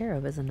taken care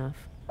of is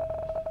enough.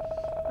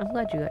 I'm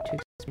glad you got to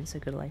experience a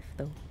good life,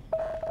 though.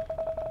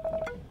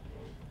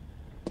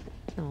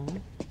 Oh,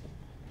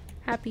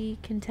 happy,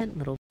 content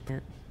little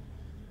plant.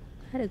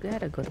 Had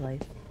a good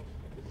life.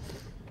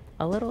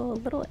 A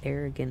little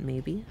arrogant,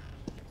 maybe.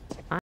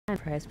 I'm a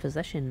prized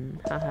possession,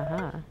 ha ha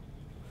ha.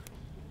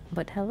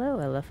 But hello,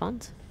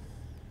 elephant.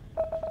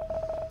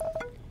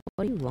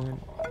 What do you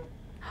want?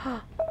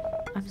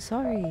 I'm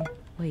sorry.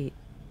 Wait.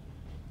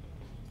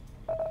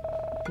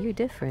 You're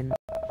different.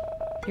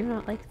 You're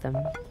not like them.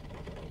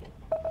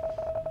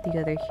 The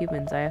other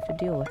humans I have to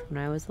deal with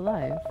when I was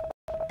alive.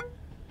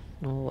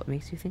 Well, what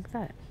makes you think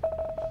that?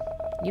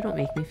 You don't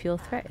make me feel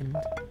threatened.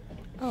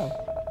 Oh.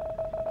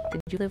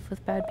 Did you live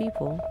with bad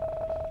people?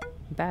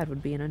 Bad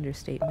would be an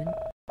understatement.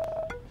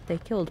 They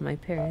killed my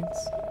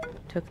parents,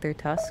 took their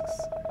tusks,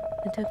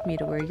 and took me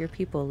to where your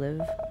people live,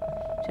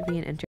 to be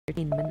an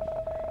entertainment,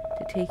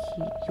 to take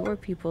your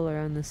people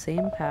around the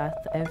same path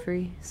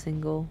every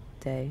single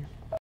day.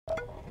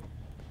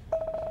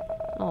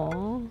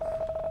 Aww.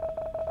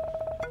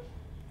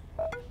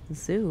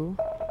 Zoo?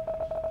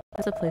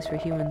 That's a place where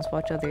humans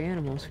watch other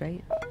animals,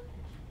 right?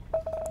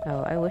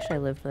 Oh, I wish I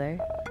lived there.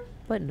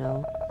 But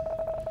no.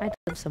 I'd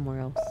live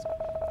somewhere else.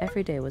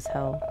 Every day was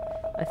hell.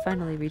 I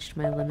finally reached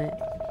my limit,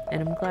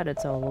 and I'm glad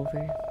it's all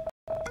over.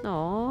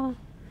 Aww.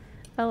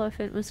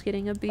 Elephant was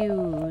getting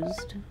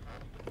abused.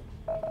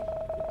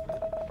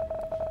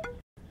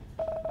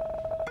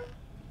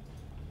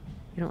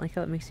 You don't like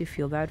how it makes you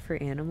feel bad for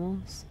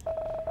animals?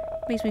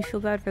 It makes me feel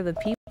bad for the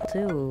people,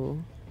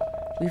 too.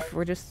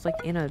 We're just,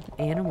 like, in an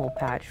animal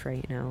patch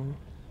right now.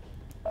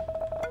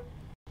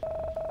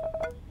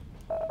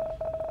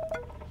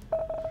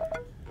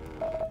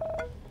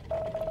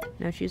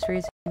 Now she's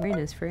raising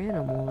awareness for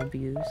animal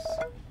abuse.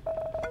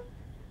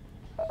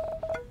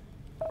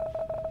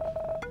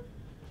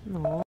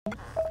 Aww.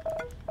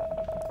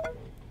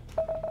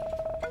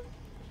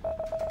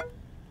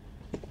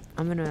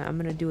 I'm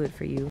gonna do it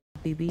for you,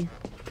 baby.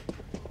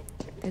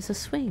 There's a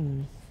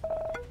swing.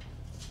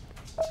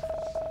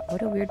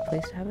 What a weird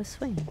place to have a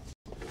swing.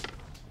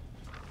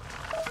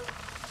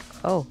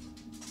 Oh,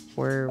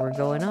 we're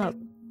going up.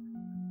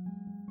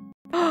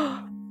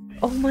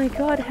 Oh my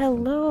god,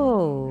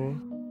 hello!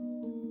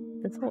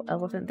 This whole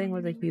elephant thing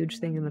was a huge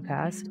thing in the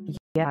past.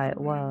 Yeah, it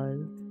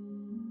was.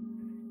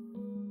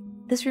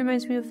 This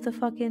reminds me of the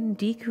fucking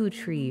Deku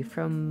tree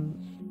from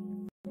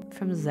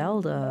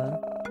Zelda.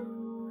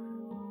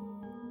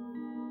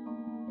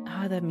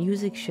 Ah, that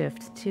music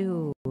shift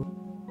too.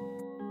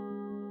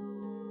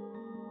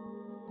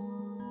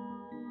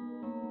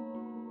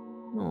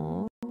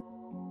 Aww.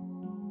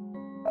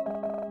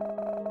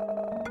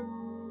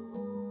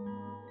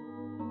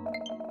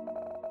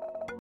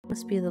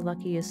 Must be the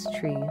luckiest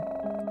tree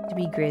to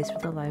be graced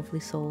with a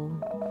lively soul,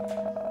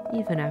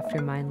 even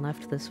after mine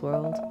left this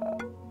world.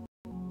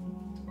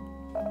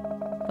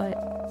 But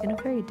in a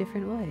very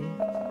different way.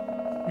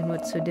 And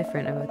what's so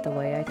different about the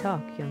way I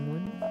talk, young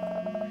one?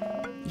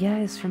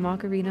 Yes, from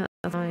Ocarina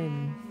of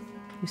Time.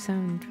 You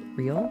sound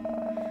real?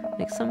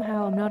 Like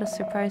somehow I'm not as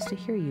surprised to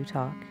hear you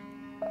talk,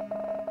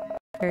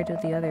 compared to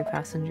the other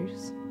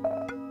passengers.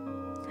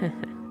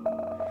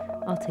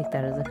 I'll take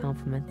that as a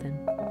compliment then.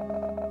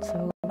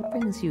 So, what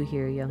brings you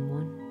here, young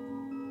one?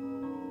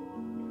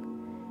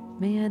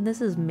 Man,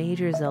 this is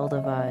major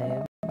Zelda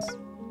vibes.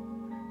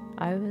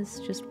 I was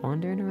just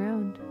wandering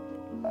around,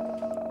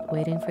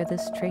 waiting for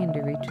this train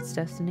to reach its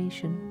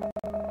destination,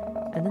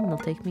 and then they'll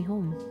take me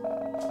home.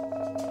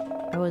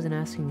 I wasn't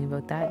asking you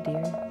about that,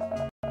 dear.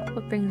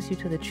 What brings you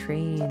to the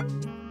train?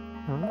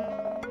 Huh?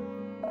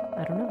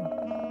 I don't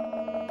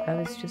know. I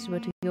was just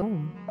about to go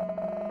home,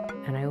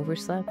 and I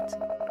overslept.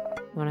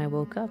 When I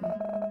woke up,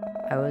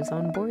 I was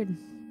on board.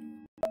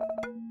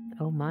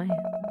 Oh my.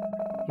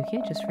 You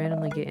can't just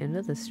randomly get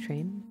into this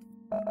train.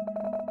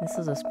 This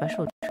is a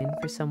special train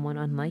for someone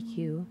unlike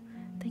you.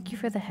 Thank you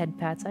for the head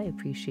pats, I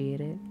appreciate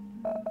it.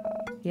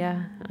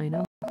 Yeah, I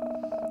know.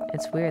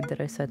 It's weird that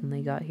I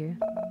suddenly got here.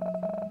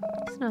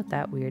 It's not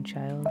that weird,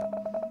 child.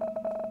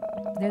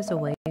 There's a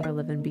way for a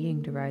living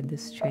being to ride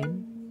this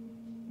train.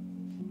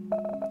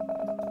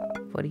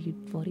 What are you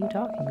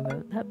talking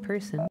about? That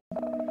person,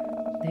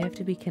 they have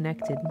to be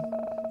connected.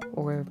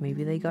 Or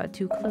maybe they got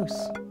too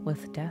close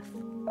with death.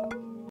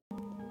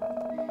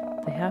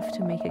 They have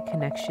to make a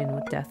connection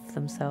with death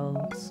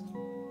themselves.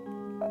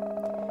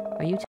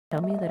 Are you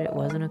telling me that it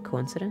wasn't a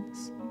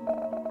coincidence?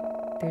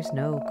 There's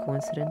no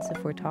coincidence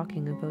if we're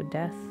talking about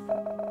death.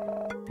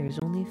 There's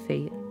only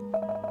fate.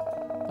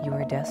 You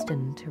are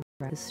destined to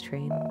ride this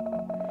train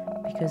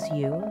because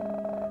you,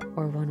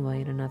 or one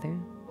way or another,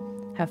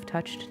 have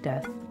touched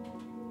death.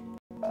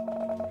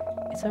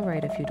 It's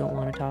alright if you don't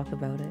want to talk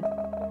about it.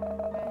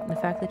 The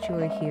fact that you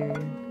are here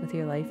with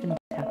your life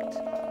intact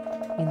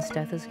means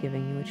death is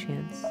giving you a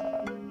chance.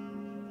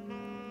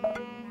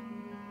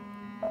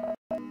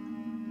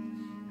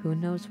 Who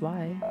knows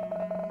why?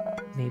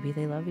 Maybe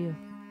they love you.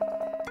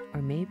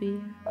 Or maybe,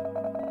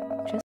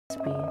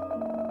 just be,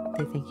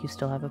 they think you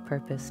still have a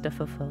purpose to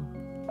fulfill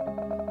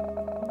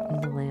in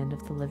the land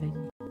of the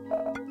living.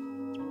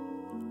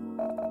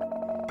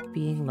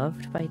 Being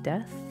loved by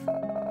death?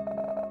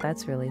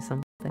 That's really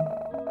something.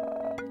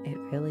 It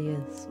really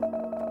is.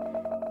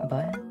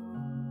 But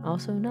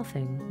also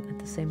nothing at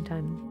the same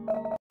time.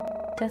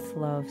 Death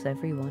loves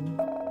everyone.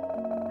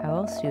 How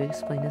else do you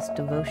explain its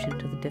devotion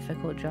to the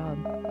difficult job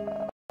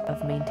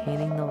of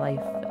maintaining the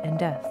life and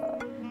death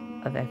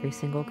of every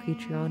single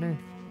creature on Earth?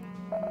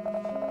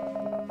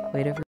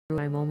 Way to ruin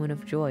my moment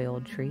of joy,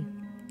 old tree.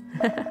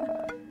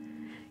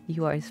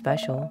 You are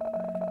special,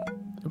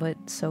 but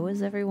so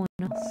is everyone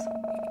else.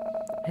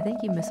 I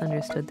think you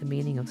misunderstood the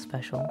meaning of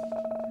special.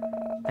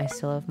 I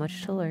still have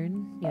much to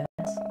learn, yes.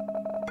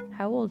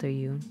 How old are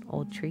you,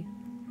 old tree?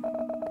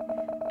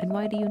 And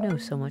why do you know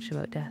so much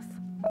about death?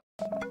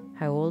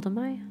 How old am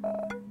I?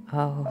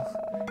 Oh,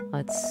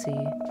 let's see.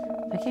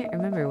 I can't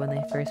remember when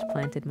they first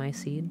planted my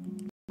seed.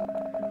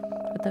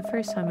 But the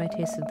first time I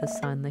tasted the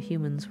sun, the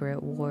humans were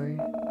at war.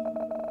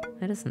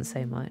 That doesn't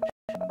say much.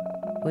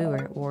 We were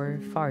at war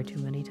far too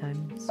many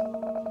times.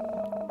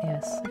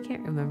 Yes, I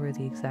can't remember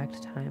the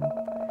exact time.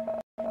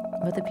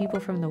 But the people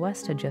from the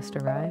west had just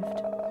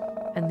arrived,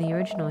 and the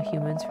original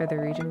humans for the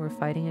region were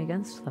fighting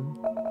against them.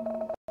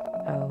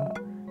 Oh,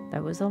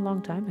 that was a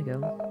long time ago.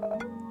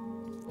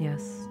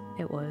 Yes,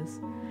 it was.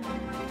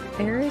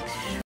 Eric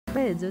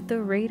Shreds at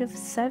the rate of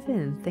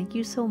 7. Thank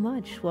you so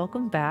much.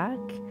 Welcome back.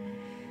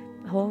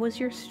 How was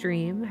your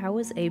stream? How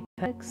was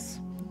Apex?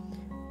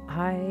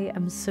 I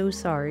am so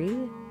sorry.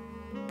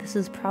 This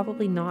is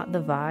probably not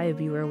the vibe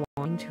you were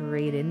wanting to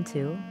raid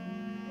into.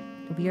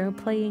 We are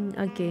playing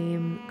a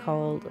game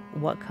called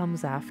What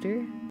Comes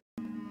After.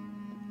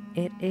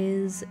 It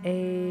is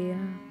a...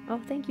 Oh,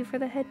 thank you for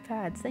the head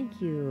pads.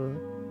 Thank you.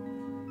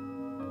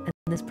 Is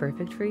this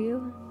perfect for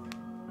you?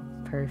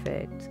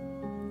 Perfect.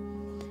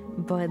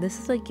 But this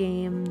is a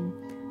game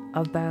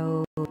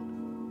about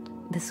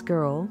this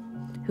girl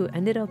who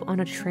ended up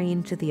on a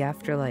train to the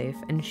afterlife,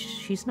 and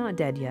she's not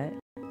dead yet.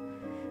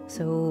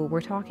 So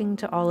we're talking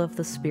to all of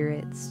the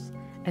spirits,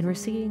 and we're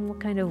seeing what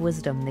kind of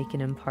wisdom they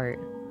can impart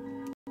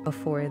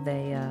before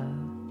they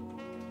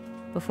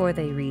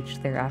reach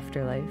their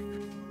afterlife.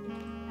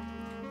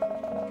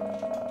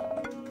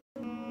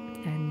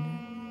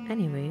 And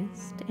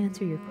anyways, to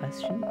answer your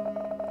question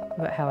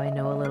about how I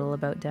know a little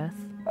about death,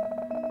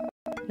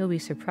 you'll be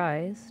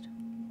surprised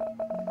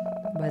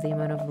by the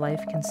amount of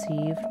life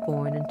conceived,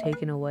 born, and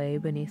taken away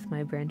beneath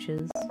my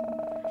branches.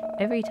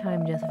 Every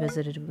time death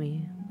visited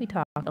me, we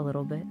talked a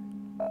little bit.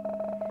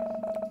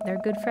 They're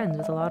good friends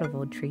with a lot of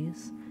old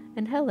trees.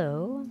 And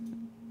hello.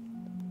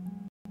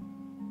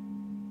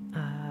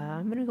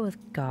 I'm gonna go with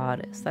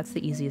goddess. That's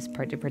the easiest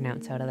part to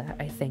pronounce out of that,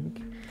 I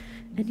think.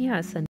 And yeah,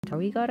 Centaur,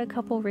 we got a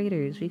couple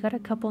raiders. We got a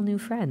couple new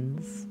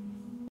friends.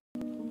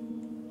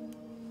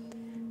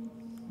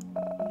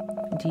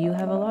 Do you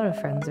have a lot of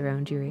friends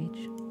around your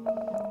age?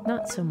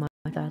 Not so much,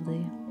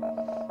 sadly.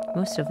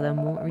 Most of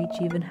them won't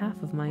reach even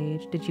half of my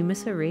age. Did you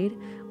miss a raid?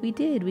 We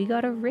did. We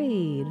got a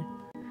raid.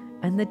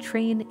 And the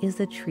train is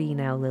a tree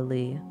now,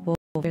 Lily. Well,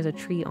 there's a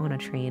tree on a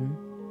train.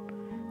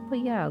 But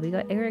yeah, we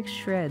got Eric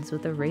Shreds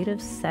with a rate of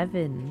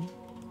 7.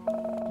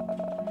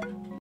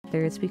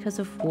 Whether it's because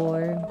of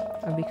war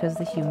or because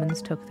the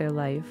humans took their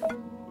life,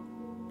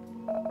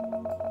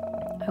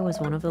 I was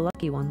one of the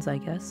lucky ones, I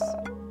guess.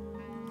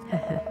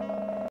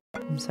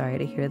 I'm sorry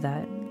to hear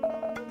that.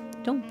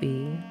 Don't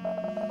be.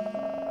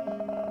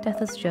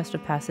 Death is just a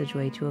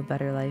passageway to a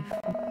better life,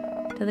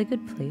 to the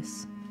good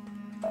place.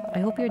 I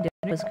hope your dinner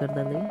was good,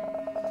 Lily.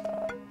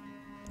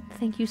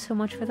 Thank you so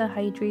much for the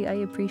hydrate, I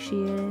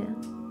appreciate it.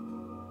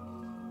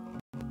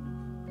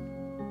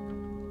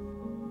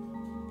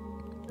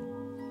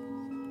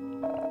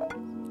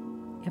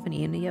 You haven't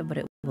eaten it yet, but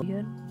it will be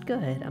good?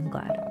 Good, I'm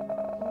glad.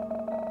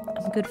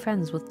 I'm good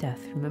friends with death,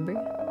 remember?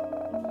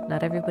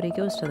 Not everybody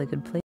goes to the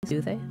good place,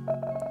 do they?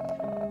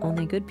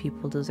 Only good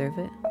people deserve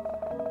it.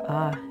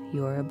 Ah,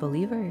 you're a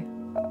believer.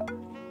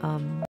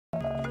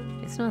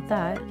 It's not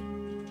that.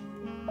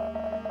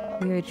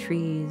 We are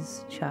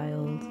trees,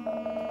 child.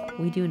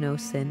 We do no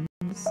sins.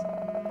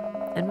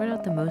 And we're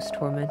not the most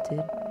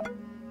tormented,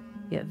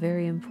 yet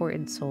very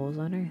important souls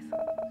on earth.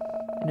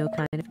 No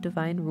kind of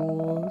divine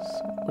rules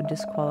would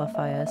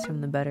disqualify us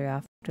from the better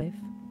afterlife.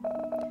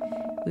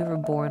 We were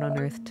born on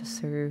earth to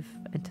serve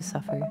and to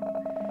suffer,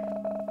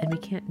 and we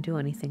can't do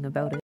anything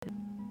about it.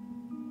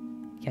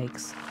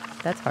 Yikes.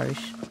 That's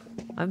harsh.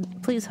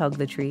 Please hug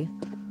the tree.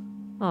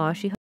 Aw,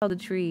 she hugged the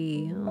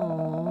tree.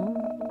 Aww.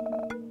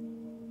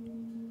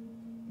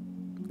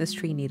 This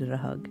tree needed a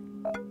hug.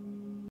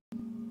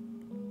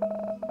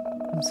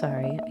 I'm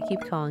sorry, I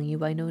keep calling you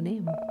by no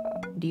name.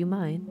 Do you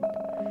mind?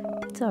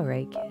 It's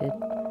alright, kid.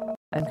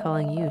 I'm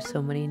calling you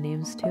so many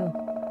names too.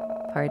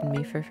 Pardon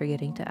me for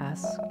forgetting to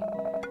ask.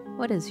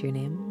 What is your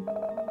name?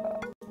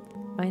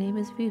 My name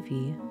is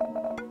Vivi.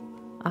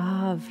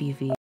 Ah,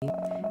 Vivi.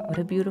 What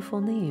a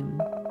beautiful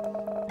name.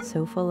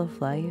 So full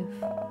of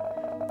life,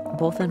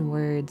 both in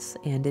words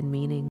and in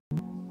meaning.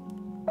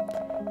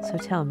 So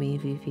tell me,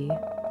 Vivi,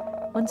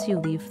 once you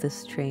leave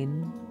this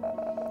train,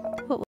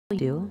 what will you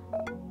do?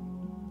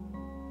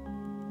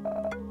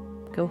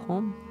 Go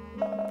home?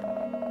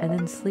 And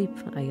then sleep,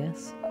 I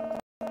guess.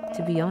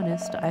 To be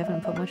honest, I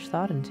haven't put much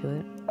thought into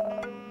it.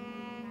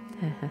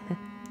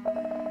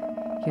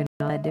 You're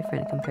not that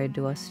different compared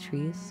to us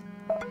trees.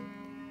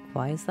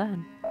 Why is that?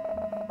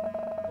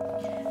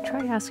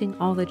 Try asking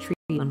all the trees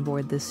on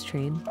board this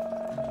train.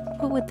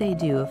 What would they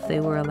do if they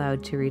were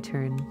allowed to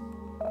return?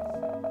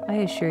 I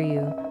assure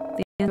you,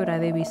 the answer would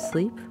either be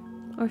sleep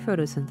or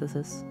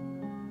photosynthesis.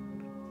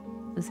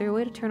 Is there a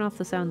way to turn off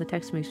the sound the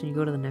text makes when you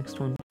go to the next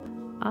one?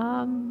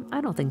 I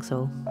don't think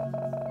so.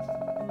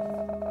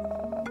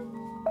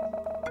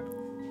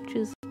 Which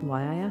is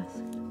why I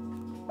asked.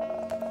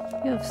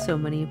 You have so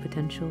many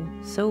potential.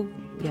 So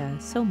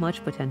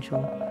much potential.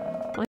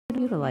 Why don't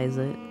you utilize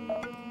it?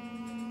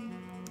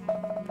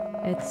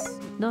 It's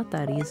not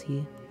that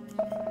easy.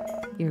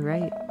 You're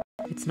right.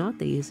 It's not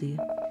the easy.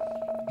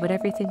 But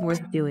everything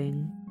worth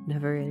doing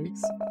never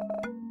is.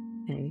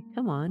 Hey,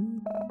 come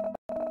on.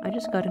 I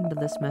just got into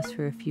this mess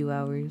for a few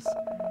hours.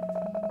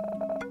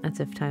 That's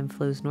if time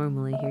flows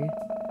normally here.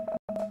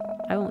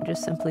 I won't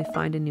just simply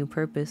find a new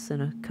purpose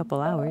in a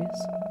couple hours.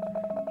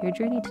 Your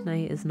journey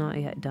tonight is not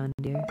yet done,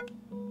 dear.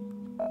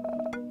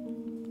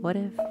 What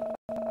if,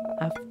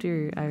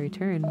 after I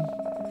return,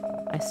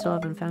 I still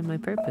haven't found my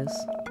purpose?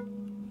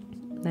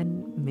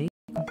 Then maybe.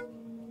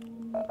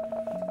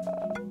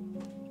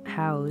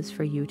 How is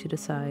for you to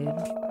decide.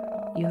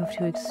 You have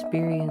to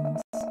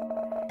experience.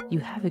 You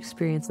have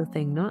experienced a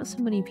thing not so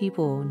many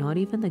people, not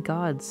even the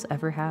gods,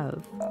 ever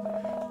have.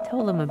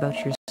 Tell them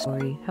about your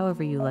story,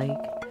 however you like,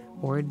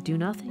 or do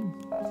nothing.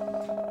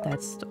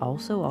 That's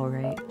also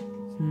alright.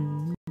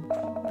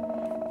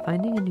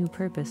 Finding a new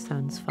purpose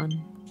sounds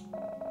fun.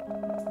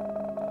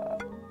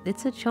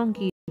 It's a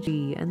chunky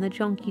tree, and the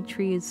chunky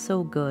tree is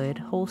so good,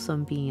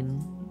 wholesome bean.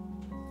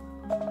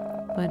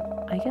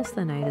 But I guess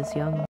the night is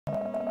young.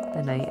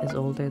 The night is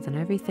older than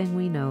everything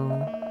we know,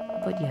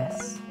 but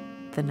yes,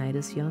 the night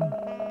is young.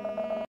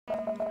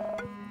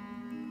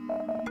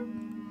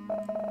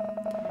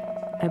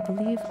 I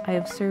believe I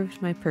have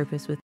served my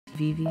purpose with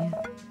Vivi.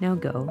 Now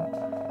go,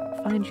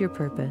 find your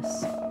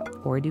purpose,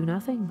 or do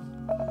nothing.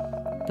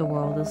 The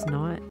world is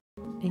not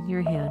in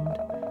your hand,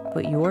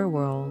 but your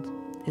world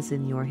is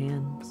in your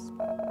hands.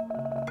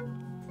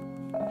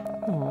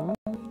 Aww.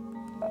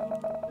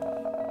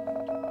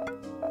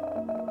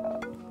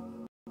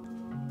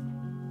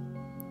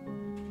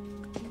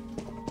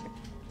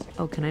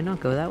 Oh, can I not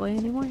go that way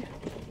anymore?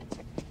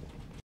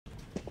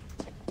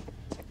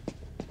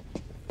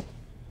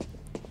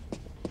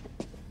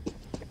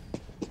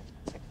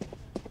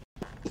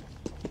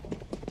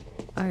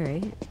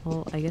 Alright,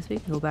 well, I guess we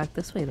can go back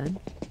this way then.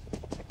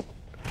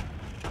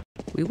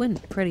 We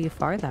went pretty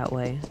far that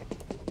way.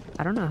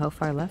 I don't know how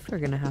far left we're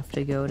gonna have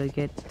to go to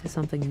get to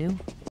something new.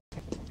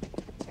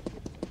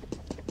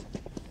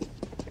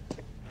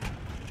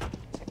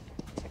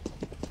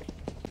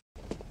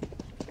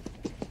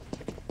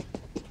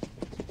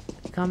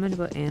 The comment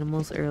about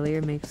animals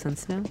earlier makes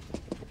sense now?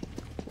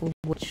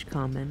 Which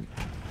comment?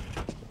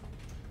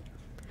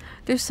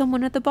 There's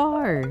someone at the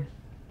bar!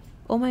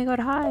 Oh my god,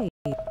 hi!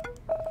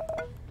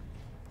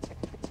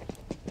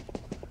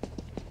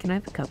 Can I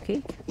have a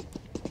cupcake?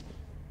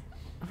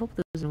 I hope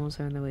those animals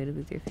are on their way to be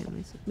with their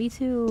families. Me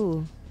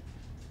too!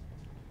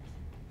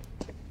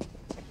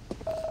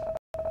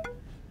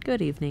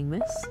 Good evening,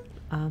 miss.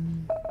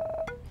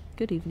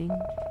 Good evening.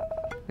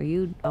 Are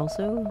you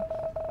also?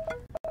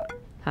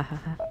 Ha ha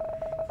ha.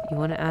 You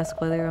want to ask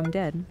whether I'm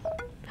dead?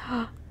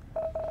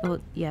 Well,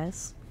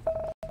 yes.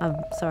 I'm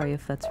sorry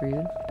if that's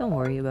rude. Don't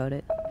worry about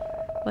it.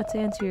 But to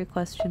answer your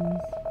question,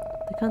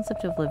 the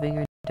concept of living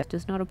or death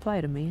does not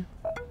apply to me.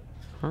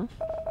 Huh?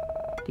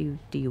 Do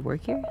you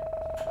work here?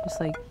 Just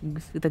like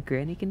the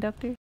granny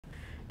conductor?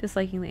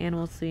 Disliking the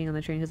animals fleeing on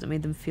the train because it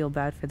made them feel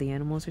bad for the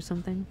animals or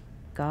something?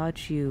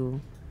 Got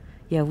you.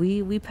 Yeah,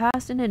 we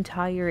passed an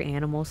entire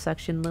animal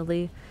section,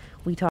 Lily.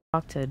 We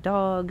talked to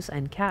dogs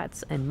and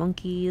cats and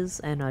monkeys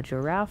and a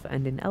giraffe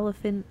and an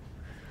elephant.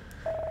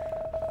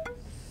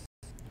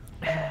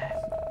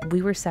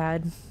 We were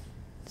sad.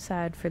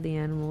 Sad for the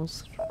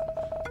animals.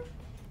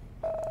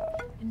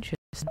 Interesting.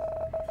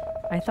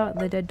 I thought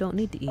the dead don't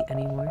need to eat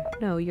anymore.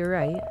 No, you're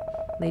right.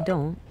 They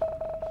don't.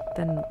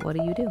 Then what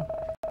do?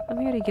 I'm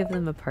here to give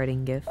them a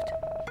parting gift.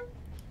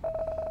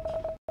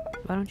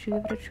 Why don't you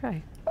give it a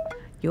try?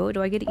 Yo,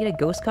 do I get to eat a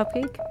ghost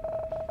cupcake?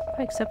 If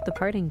I accept the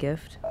parting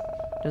gift,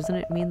 doesn't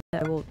it mean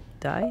that I will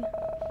die?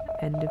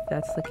 And if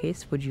that's the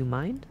case, would you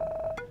mind?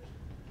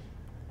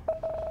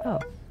 Oh,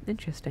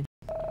 interesting.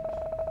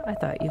 I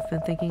thought you've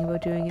been thinking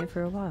about doing it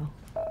for a while.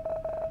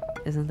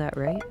 Isn't that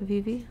right,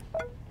 Vivi?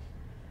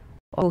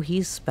 Oh,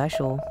 he's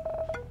special.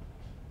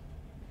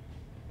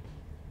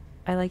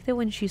 I like that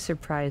when she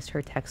surprised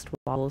her text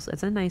wobbles.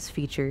 It's a nice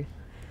feature.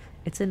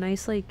 It's a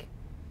nice, like,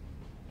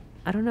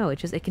 I don't know,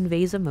 it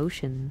conveys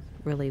emotion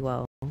really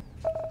well.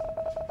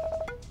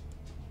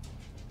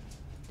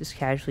 Just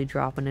casually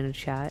dropping in a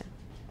chat.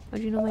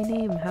 How'd you know my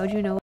name? How'd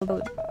you know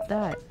about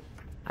that?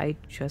 I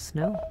just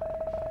know.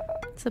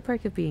 It's the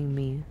perk of being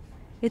me.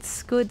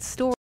 It's good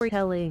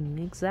storytelling,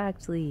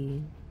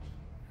 exactly.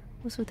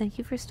 Also, thank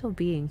you for still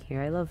being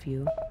here. I love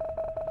you.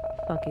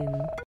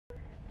 Fucking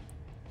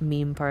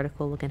meme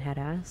particle looking head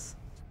ass.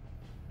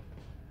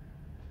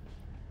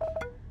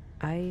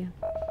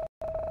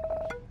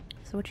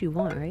 So what you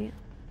want, right?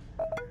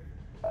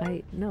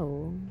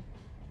 No.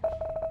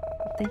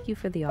 Thank you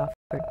for the offer,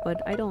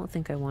 but I don't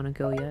think I want to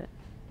go yet.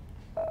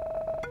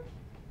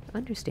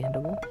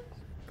 Understandable.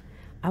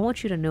 I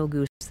want you to know,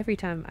 Goose, every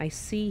time I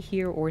see,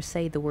 hear, or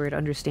say the word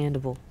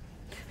understandable,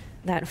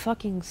 that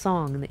fucking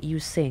song that you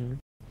sing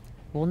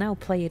will now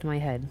play in my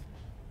head.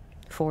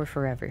 For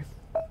forever.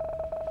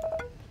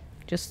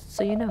 Just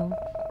so you know,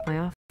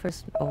 my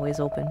offer's always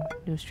open,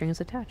 no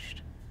strings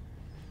attached.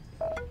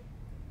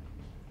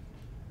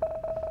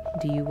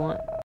 Do you want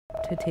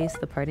to taste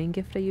the parting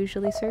gift I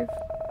usually serve?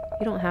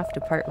 You don't have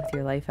to part with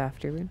your life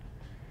afterward.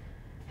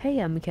 Hey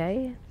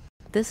MK,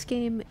 this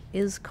game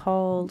is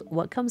called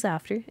What Comes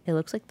After. It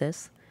looks like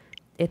this.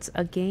 It's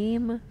a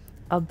game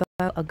about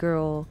a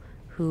girl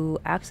who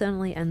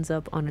accidentally ends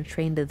up on a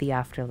train to the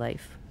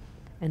afterlife.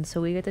 And so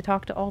we get to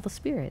talk to all the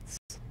spirits.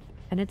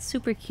 And it's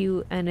super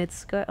cute, and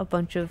it's got a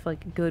bunch of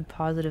like good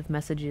positive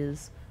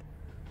messages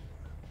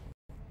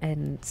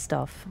and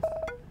stuff.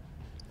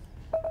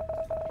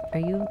 Are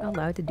you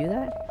allowed to do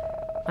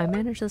that? I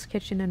manage this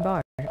kitchen and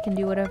bar. I can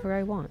do whatever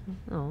I want.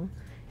 Oh.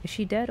 Is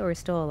she dead or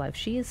still alive?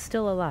 She is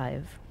still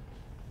alive.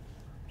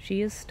 She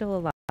is still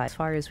alive as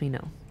far as we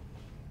know.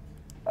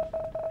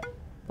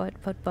 But,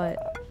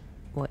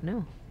 what?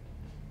 No.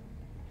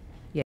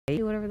 Yeah, he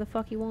do whatever the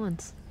fuck he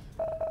wants.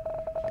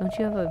 Don't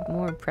you have a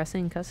more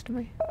pressing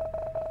customer?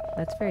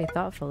 That's very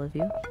thoughtful of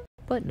you.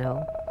 But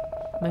no.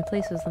 My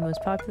place is the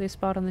most popular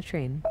spot on the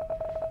train.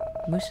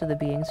 Most of the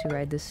beings who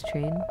ride this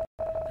train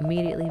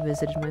immediately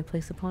visited my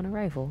place upon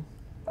arrival.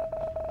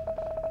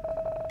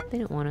 They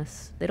don't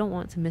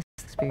want to miss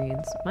the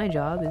experience. My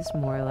job is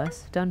more or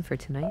less done for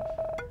tonight.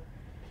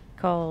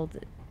 Called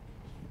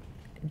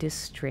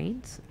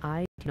Distraint?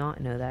 I do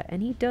not know that.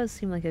 And he does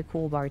seem like a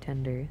cool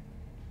bartender.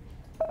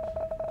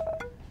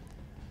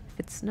 If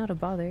it's not a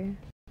bother.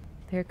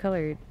 The hair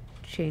color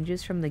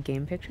changes from the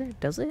game picture,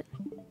 does it?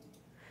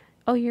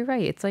 Oh, you're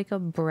right. It's like a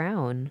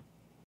brown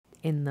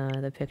in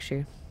the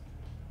picture.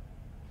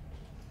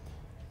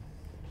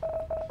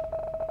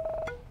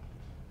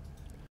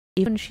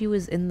 Even she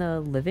was in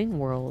the living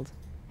world,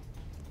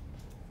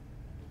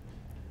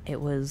 it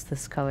was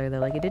this color though.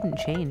 Like, it didn't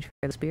change for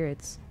the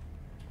spirits.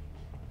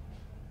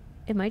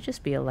 It might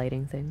just be a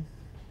lighting thing.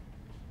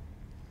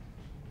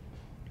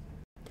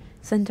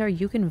 Centaur,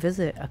 you can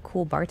visit a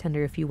cool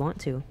bartender if you want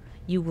to.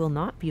 You will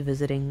not be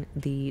visiting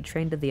the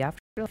train to the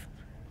afterlife,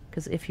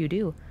 because if you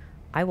do,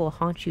 I will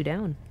haunt you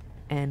down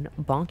and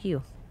bonk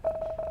you.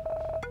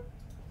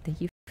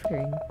 Thank you for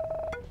hearing.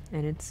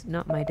 And it's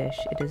not my dish,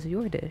 it is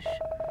your dish.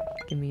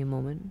 Give me a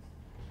moment.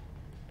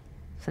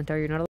 Centaur,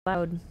 you're not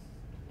allowed.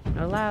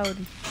 Not allowed.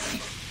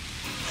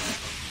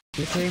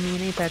 You carry me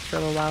in Apex for a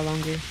little while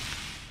longer.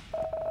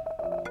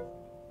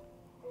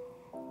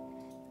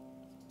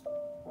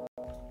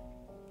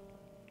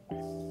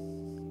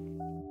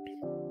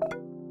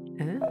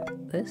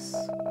 This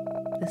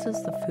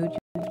is the food you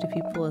give to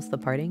people as the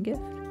parting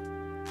gift?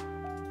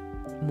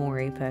 More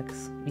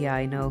Apex. Yeah,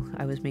 I know.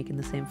 I was making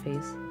the same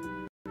face.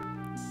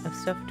 Of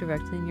stuff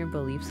directly in your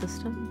belief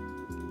system?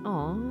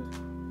 Aww.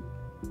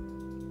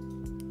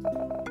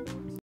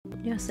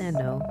 Yes and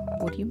no.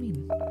 What do you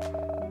mean?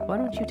 Why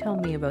don't you tell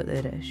me about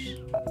the dish?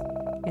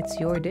 It's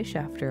your dish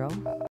after all.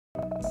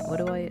 What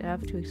do I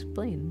have to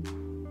explain?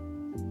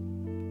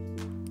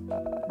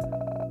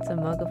 It's a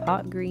mug of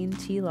hot green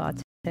tea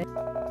latte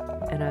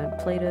and a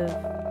plate of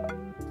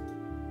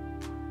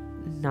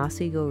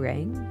nasi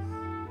goreng.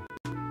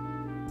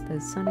 The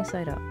sunny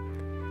side up.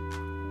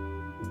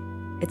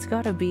 It's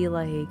gotta be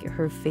like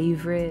her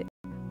favorite,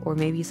 or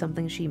maybe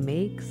something she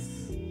makes.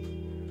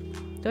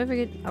 Do I ever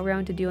get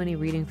around to do any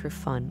reading for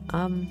fun?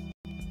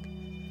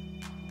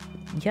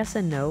 Yes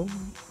and no.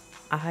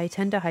 I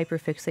tend to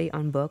hyperfixate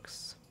on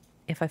books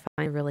if I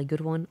find a really good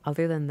one.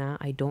 Other than that,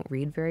 I don't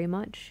read very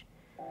much.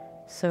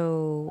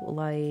 So,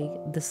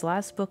 like, this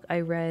last book I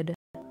read,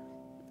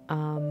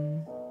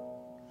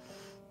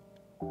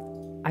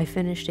 I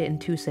finished it in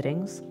 2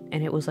 sittings,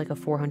 and it was like a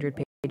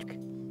 400-page book.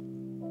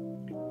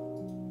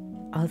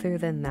 Other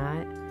than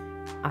that,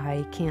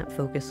 I can't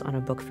focus on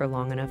a book for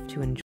long enough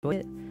to enjoy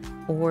it,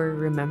 or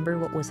remember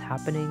what was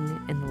happening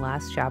in the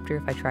last chapter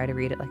if I try to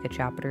read it like a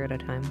chapter at a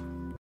time.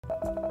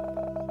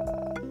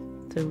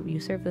 So you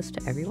serve this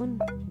to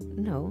everyone?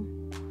 No.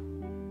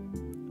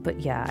 But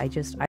yeah, I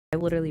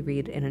literally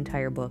read an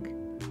entire book,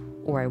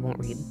 or I won't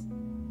read.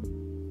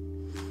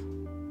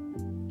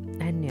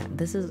 And yeah,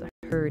 this is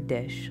her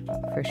dish,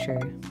 for sure.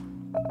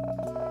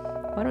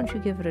 Why don't you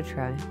give it a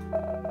try?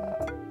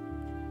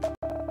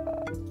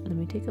 Let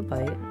me take a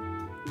bite.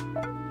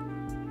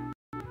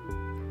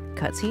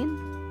 Cutscene?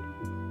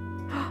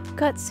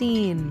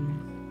 Cutscene!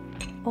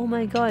 Oh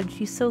my god,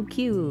 she's so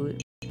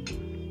cute!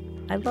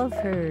 I love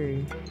her!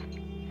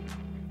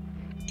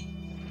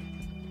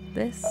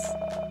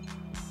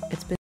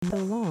 It's been so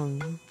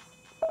long.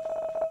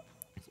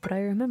 But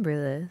I remember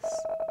this.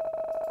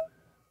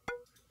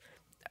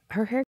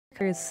 Her hair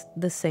color is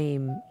the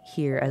same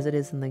here as it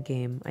is in the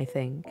game, I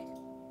think.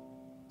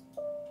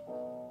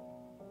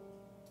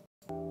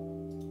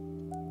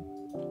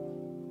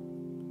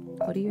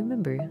 What do you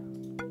remember?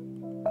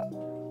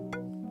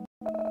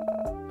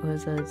 It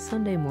was a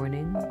Sunday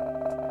morning,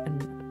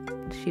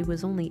 and she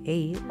was only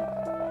 8.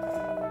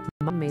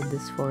 Mom made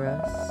this for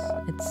us.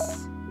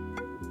 It's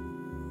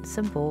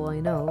simple, I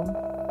know,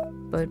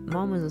 but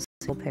Mom was a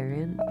single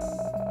parent.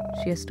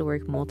 She has to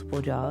work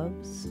multiple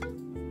jobs.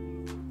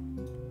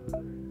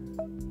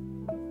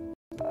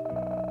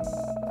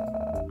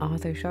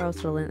 Author Charles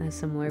Delint has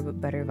similar but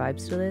better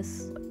vibes to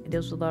this. It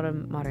deals with a lot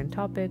of modern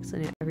topics,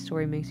 and every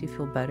story makes you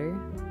feel better.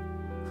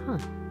 Huh.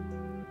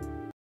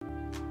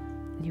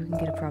 You can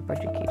get a proper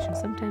education,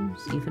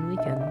 sometimes even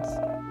weekends.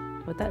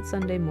 Do But that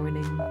Sunday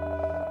morning,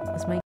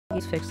 as my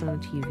gaze fixed on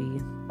the TV,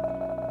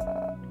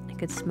 I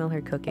could smell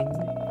her cooking,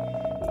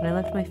 and I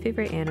left my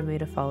favorite anime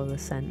to follow the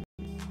scent.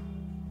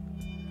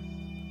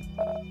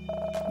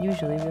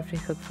 Usually we have to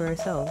cook for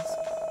ourselves,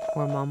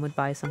 or Mom would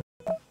buy something.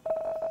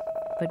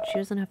 But she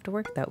doesn't have to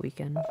work that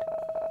weekend.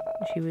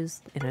 She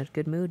was in a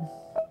good mood,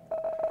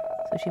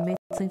 so she made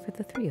something for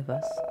the three of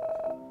us.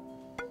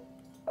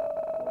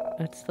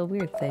 That's the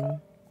weird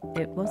thing.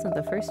 It wasn't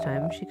the first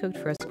time. She cooked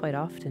for us quite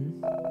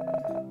often,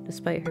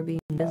 despite her being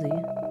busy.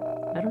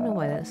 I don't know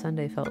why that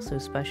Sunday felt so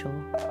special.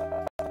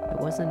 It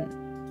wasn't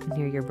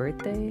near your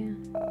birthday,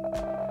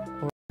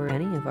 or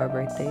any of our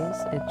birthdays.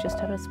 It just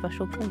had a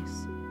special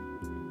place.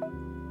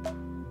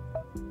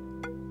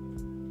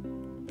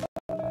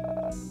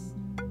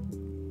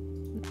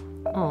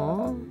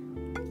 Aww.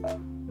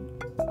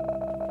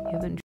 You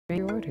haven't drank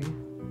your order.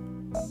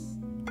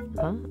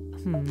 Huh?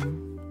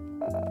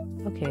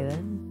 Okay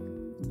then.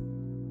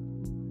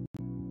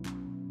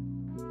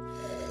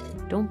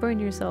 Don't burn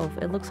yourself,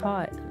 it looks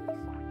hot.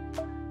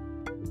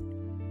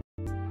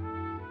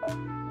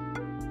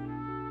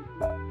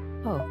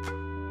 Oh.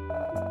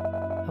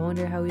 I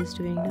wonder how he's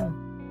doing now.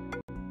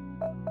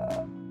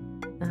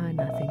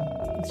 Nothing.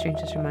 The strange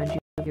just reminds you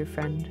of your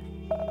friend.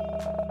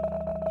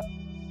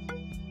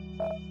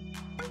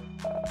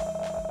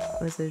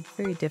 It was a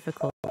very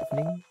difficult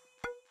evening.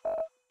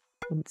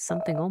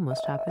 Something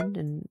almost happened,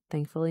 and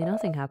thankfully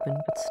nothing happened,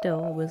 but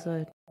still, it was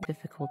a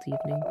difficult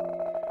evening.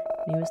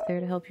 And he was there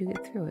to help you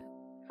get through it.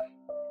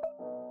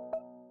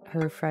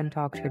 Her friend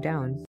talked her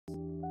down.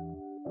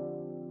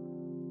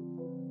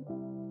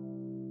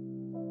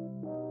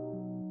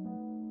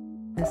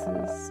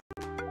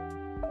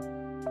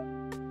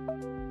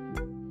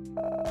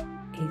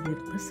 He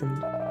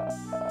listened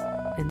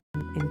and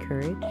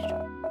encouraged,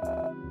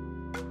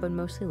 but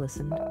mostly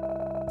listened.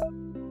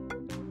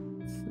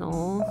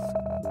 No.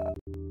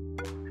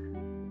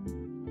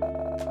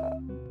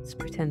 Let's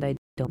pretend I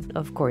don't.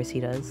 Of course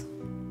he does.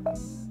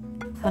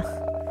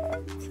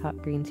 It's hot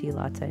green tea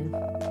latte.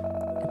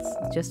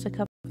 It's just a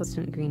cup of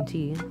instant green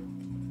tea.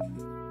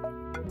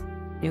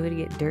 You're gonna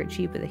get dirt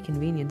cheap at the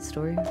convenience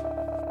store,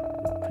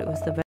 but it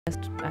was the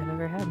best I've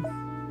ever had.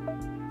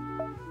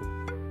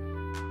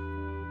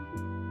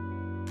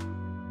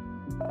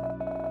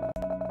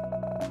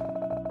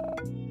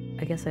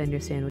 I guess I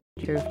understand what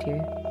you served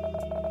here.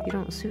 You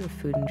don't serve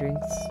food and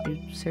drinks,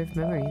 you serve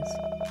memories.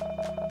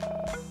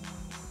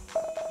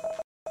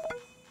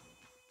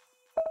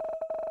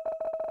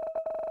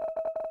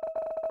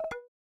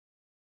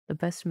 The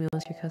best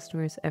meals your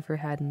customers ever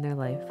had in their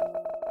life.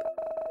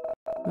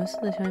 Most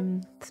of the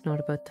time, it's not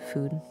about the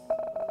food,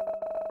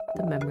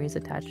 the memories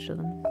attached to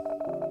them.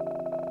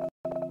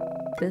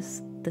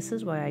 This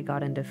is why I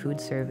got into food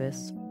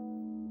service.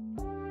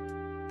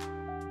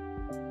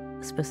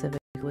 Specifically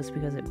was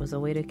because it was a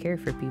way to care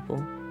for people.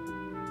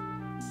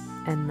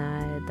 And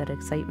that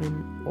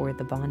excitement or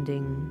the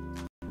bonding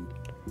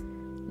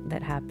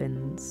that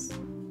happens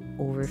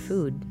over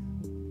food,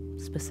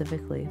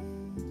 specifically.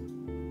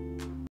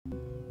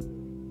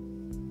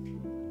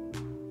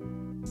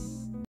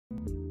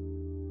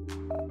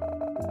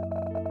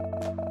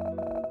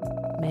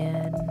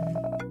 Man,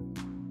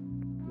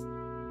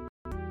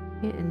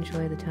 can't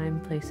enjoy the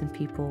time, place, and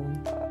people.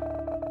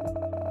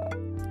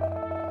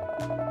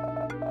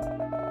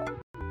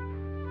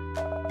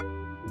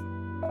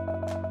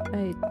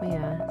 I may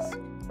ask,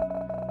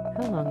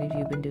 how long have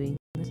you been doing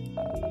this?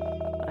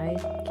 I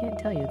can't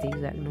tell you the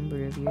exact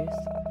number of years,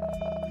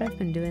 but I've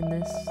been doing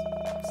this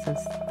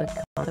since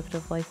the concept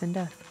of life and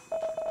death.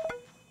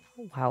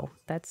 Wow,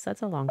 that's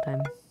a long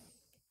time.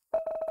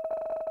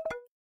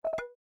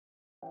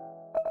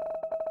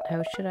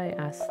 How should I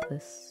ask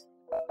this?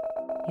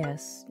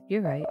 Yes,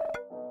 you're right.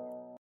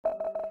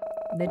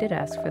 They did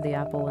ask for the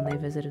apple when they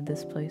visited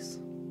this place.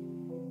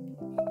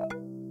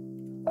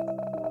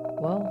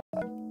 Well,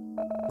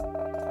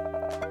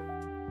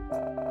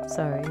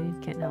 sorry,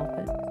 can't help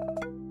it.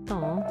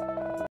 Aw.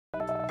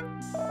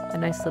 A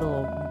nice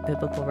little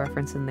biblical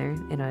reference in there,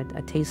 in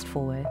a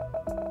tasteful way.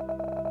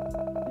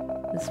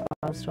 This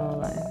child's still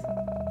alive.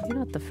 You're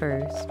not the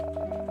first,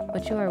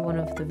 but you are one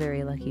of the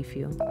very lucky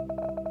few.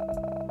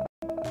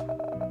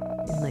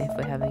 In life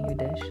by having your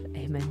dish.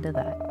 Amen to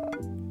that.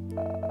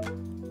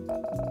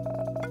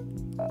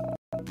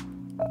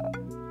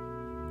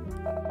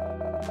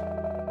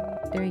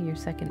 During your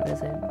second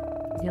visit,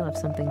 you'll have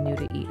something new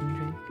to eat and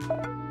drink.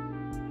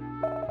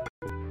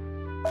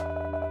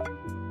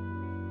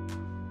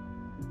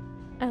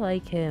 I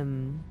like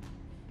him.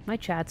 My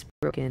chat's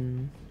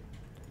broken.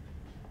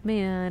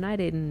 Man, I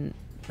didn't...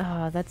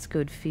 Ah, that's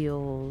good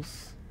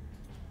feels.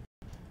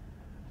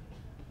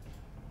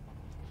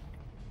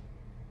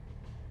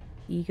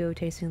 Ego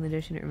tasting the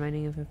dish and it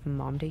reminding of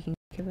mom taking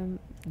care of him?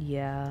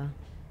 Yeah.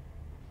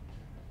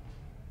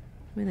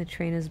 I mean, the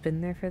train has been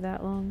there for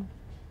that long.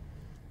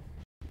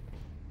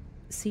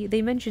 See,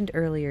 they mentioned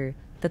earlier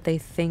that they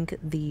think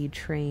the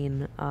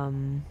train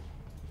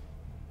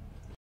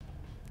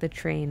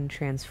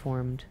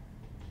transformed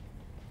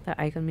That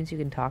icon means you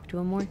can talk to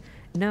them more?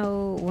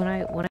 No, when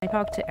I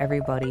talked to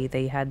everybody,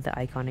 they had the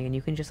icon and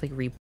you can just like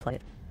replay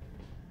it.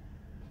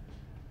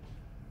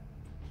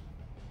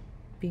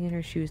 Being in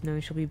her shoes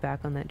knowing she'll be back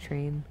on that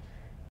train.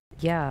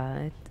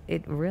 Yeah,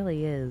 it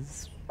really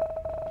is.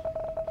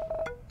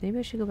 Maybe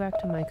I should go back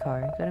to my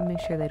car. Gotta make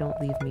sure they don't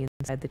leave me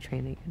inside the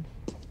train again.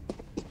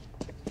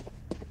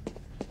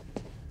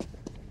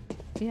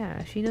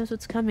 Yeah, she knows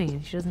what's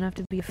coming. She doesn't have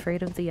to be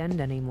afraid of the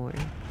end anymore.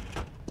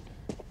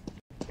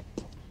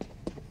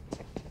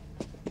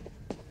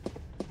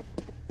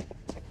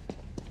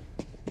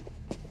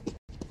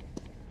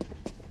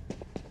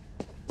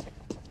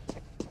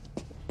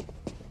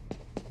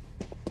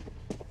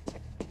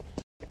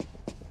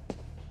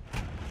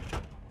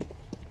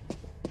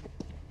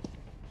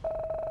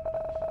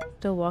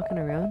 Still walking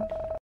around?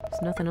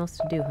 There's nothing else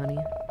to do, honey.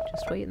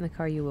 Just wait in the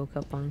car you woke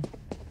up on.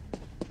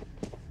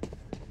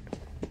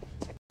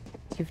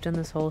 You've done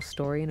this whole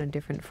story in a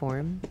different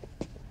form.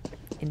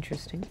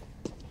 Interesting.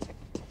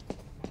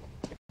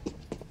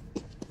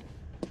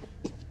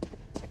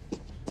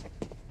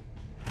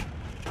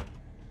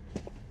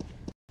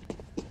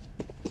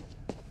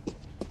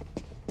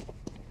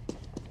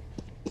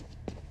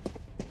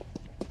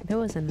 There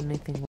wasn't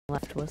anything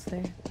left, was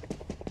there?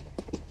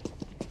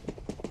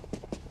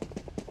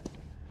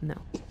 No.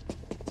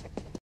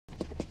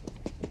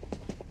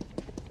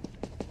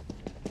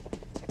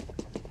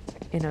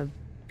 In a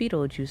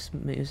Beetlejuice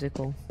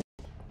musical.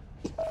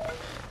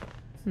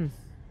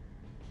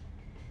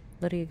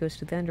 Lydia goes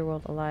to the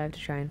underworld alive to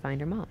try and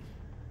find her mom.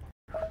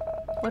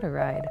 What a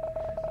ride.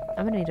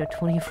 I'm gonna need a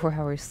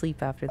 24-hour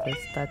sleep after this.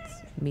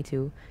 That's me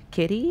too.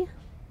 Kitty?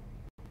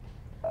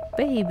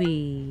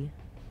 Baby!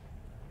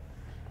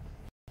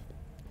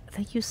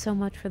 Thank you so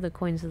much for the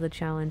coins of the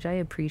challenge. I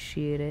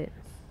appreciate it.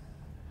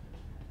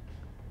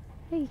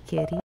 Hey,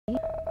 kitty.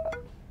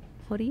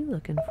 What are you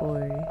looking for?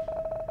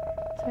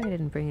 Sorry I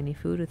didn't bring any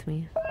food with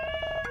me.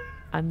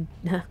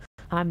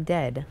 I'm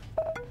dead.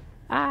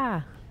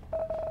 Ah!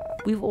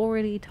 We've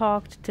already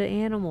talked to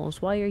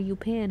animals. Why are you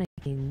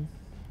panicking?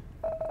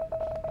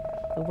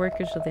 The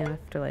workers of the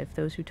afterlife,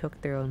 those who took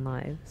their own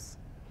lives.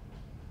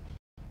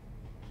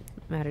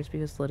 It matters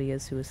because Lydia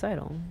is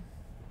suicidal.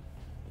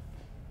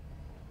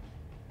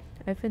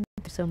 I've been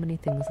through so many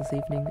things this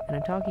evening, and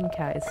a talking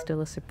cat is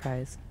still a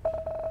surprise.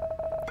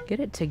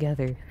 Get it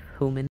together,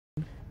 human.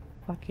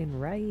 Fucking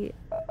right.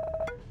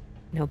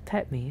 Now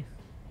pet me.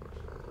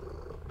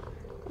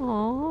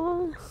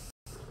 Aww.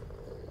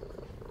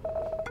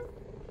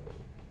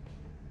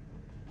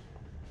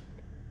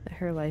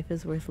 Her life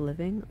is worth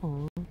living?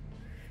 Aww.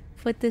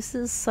 But this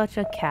is such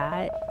a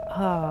cat.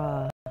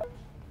 Ah.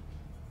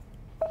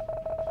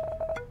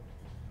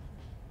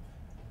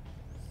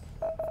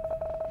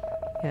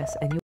 Yes,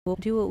 and you will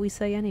do what we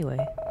say anyway.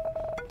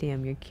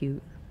 Damn, you're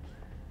cute.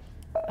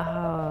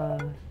 Ah,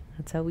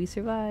 that's how we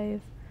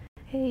survive.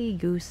 Hey,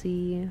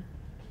 Goosey.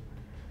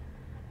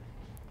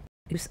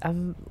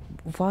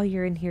 While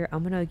you're in here,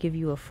 I'm gonna give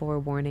you a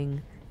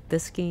forewarning.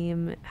 This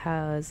game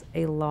has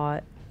a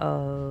lot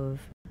of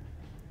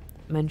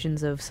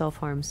mentions of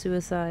self-harm,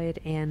 suicide,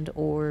 and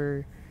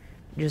or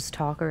just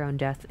talk around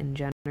death in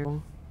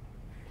general.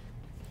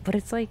 But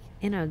it's like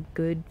in a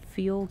good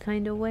feel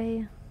kind of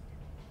way.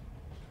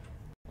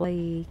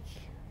 Like,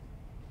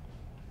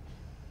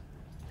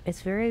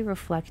 it's very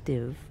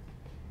reflective.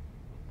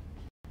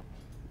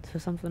 So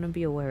something to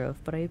be aware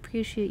of, but I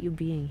appreciate you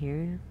being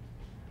here.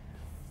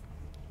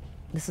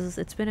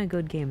 It's been a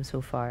good game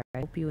so far. I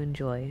hope you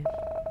enjoy.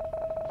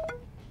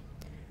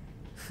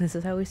 This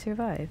is how we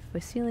survive, by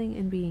stealing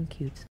and being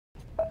cute.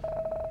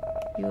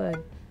 You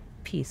had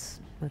peace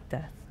with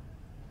death.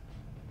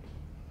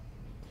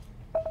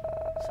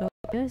 So,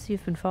 yes,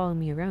 you've been following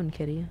me around,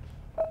 kitty.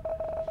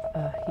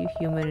 You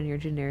human and your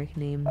generic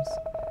names.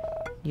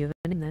 You have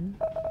a name then?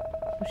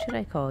 What should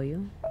I call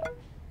you?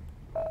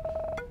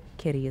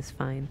 Kitty is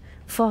fine.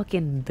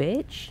 Fucking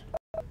bitch!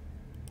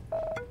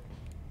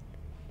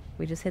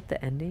 We just hit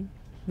the ending?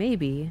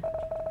 Maybe.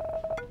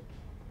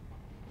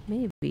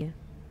 Maybe.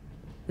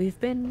 We've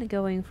been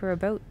going for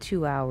about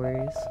 2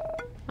 hours.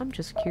 I'm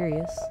just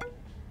curious.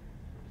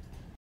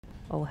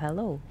 Oh,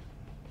 hello.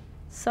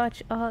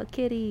 Such a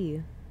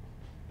kitty!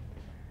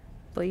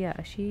 But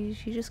yeah, she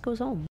just goes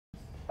home.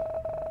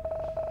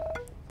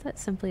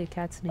 That's simply a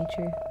cat's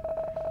nature.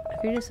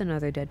 If you're just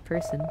another dead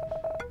person,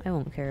 I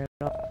won't care at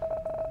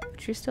all.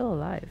 But you're still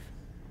alive.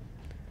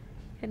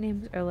 Cat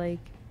names are like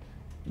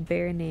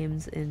bear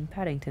names in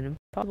Paddington,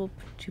 impossible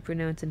to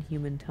pronounce in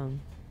human tongue.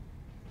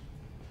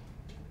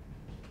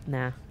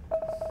 Nah.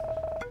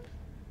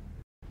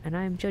 And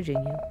I am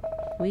judging you.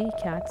 We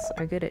cats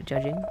are good at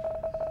judging.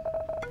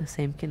 The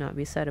same cannot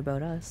be said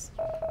about us.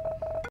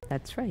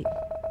 That's right.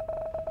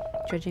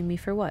 Judging me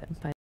for what,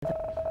 by the way?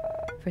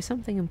 For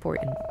something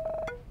important.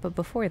 But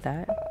before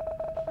that,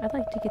 I'd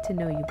like to get to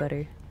know you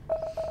better.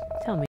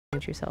 Tell me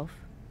about yourself.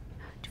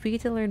 Did we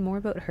get to learn more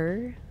about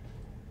her?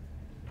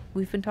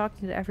 We've been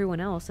talking to everyone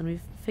else and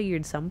we've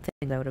figured some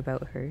things out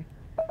about her.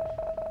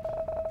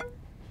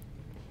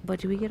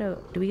 But do we get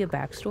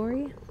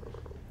backstory?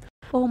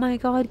 Oh my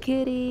god,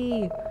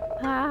 kitty!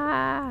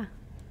 Ah!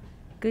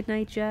 Good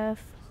night,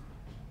 Jeff.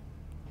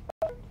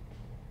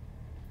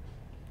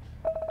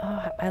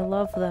 Ah, I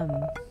love them.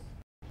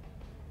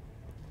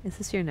 Is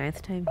this your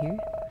 9th time here?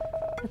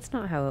 That's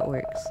not how it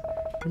works.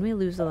 When we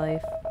lose a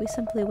life, we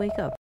simply wake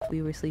up if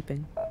we were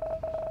sleeping.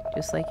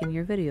 Just like in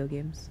your video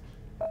games.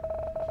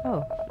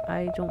 Oh,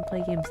 I don't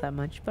play games that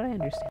much, but I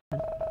understand.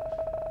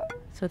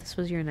 So this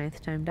was your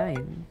 9th time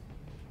dying.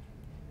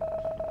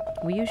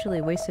 We usually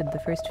wasted the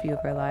first few of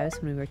our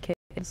lives when we were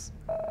kids.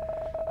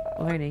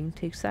 Learning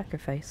takes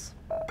sacrifice.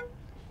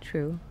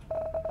 True.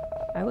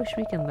 I wish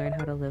we can learn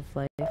how to live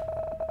life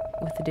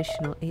with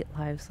additional 8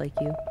 lives like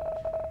you.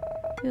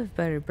 You have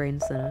better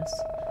brains than us.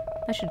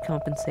 That should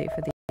compensate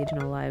for the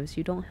additional lives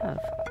you don't have.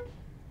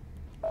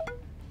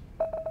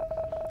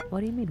 What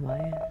do you mean,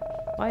 why?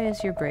 Why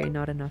is your brain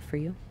not enough for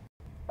you?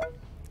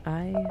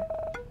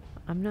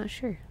 I'm not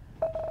sure.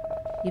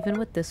 Even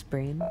with this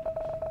brain,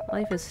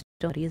 life is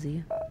still not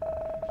easy.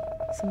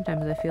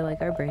 Sometimes I feel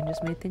like our brain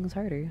just made things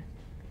harder.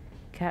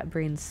 Cat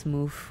brain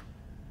smooth.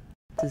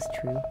 This is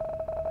true.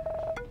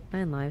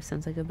 9 lives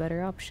sounds like a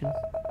better option.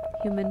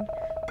 Human,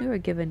 we were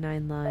given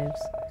 9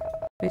 lives,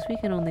 because we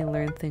can only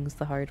learn things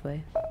the hard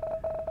way.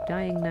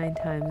 Dying 9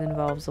 times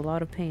involves a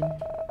lot of pain.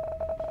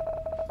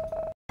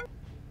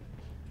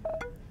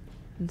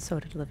 And so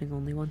did living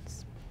only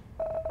once.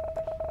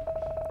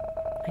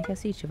 I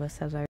guess each of us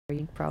has our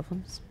unique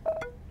problems.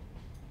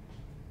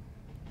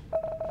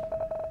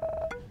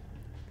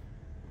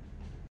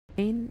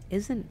 Pain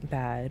isn't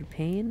bad.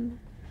 Pain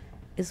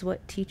is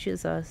what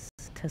teaches us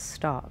to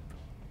stop.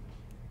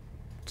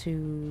 To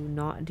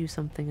not do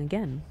something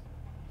again.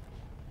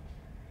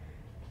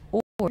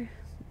 Or,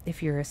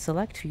 if you're a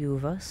select few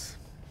of us,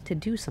 to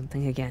do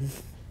something again.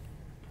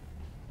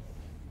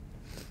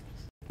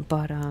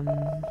 But,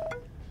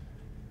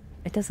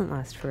 it doesn't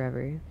last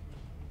forever.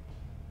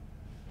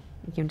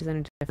 Game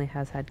designer definitely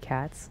has had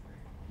cats.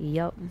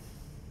 Yup.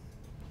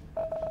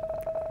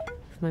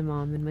 With my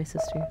mom and my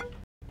sister.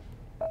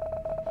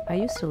 I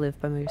used to live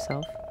by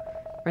myself,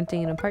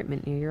 renting an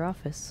apartment near your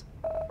office.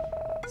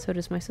 So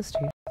does my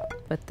sister.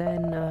 But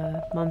then,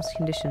 Mom's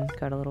condition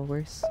got a little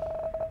worse,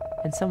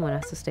 and someone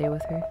has to stay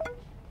with her.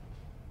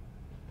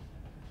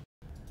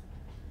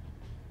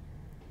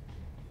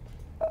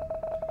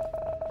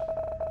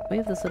 We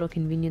have this little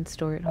convenience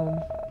store at home.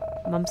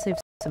 Mom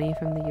saved money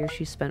from the year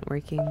she spent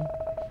working.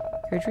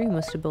 Her dream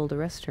was to build a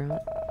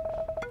restaurant,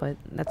 but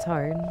that's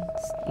hard.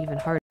 It's even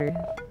harder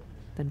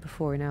than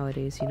before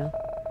nowadays, you know?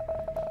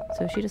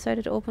 So she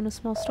decided to open a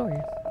small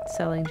store,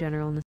 selling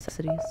general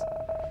necessities.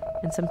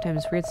 And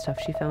sometimes weird stuff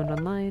she found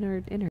online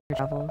or in her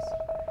travels.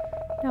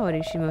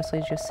 Nowadays she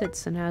mostly just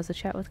sits and has a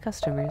chat with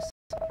customers.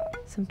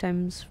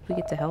 Sometimes we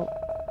get to help,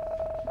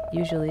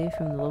 usually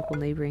from the local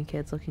neighboring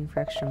kids looking for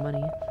extra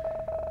money.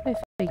 But I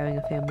feel like having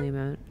a family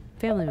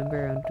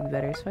member around would be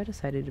better, so I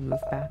decided to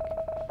move back.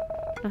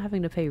 Not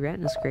having to pay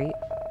rent is great.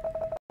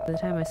 The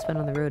time I spend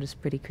on the road is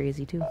pretty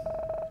crazy too.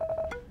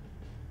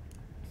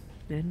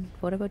 And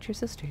what about your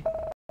sister?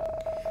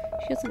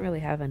 She doesn't really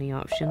have any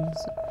options.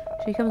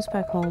 She comes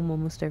back home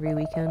almost every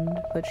weekend,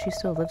 but she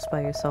still lives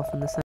by herself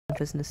in the Sun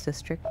Business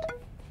District.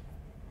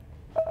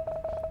 Do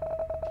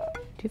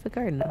you have a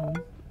garden at home?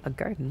 A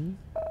garden?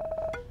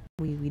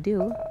 We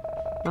do.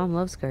 Mom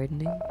loves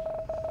gardening.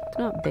 It's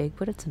not big,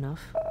 but it's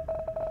enough.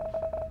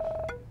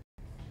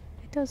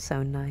 It does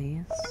sound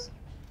nice.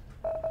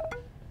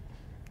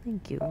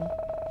 Thank you.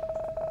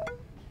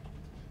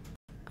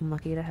 I'm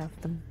lucky to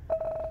have them.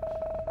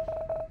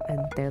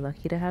 And they're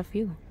lucky to have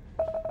you.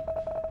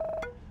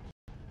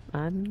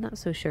 I'm not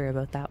so sure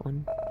about that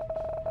one.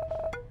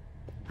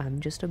 I'm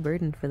just a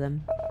burden for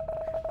them.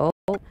 Oh,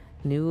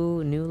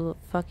 new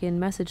fucking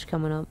message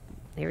coming up.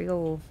 Here we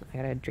go. I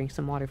gotta drink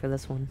some water for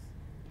this one.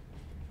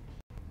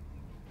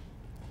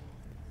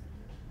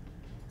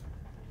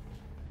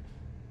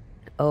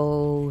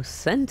 Oh,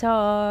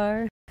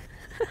 Centaur!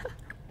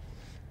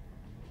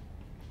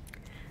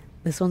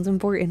 This one's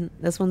important.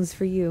 This one's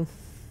for you.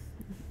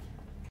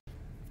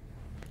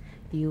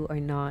 You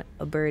are not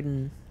a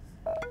burden.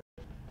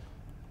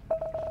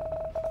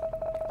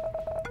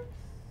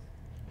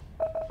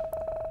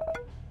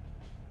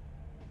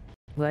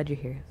 Glad you're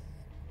here.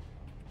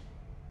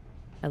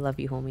 I love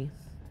you, homie.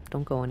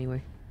 Don't go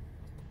anywhere.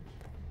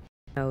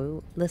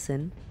 No,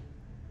 listen.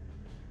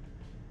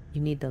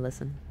 You need to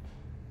listen.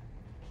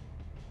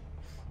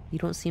 You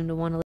don't seem to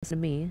want to listen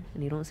to me,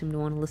 and you don't seem to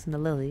want to listen to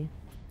Lily.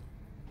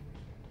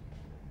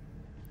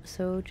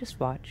 So just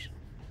watch.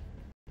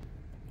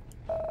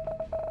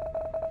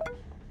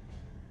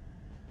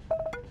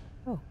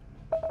 Oh.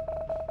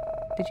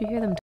 Did you hear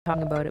them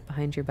talking about it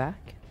behind your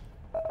back?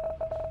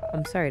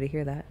 I'm sorry to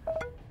hear that.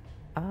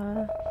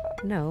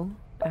 No,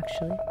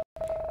 actually.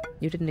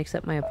 You didn't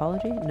accept my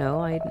apology?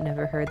 No, I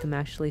never heard them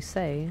actually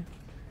say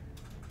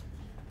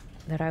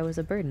that I was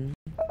a burden.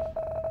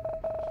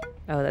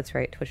 Oh, that's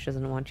right. Twitch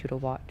doesn't want you to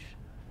watch.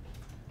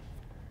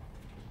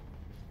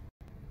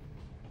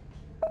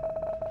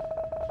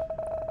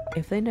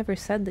 If they never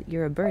said that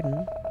you're a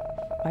burden,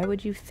 why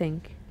would you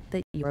think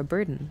that you're a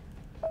burden?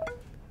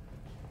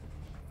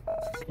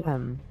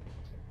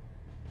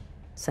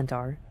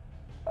 Centaur.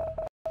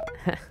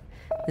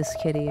 This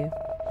kitty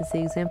is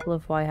the example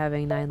of why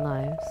having 9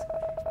 lives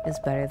is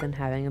better than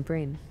having a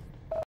brain.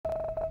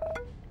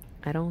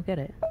 I don't get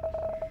it.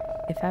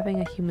 If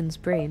having a human's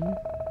brain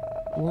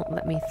won't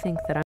let me think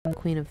that I'm the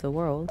queen of the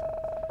world,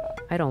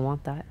 I don't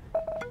want that.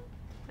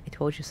 I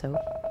told you so.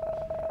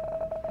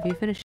 Have you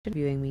finished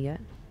interviewing me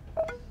yet?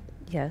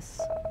 Yes.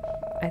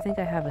 I think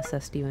I have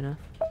assessed you enough.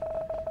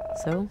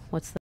 So,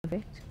 what's the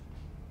verdict?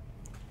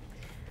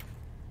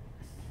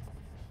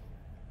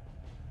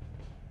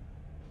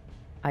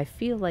 I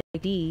feel like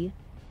D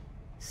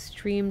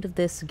streamed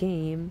this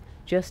game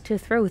just to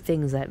throw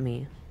things at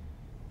me.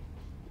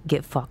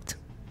 Get fucked.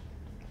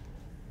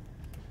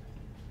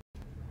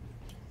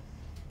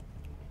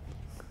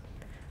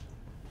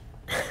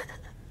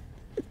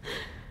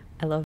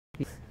 I love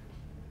you.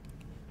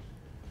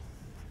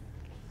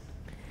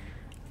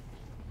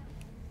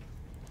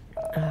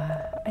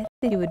 I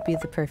think you would be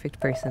the perfect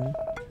person.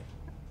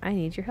 I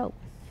need your help.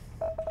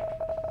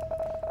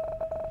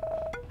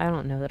 I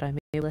don't know that I'm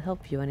able to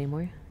help you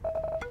anymore.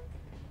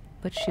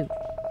 But shoot,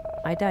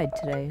 I died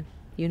today.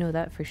 You know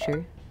that for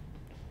sure.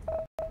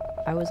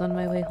 I was on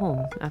my way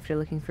home after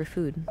looking for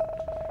food,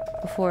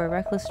 before a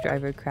reckless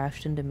driver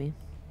crashed into me.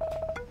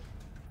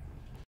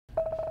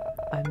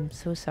 I'm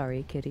so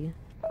sorry, kitty.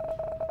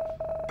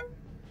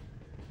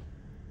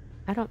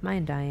 I don't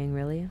mind dying,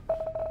 really.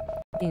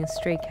 Being a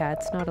stray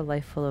cat's not a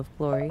life full of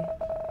glory,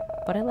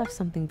 but I left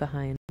something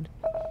behind,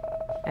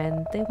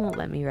 and they won't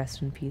let me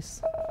rest in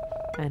peace.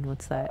 And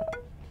what's that?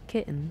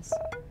 Kittens.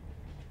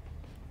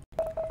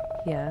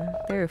 Yeah,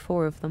 there are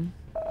 4 of them.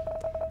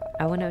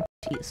 I went out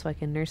to eat so I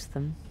can nurse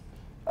them.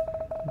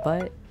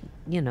 But,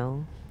 you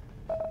know,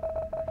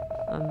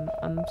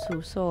 I'm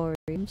so sorry.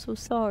 I'm so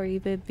sorry,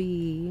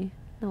 baby.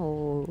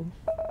 No.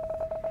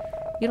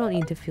 You don't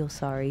need to feel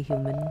sorry,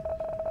 human.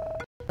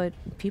 But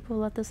people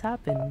let this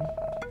happen.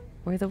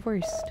 We're the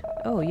worst.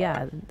 Oh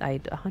yeah, I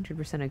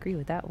 100% agree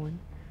with that one.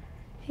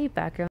 Hey,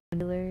 background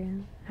dealer.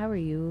 How are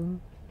you?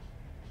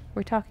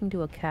 We're talking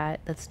to a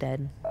cat that's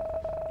dead.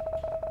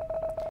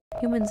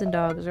 Humans and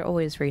dogs are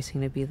always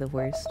racing to be the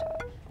worst.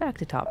 Back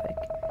to topic.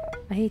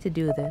 I hate to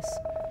do this,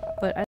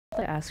 but I'd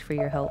like to ask for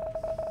your help.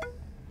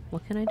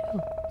 What can I do?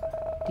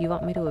 Do you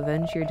want me to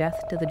avenge your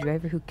death to the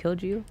driver who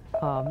killed you?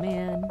 Aw,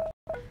 man.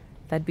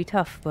 That'd be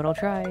tough, but I'll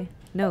try.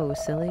 No,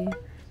 silly.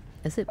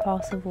 Is it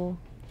possible?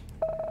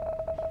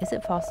 Is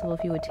it possible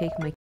if you would take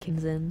my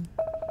kids in?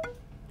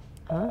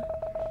 Huh?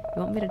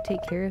 You want me to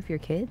take care of your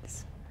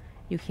kids?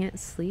 You can't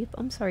sleep?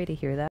 I'm sorry to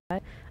hear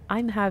that.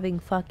 I'm having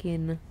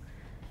fucking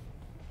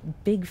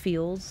big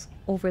feels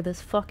over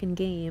this fucking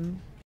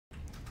game.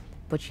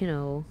 But you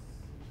know,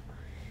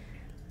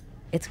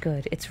 it's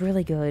good. It's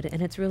really good,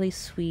 and it's really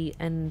sweet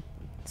and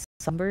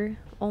somber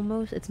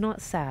almost. It's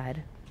not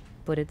sad,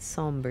 but it's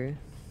somber.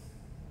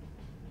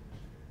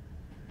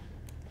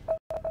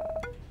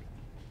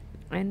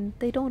 And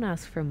they don't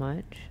ask for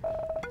much.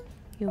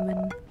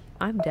 Human,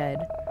 I'm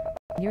dead.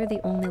 You're the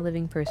only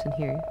living person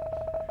here.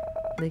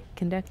 The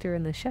conductor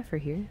and the chef are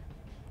here.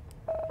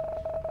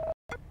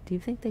 Do you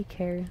think they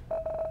care?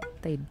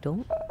 They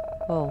don't?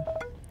 Oh,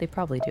 they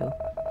probably do.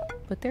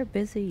 But they're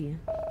busy.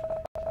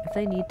 If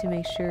they need to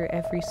make sure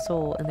every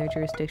soul in their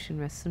jurisdiction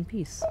rests in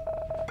peace,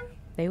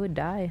 they would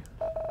die.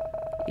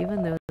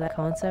 Even though that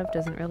concept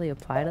doesn't really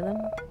apply to them.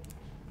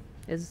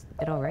 Is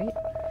it alright?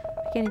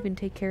 I can't even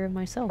take care of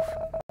myself,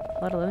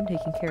 let alone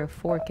taking care of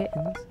 4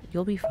 kittens.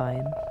 You'll be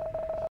fine.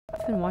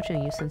 I've been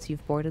watching you since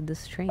you've boarded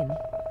this train.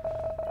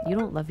 You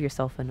don't love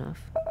yourself enough.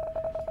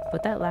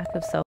 But that lack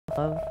of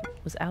self-love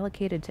was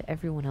allocated to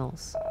everyone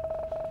else.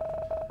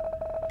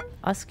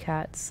 Us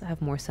cats have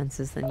more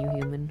senses than you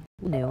human.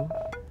 Who knew?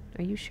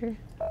 Are you sure?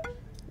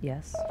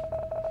 Yes.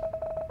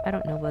 I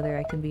don't know whether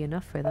I can be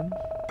enough for them,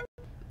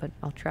 but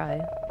I'll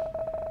try.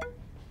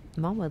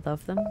 Mom would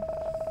love them.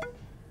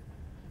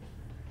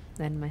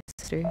 And my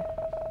sister.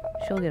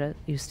 She'll get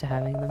used to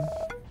having them.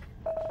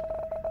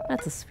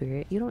 That's a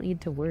spirit. You don't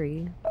need to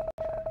worry.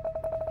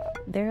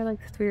 They're like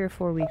 3 or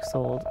 4 weeks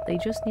old. They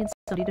just need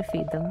somebody to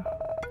feed them,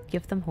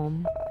 give them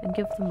home, and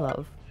give them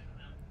love.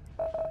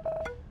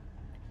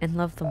 And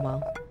love them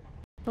well.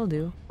 They'll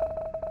do.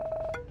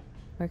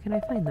 Where can I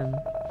find them?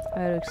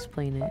 How to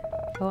explain it?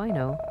 Oh, I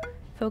know.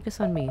 Focus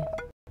on me.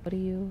 What are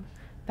you?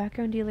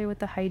 Background dealer with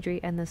the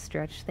hydrate and the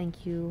stretch.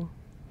 Thank you.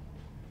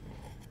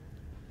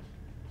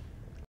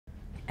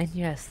 And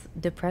yes,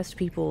 depressed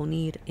people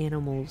need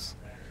animals.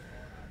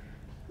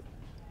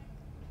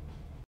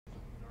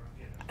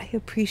 I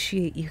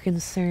appreciate your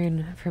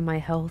concern for my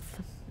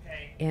health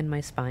and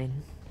my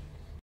spine.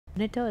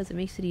 And it does. It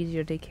makes it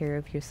easier to take care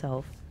of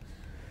yourself.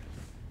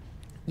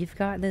 You've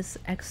got this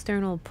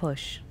external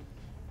push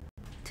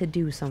to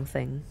do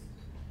something.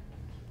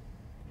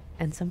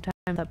 And sometimes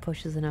that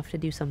push is enough to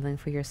do something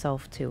for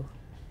yourself too.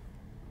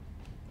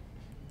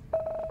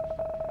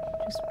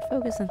 Just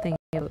focus on thinking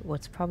about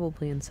what's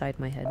probably inside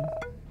my head.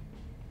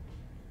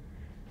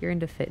 You're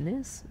into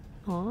fitness?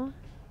 Aw.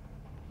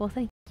 Well,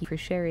 thank you for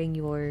sharing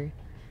your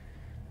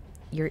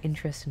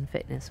interest in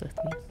fitness with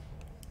me.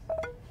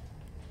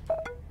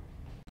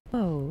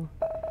 Whoa,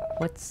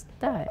 what's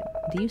that?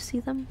 Do you see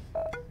them?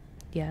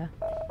 Yeah,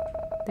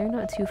 they're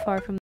not too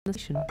far from the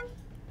station.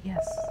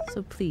 Yes,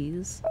 so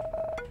please,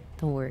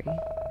 don't worry.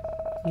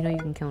 You know you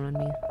can count on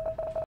me.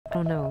 I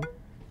don't know,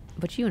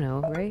 but you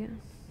know, right?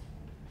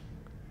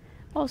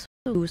 Also,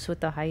 boost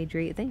with the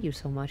hydrate. Thank you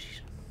so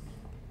much.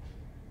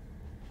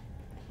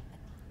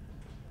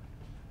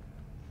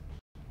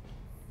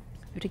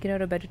 You have to get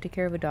out of bed to take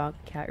care of a dog,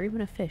 cat, or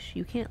even a fish.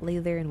 You can't lay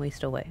there and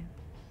waste away.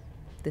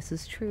 This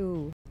is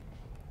true.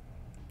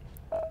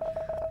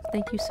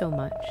 Thank you so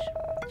much.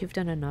 You've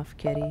done enough,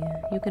 kitty.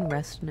 You can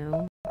rest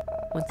now.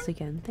 Once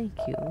again, thank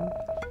you.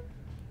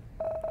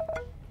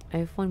 I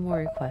have one more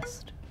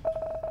request.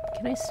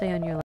 Can I stay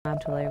on your lap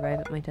till I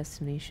arrive at my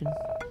destination?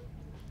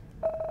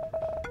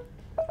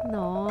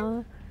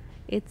 No,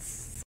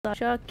 it's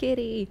such a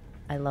kitty.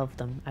 I love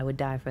them. I would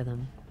die for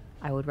them.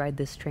 I would ride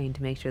this train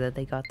to make sure that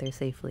they got there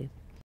safely.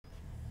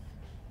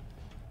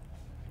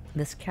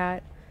 This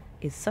cat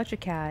is such a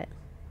cat,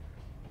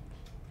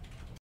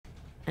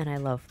 and I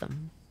love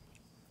them.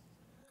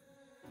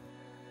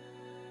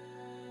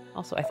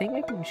 Also, I think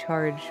I can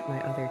charge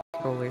my other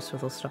controllers so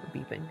they'll stop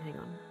beeping. Hang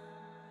on.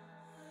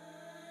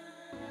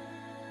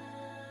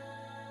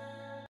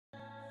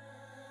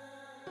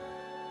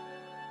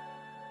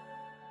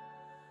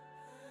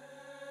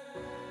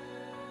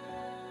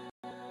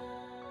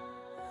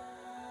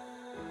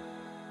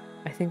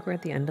 I think we're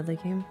at the end of the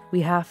game.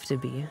 We have to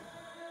be.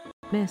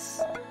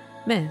 Miss.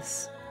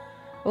 Miss.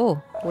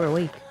 Oh, we're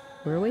awake.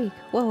 We're awake.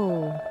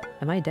 Whoa.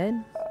 Am I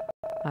dead?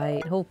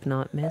 I hope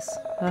not, miss.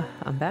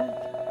 I'm back.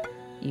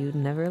 You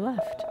never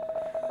left.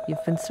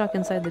 You've been stuck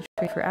inside the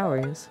train for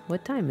hours.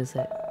 What time is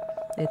it?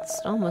 It's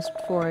almost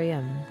 4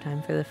 a.m.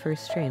 Time for the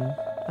first train.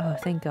 Oh,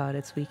 thank God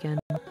it's weekend.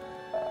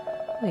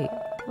 Wait,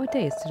 what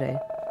day is today?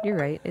 You're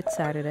right, it's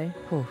Saturday.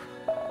 Oof.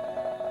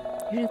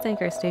 You should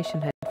thank our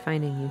station head for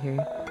finding you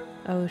here.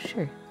 Oh,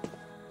 sure.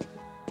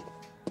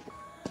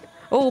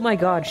 Oh my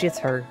God, it's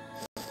her.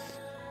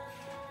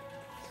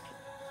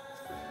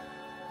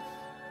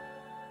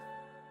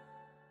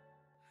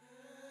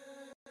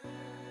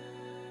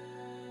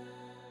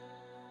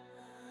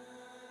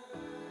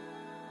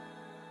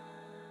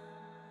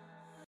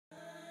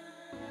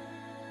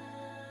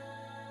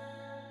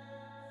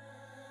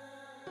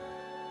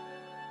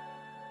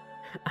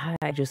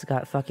 I just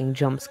got fucking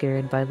jump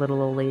scared by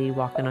little old lady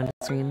walking on the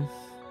screen.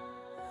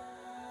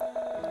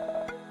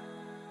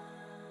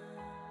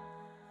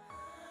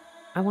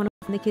 I want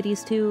to find the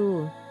kitties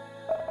too.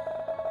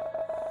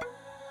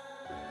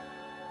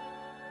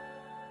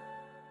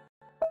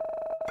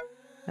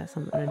 That's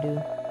something to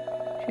do.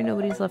 Sure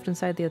nobody's left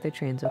inside the other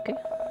trains, okay?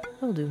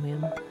 Will do,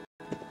 ma'am.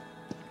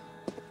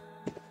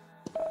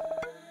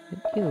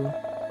 You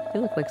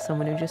look like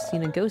someone who just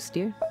seen a ghost,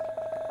 dear.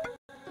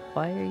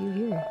 Why are you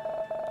here?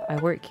 I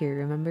work here,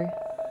 remember?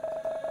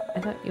 I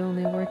thought you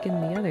only work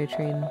in the other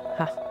train.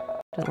 Ha!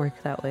 Doesn't work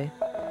that way.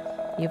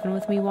 Even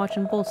with me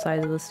watching both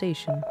sides of the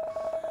station,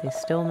 they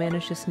still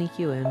manage to sneak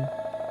you in.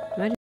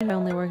 Imagine I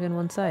only work on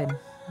one side.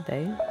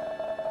 They?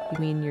 You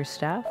mean your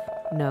staff?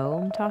 No,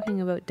 I'm talking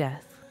about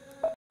death.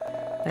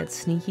 That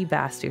sneaky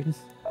bastard.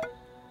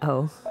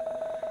 Oh.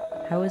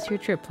 How was your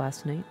trip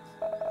last night?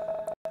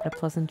 A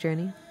pleasant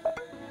journey?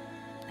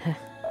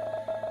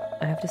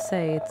 I have to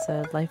say, it's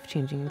a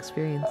life-changing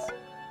experience.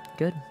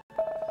 Good.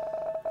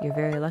 You're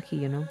very lucky,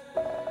 you know.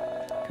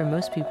 For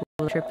most people,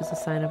 a trip is a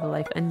sign of a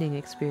life-ending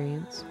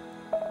experience.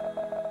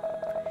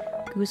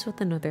 Goose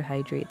with another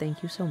hydrate,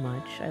 thank you so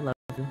much. I love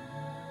you.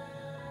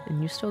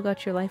 And you still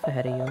got your life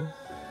ahead of you.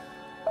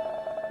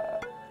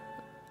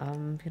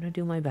 I'm gonna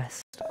do my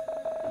best.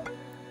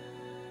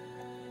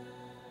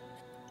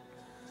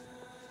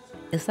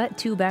 Is that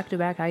 2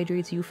 back-to-back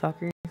hydrates, you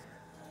fucker?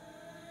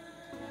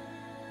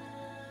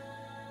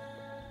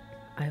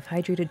 I've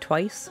hydrated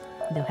twice?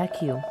 No,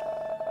 heck you.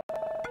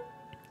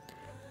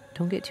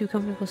 Don't get too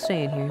comfortable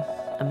staying here.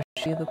 I'm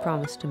sure you have a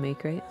promise to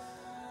make, right?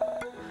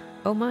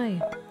 Oh my,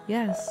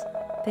 yes.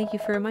 Thank you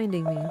for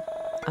reminding me.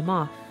 I'm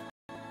off.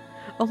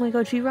 Oh my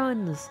God, she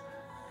runs!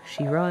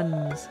 She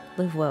runs.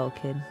 Live well,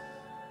 kid.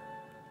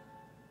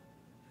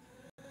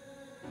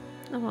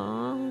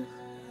 Aww.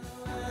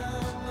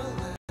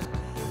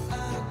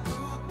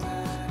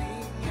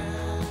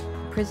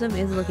 Prism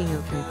is looking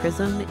out for me.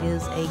 Prism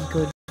is a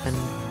good friend.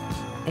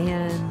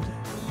 And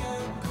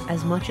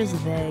as much as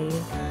they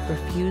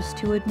refuse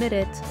to admit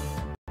it,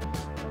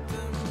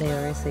 they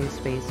are a safe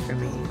space for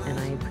me, and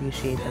I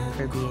appreciate them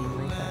for being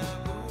like that.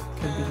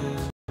 For being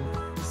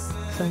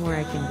somewhere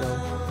I can go.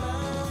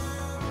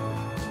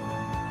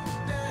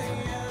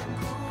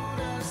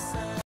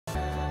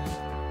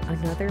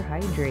 Another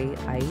hydrate,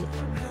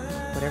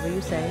 whatever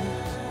you say.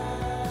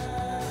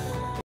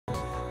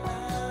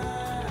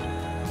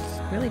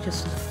 Really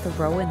just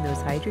throw in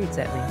those hydrates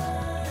at me.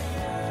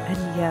 And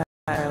yeah,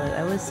 Charlotte,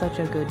 that was such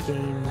a good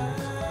game.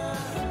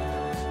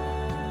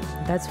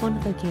 That's one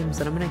of the games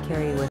that I'm gonna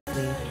carry with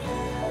me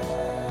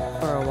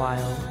for a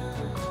while.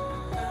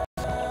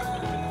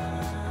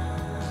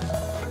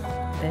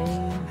 They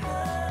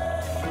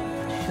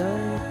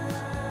should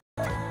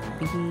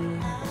be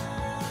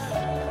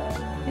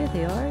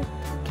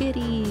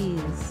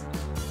kitties.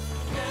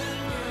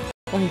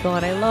 Oh my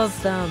god, I love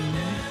them.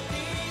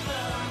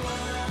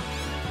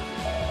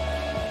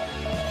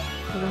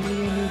 Remember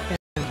your new family,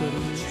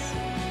 kitties.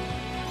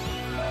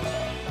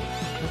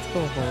 Let's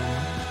go home.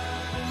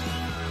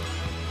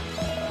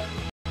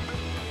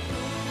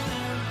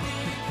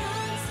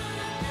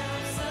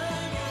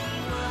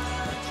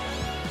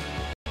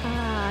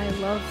 Ah, I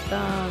love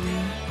them.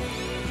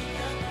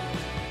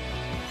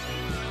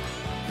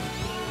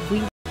 We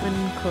won,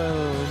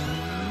 clone.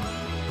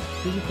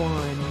 We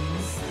won.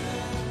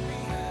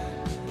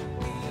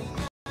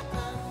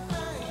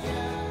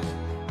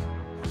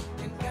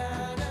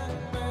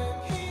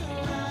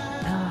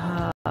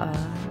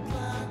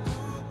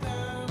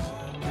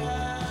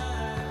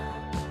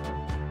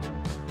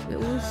 It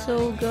was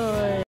so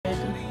good.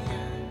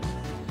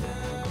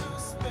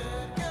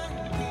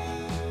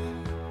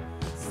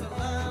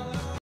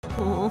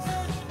 Oh.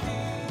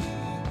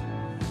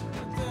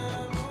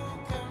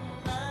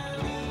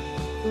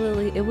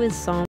 Lily, it was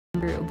somber,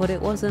 but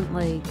it wasn't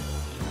like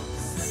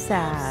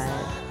sad.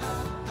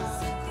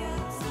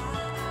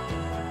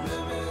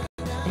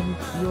 And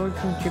your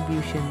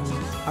contributions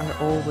are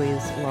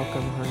always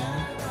welcome, honey.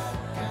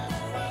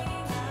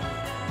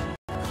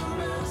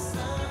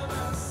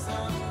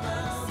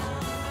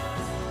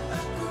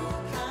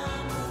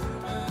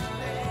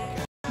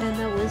 And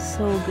that was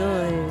so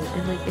good.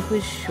 And like it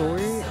was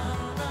short,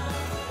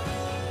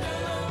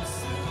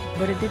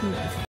 but it didn't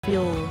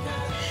feel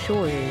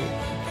short.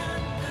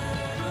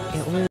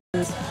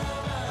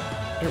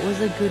 It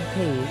was a good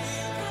pace.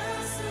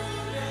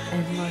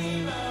 And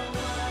like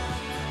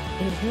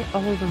it hit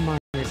all the marks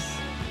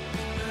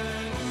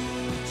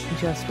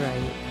just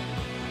right.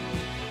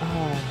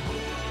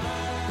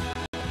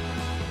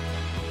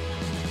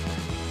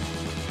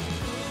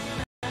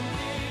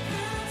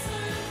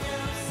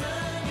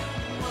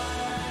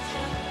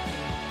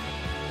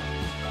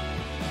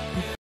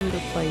 Thank you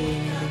for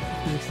playing, thank you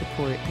for your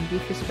support, thank you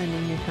for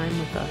spending your time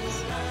with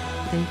us,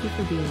 thank you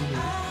for being here,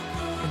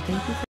 and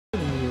thank you for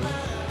being you.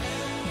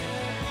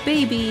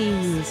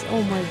 Babies!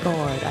 Oh my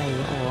god, I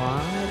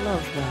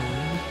love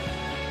them.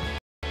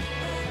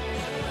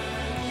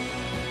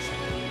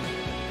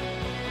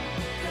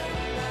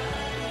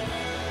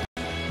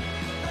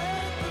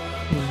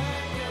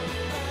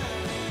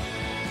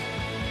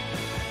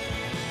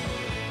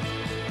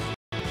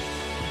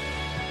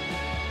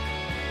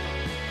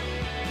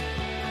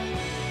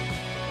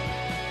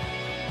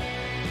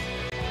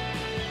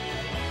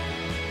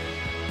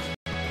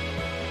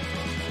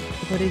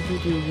 What did you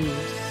do,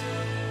 Goose?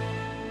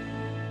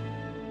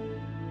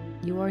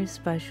 You are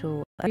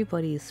special.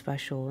 Everybody is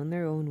special in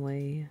their own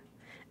way.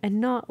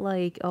 And not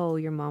like, oh,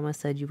 your mama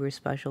said you were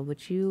special,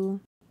 but you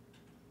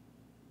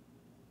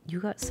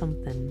got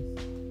something.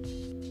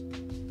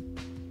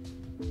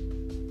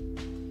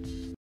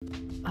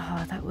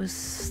 Ah, that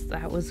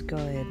was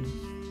good.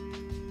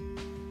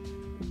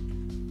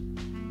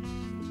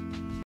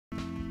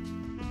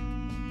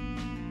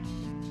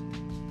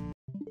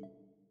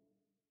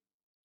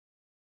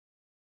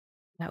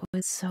 That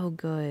was so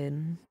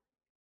good.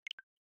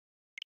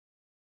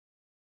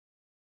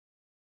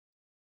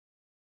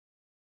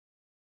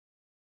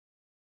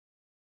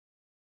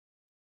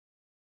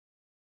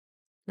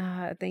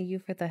 Ah, thank you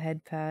for the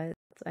head pats.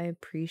 I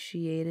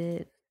appreciate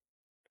it.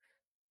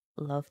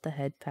 Love the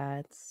head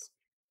pats.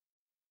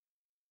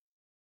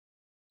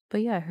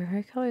 But yeah, her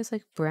hair color is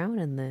like brown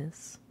in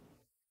this.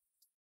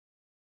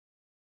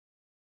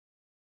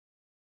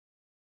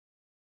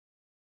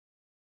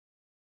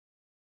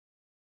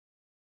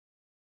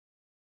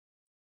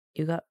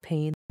 You got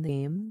pain in the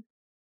game.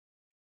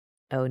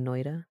 Oh,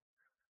 Noida.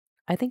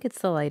 I think it's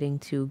the lighting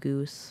too,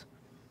 Goose.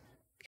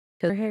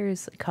 Because her hair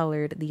is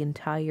colored the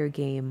entire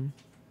game.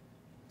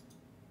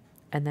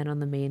 And then on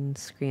the main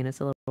screen, it's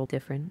a little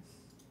different.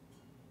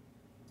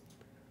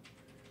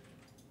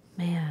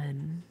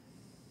 Man.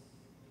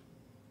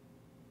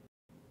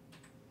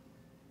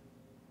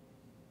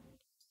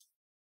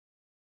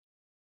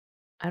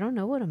 I don't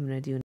know what I'm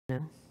gonna do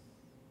now.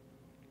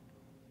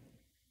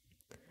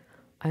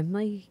 I'm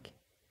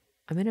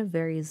in a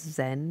very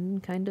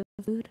zen kind of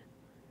mood.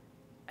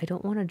 I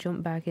don't want to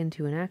jump back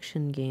into an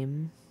action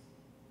game.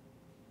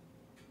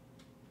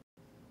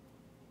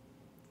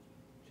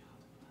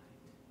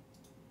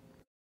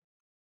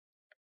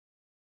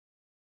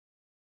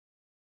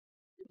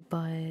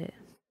 But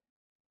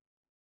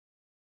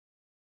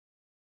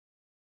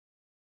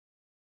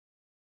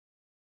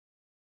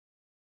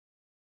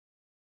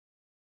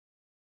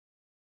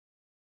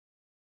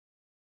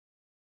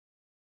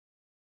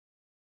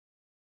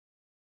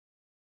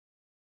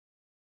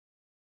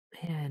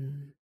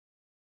man,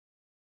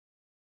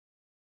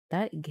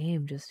 that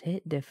game just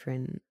hit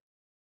different.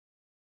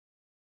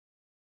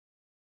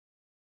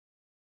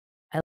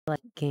 I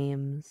like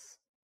games.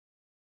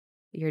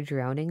 You're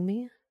drowning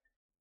me?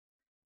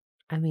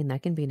 I mean,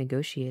 that can be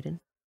negotiated.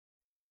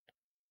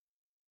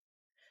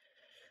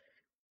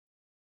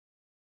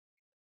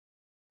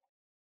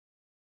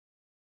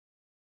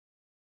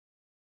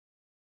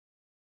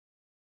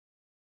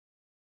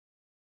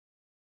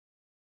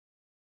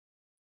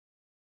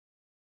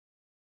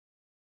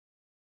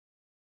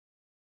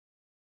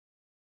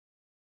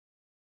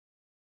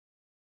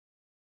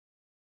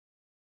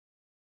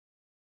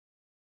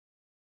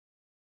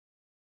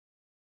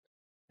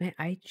 Man,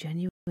 I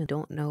genuinely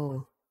don't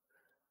know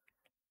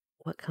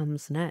what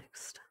comes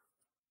next.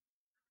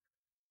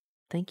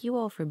 Thank you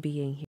all for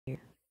being here.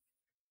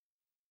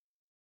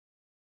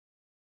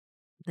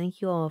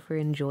 Thank you all for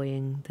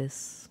enjoying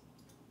this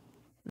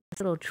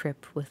little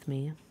trip with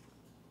me.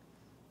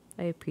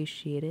 I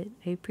appreciate it.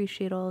 I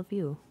appreciate all of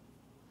you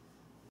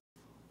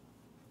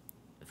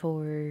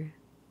for,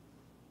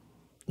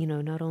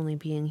 not only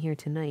being here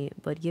tonight,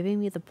 but giving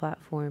me the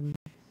platform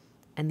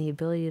and the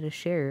ability to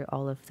share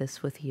all of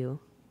this with you.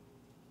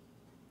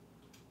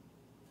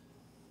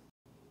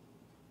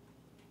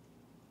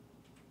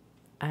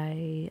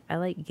 I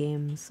like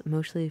games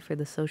mostly for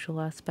the social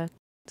aspect.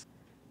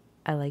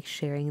 I like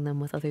sharing them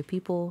with other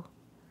people,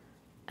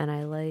 and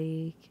I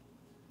like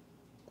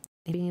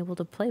being able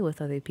to play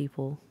with other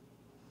people.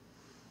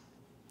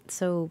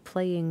 So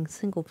playing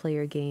single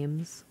player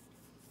games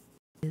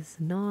is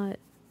not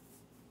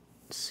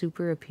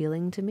super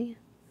appealing to me,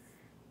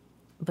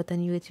 but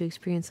then you get to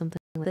experience something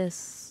like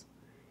this,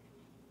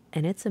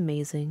 and it's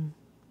amazing.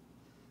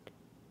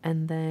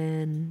 And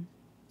then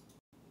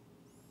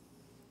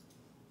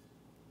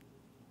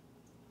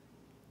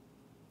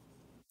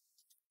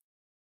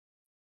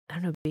I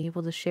don't know, being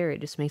able to share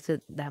it just makes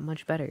it that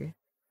much better.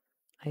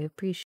 I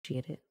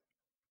appreciate it.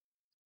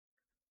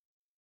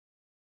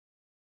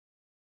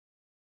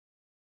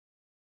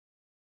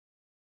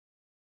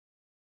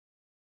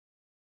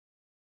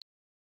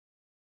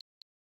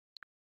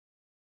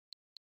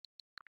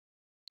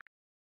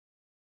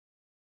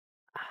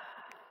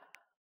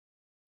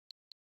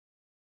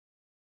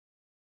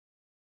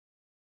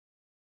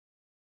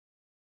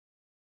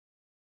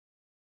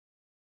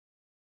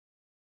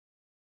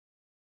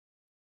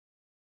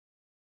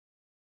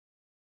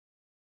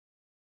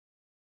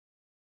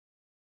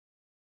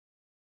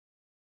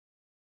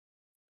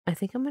 I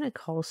think I'm gonna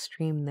call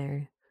stream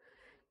there,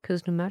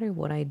 because no matter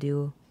what I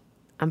do,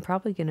 I'm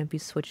probably gonna be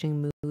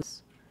switching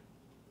moods,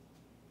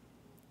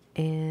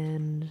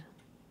 and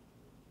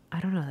I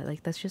don't know,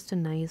 like that's just a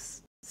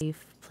nice,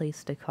 safe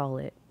place to call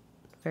it.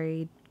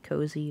 Very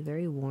cozy,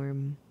 very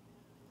warm.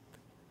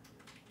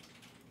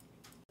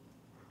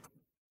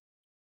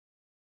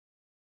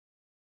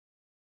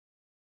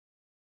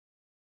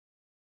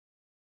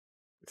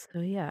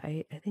 So yeah,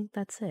 I think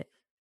that's it.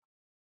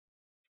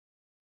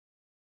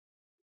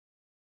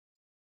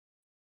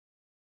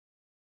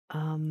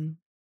 Um,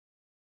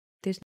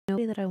 there's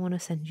nobody that I want to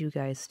send you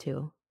guys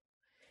to.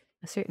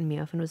 A certain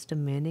Meowfin was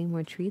demanding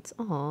more treats.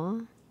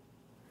 Aw.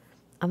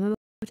 I'm about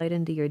to slide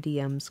into your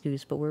DMs,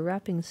 Goose, but we're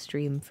wrapping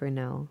stream for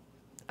now.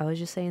 I was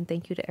just saying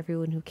thank you to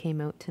everyone who came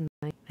out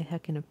tonight. I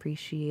heckin'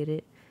 appreciate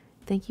it.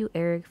 Thank you,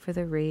 Eric, for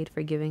the raid,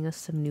 for giving us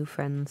some new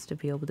friends to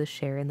be able to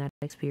share in that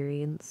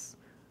experience.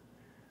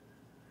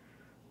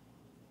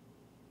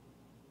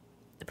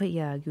 But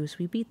yeah, Goose,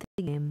 we beat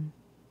the game.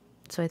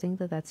 So I think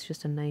that that's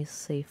just a nice,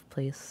 safe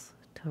place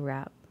to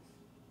wrap.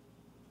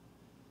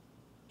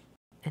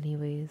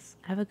 Anyways,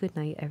 have a good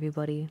night,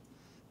 everybody.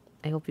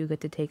 I hope you get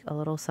to take a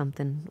little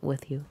something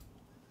with you.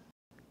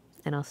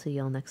 And I'll see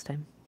y'all next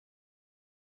time.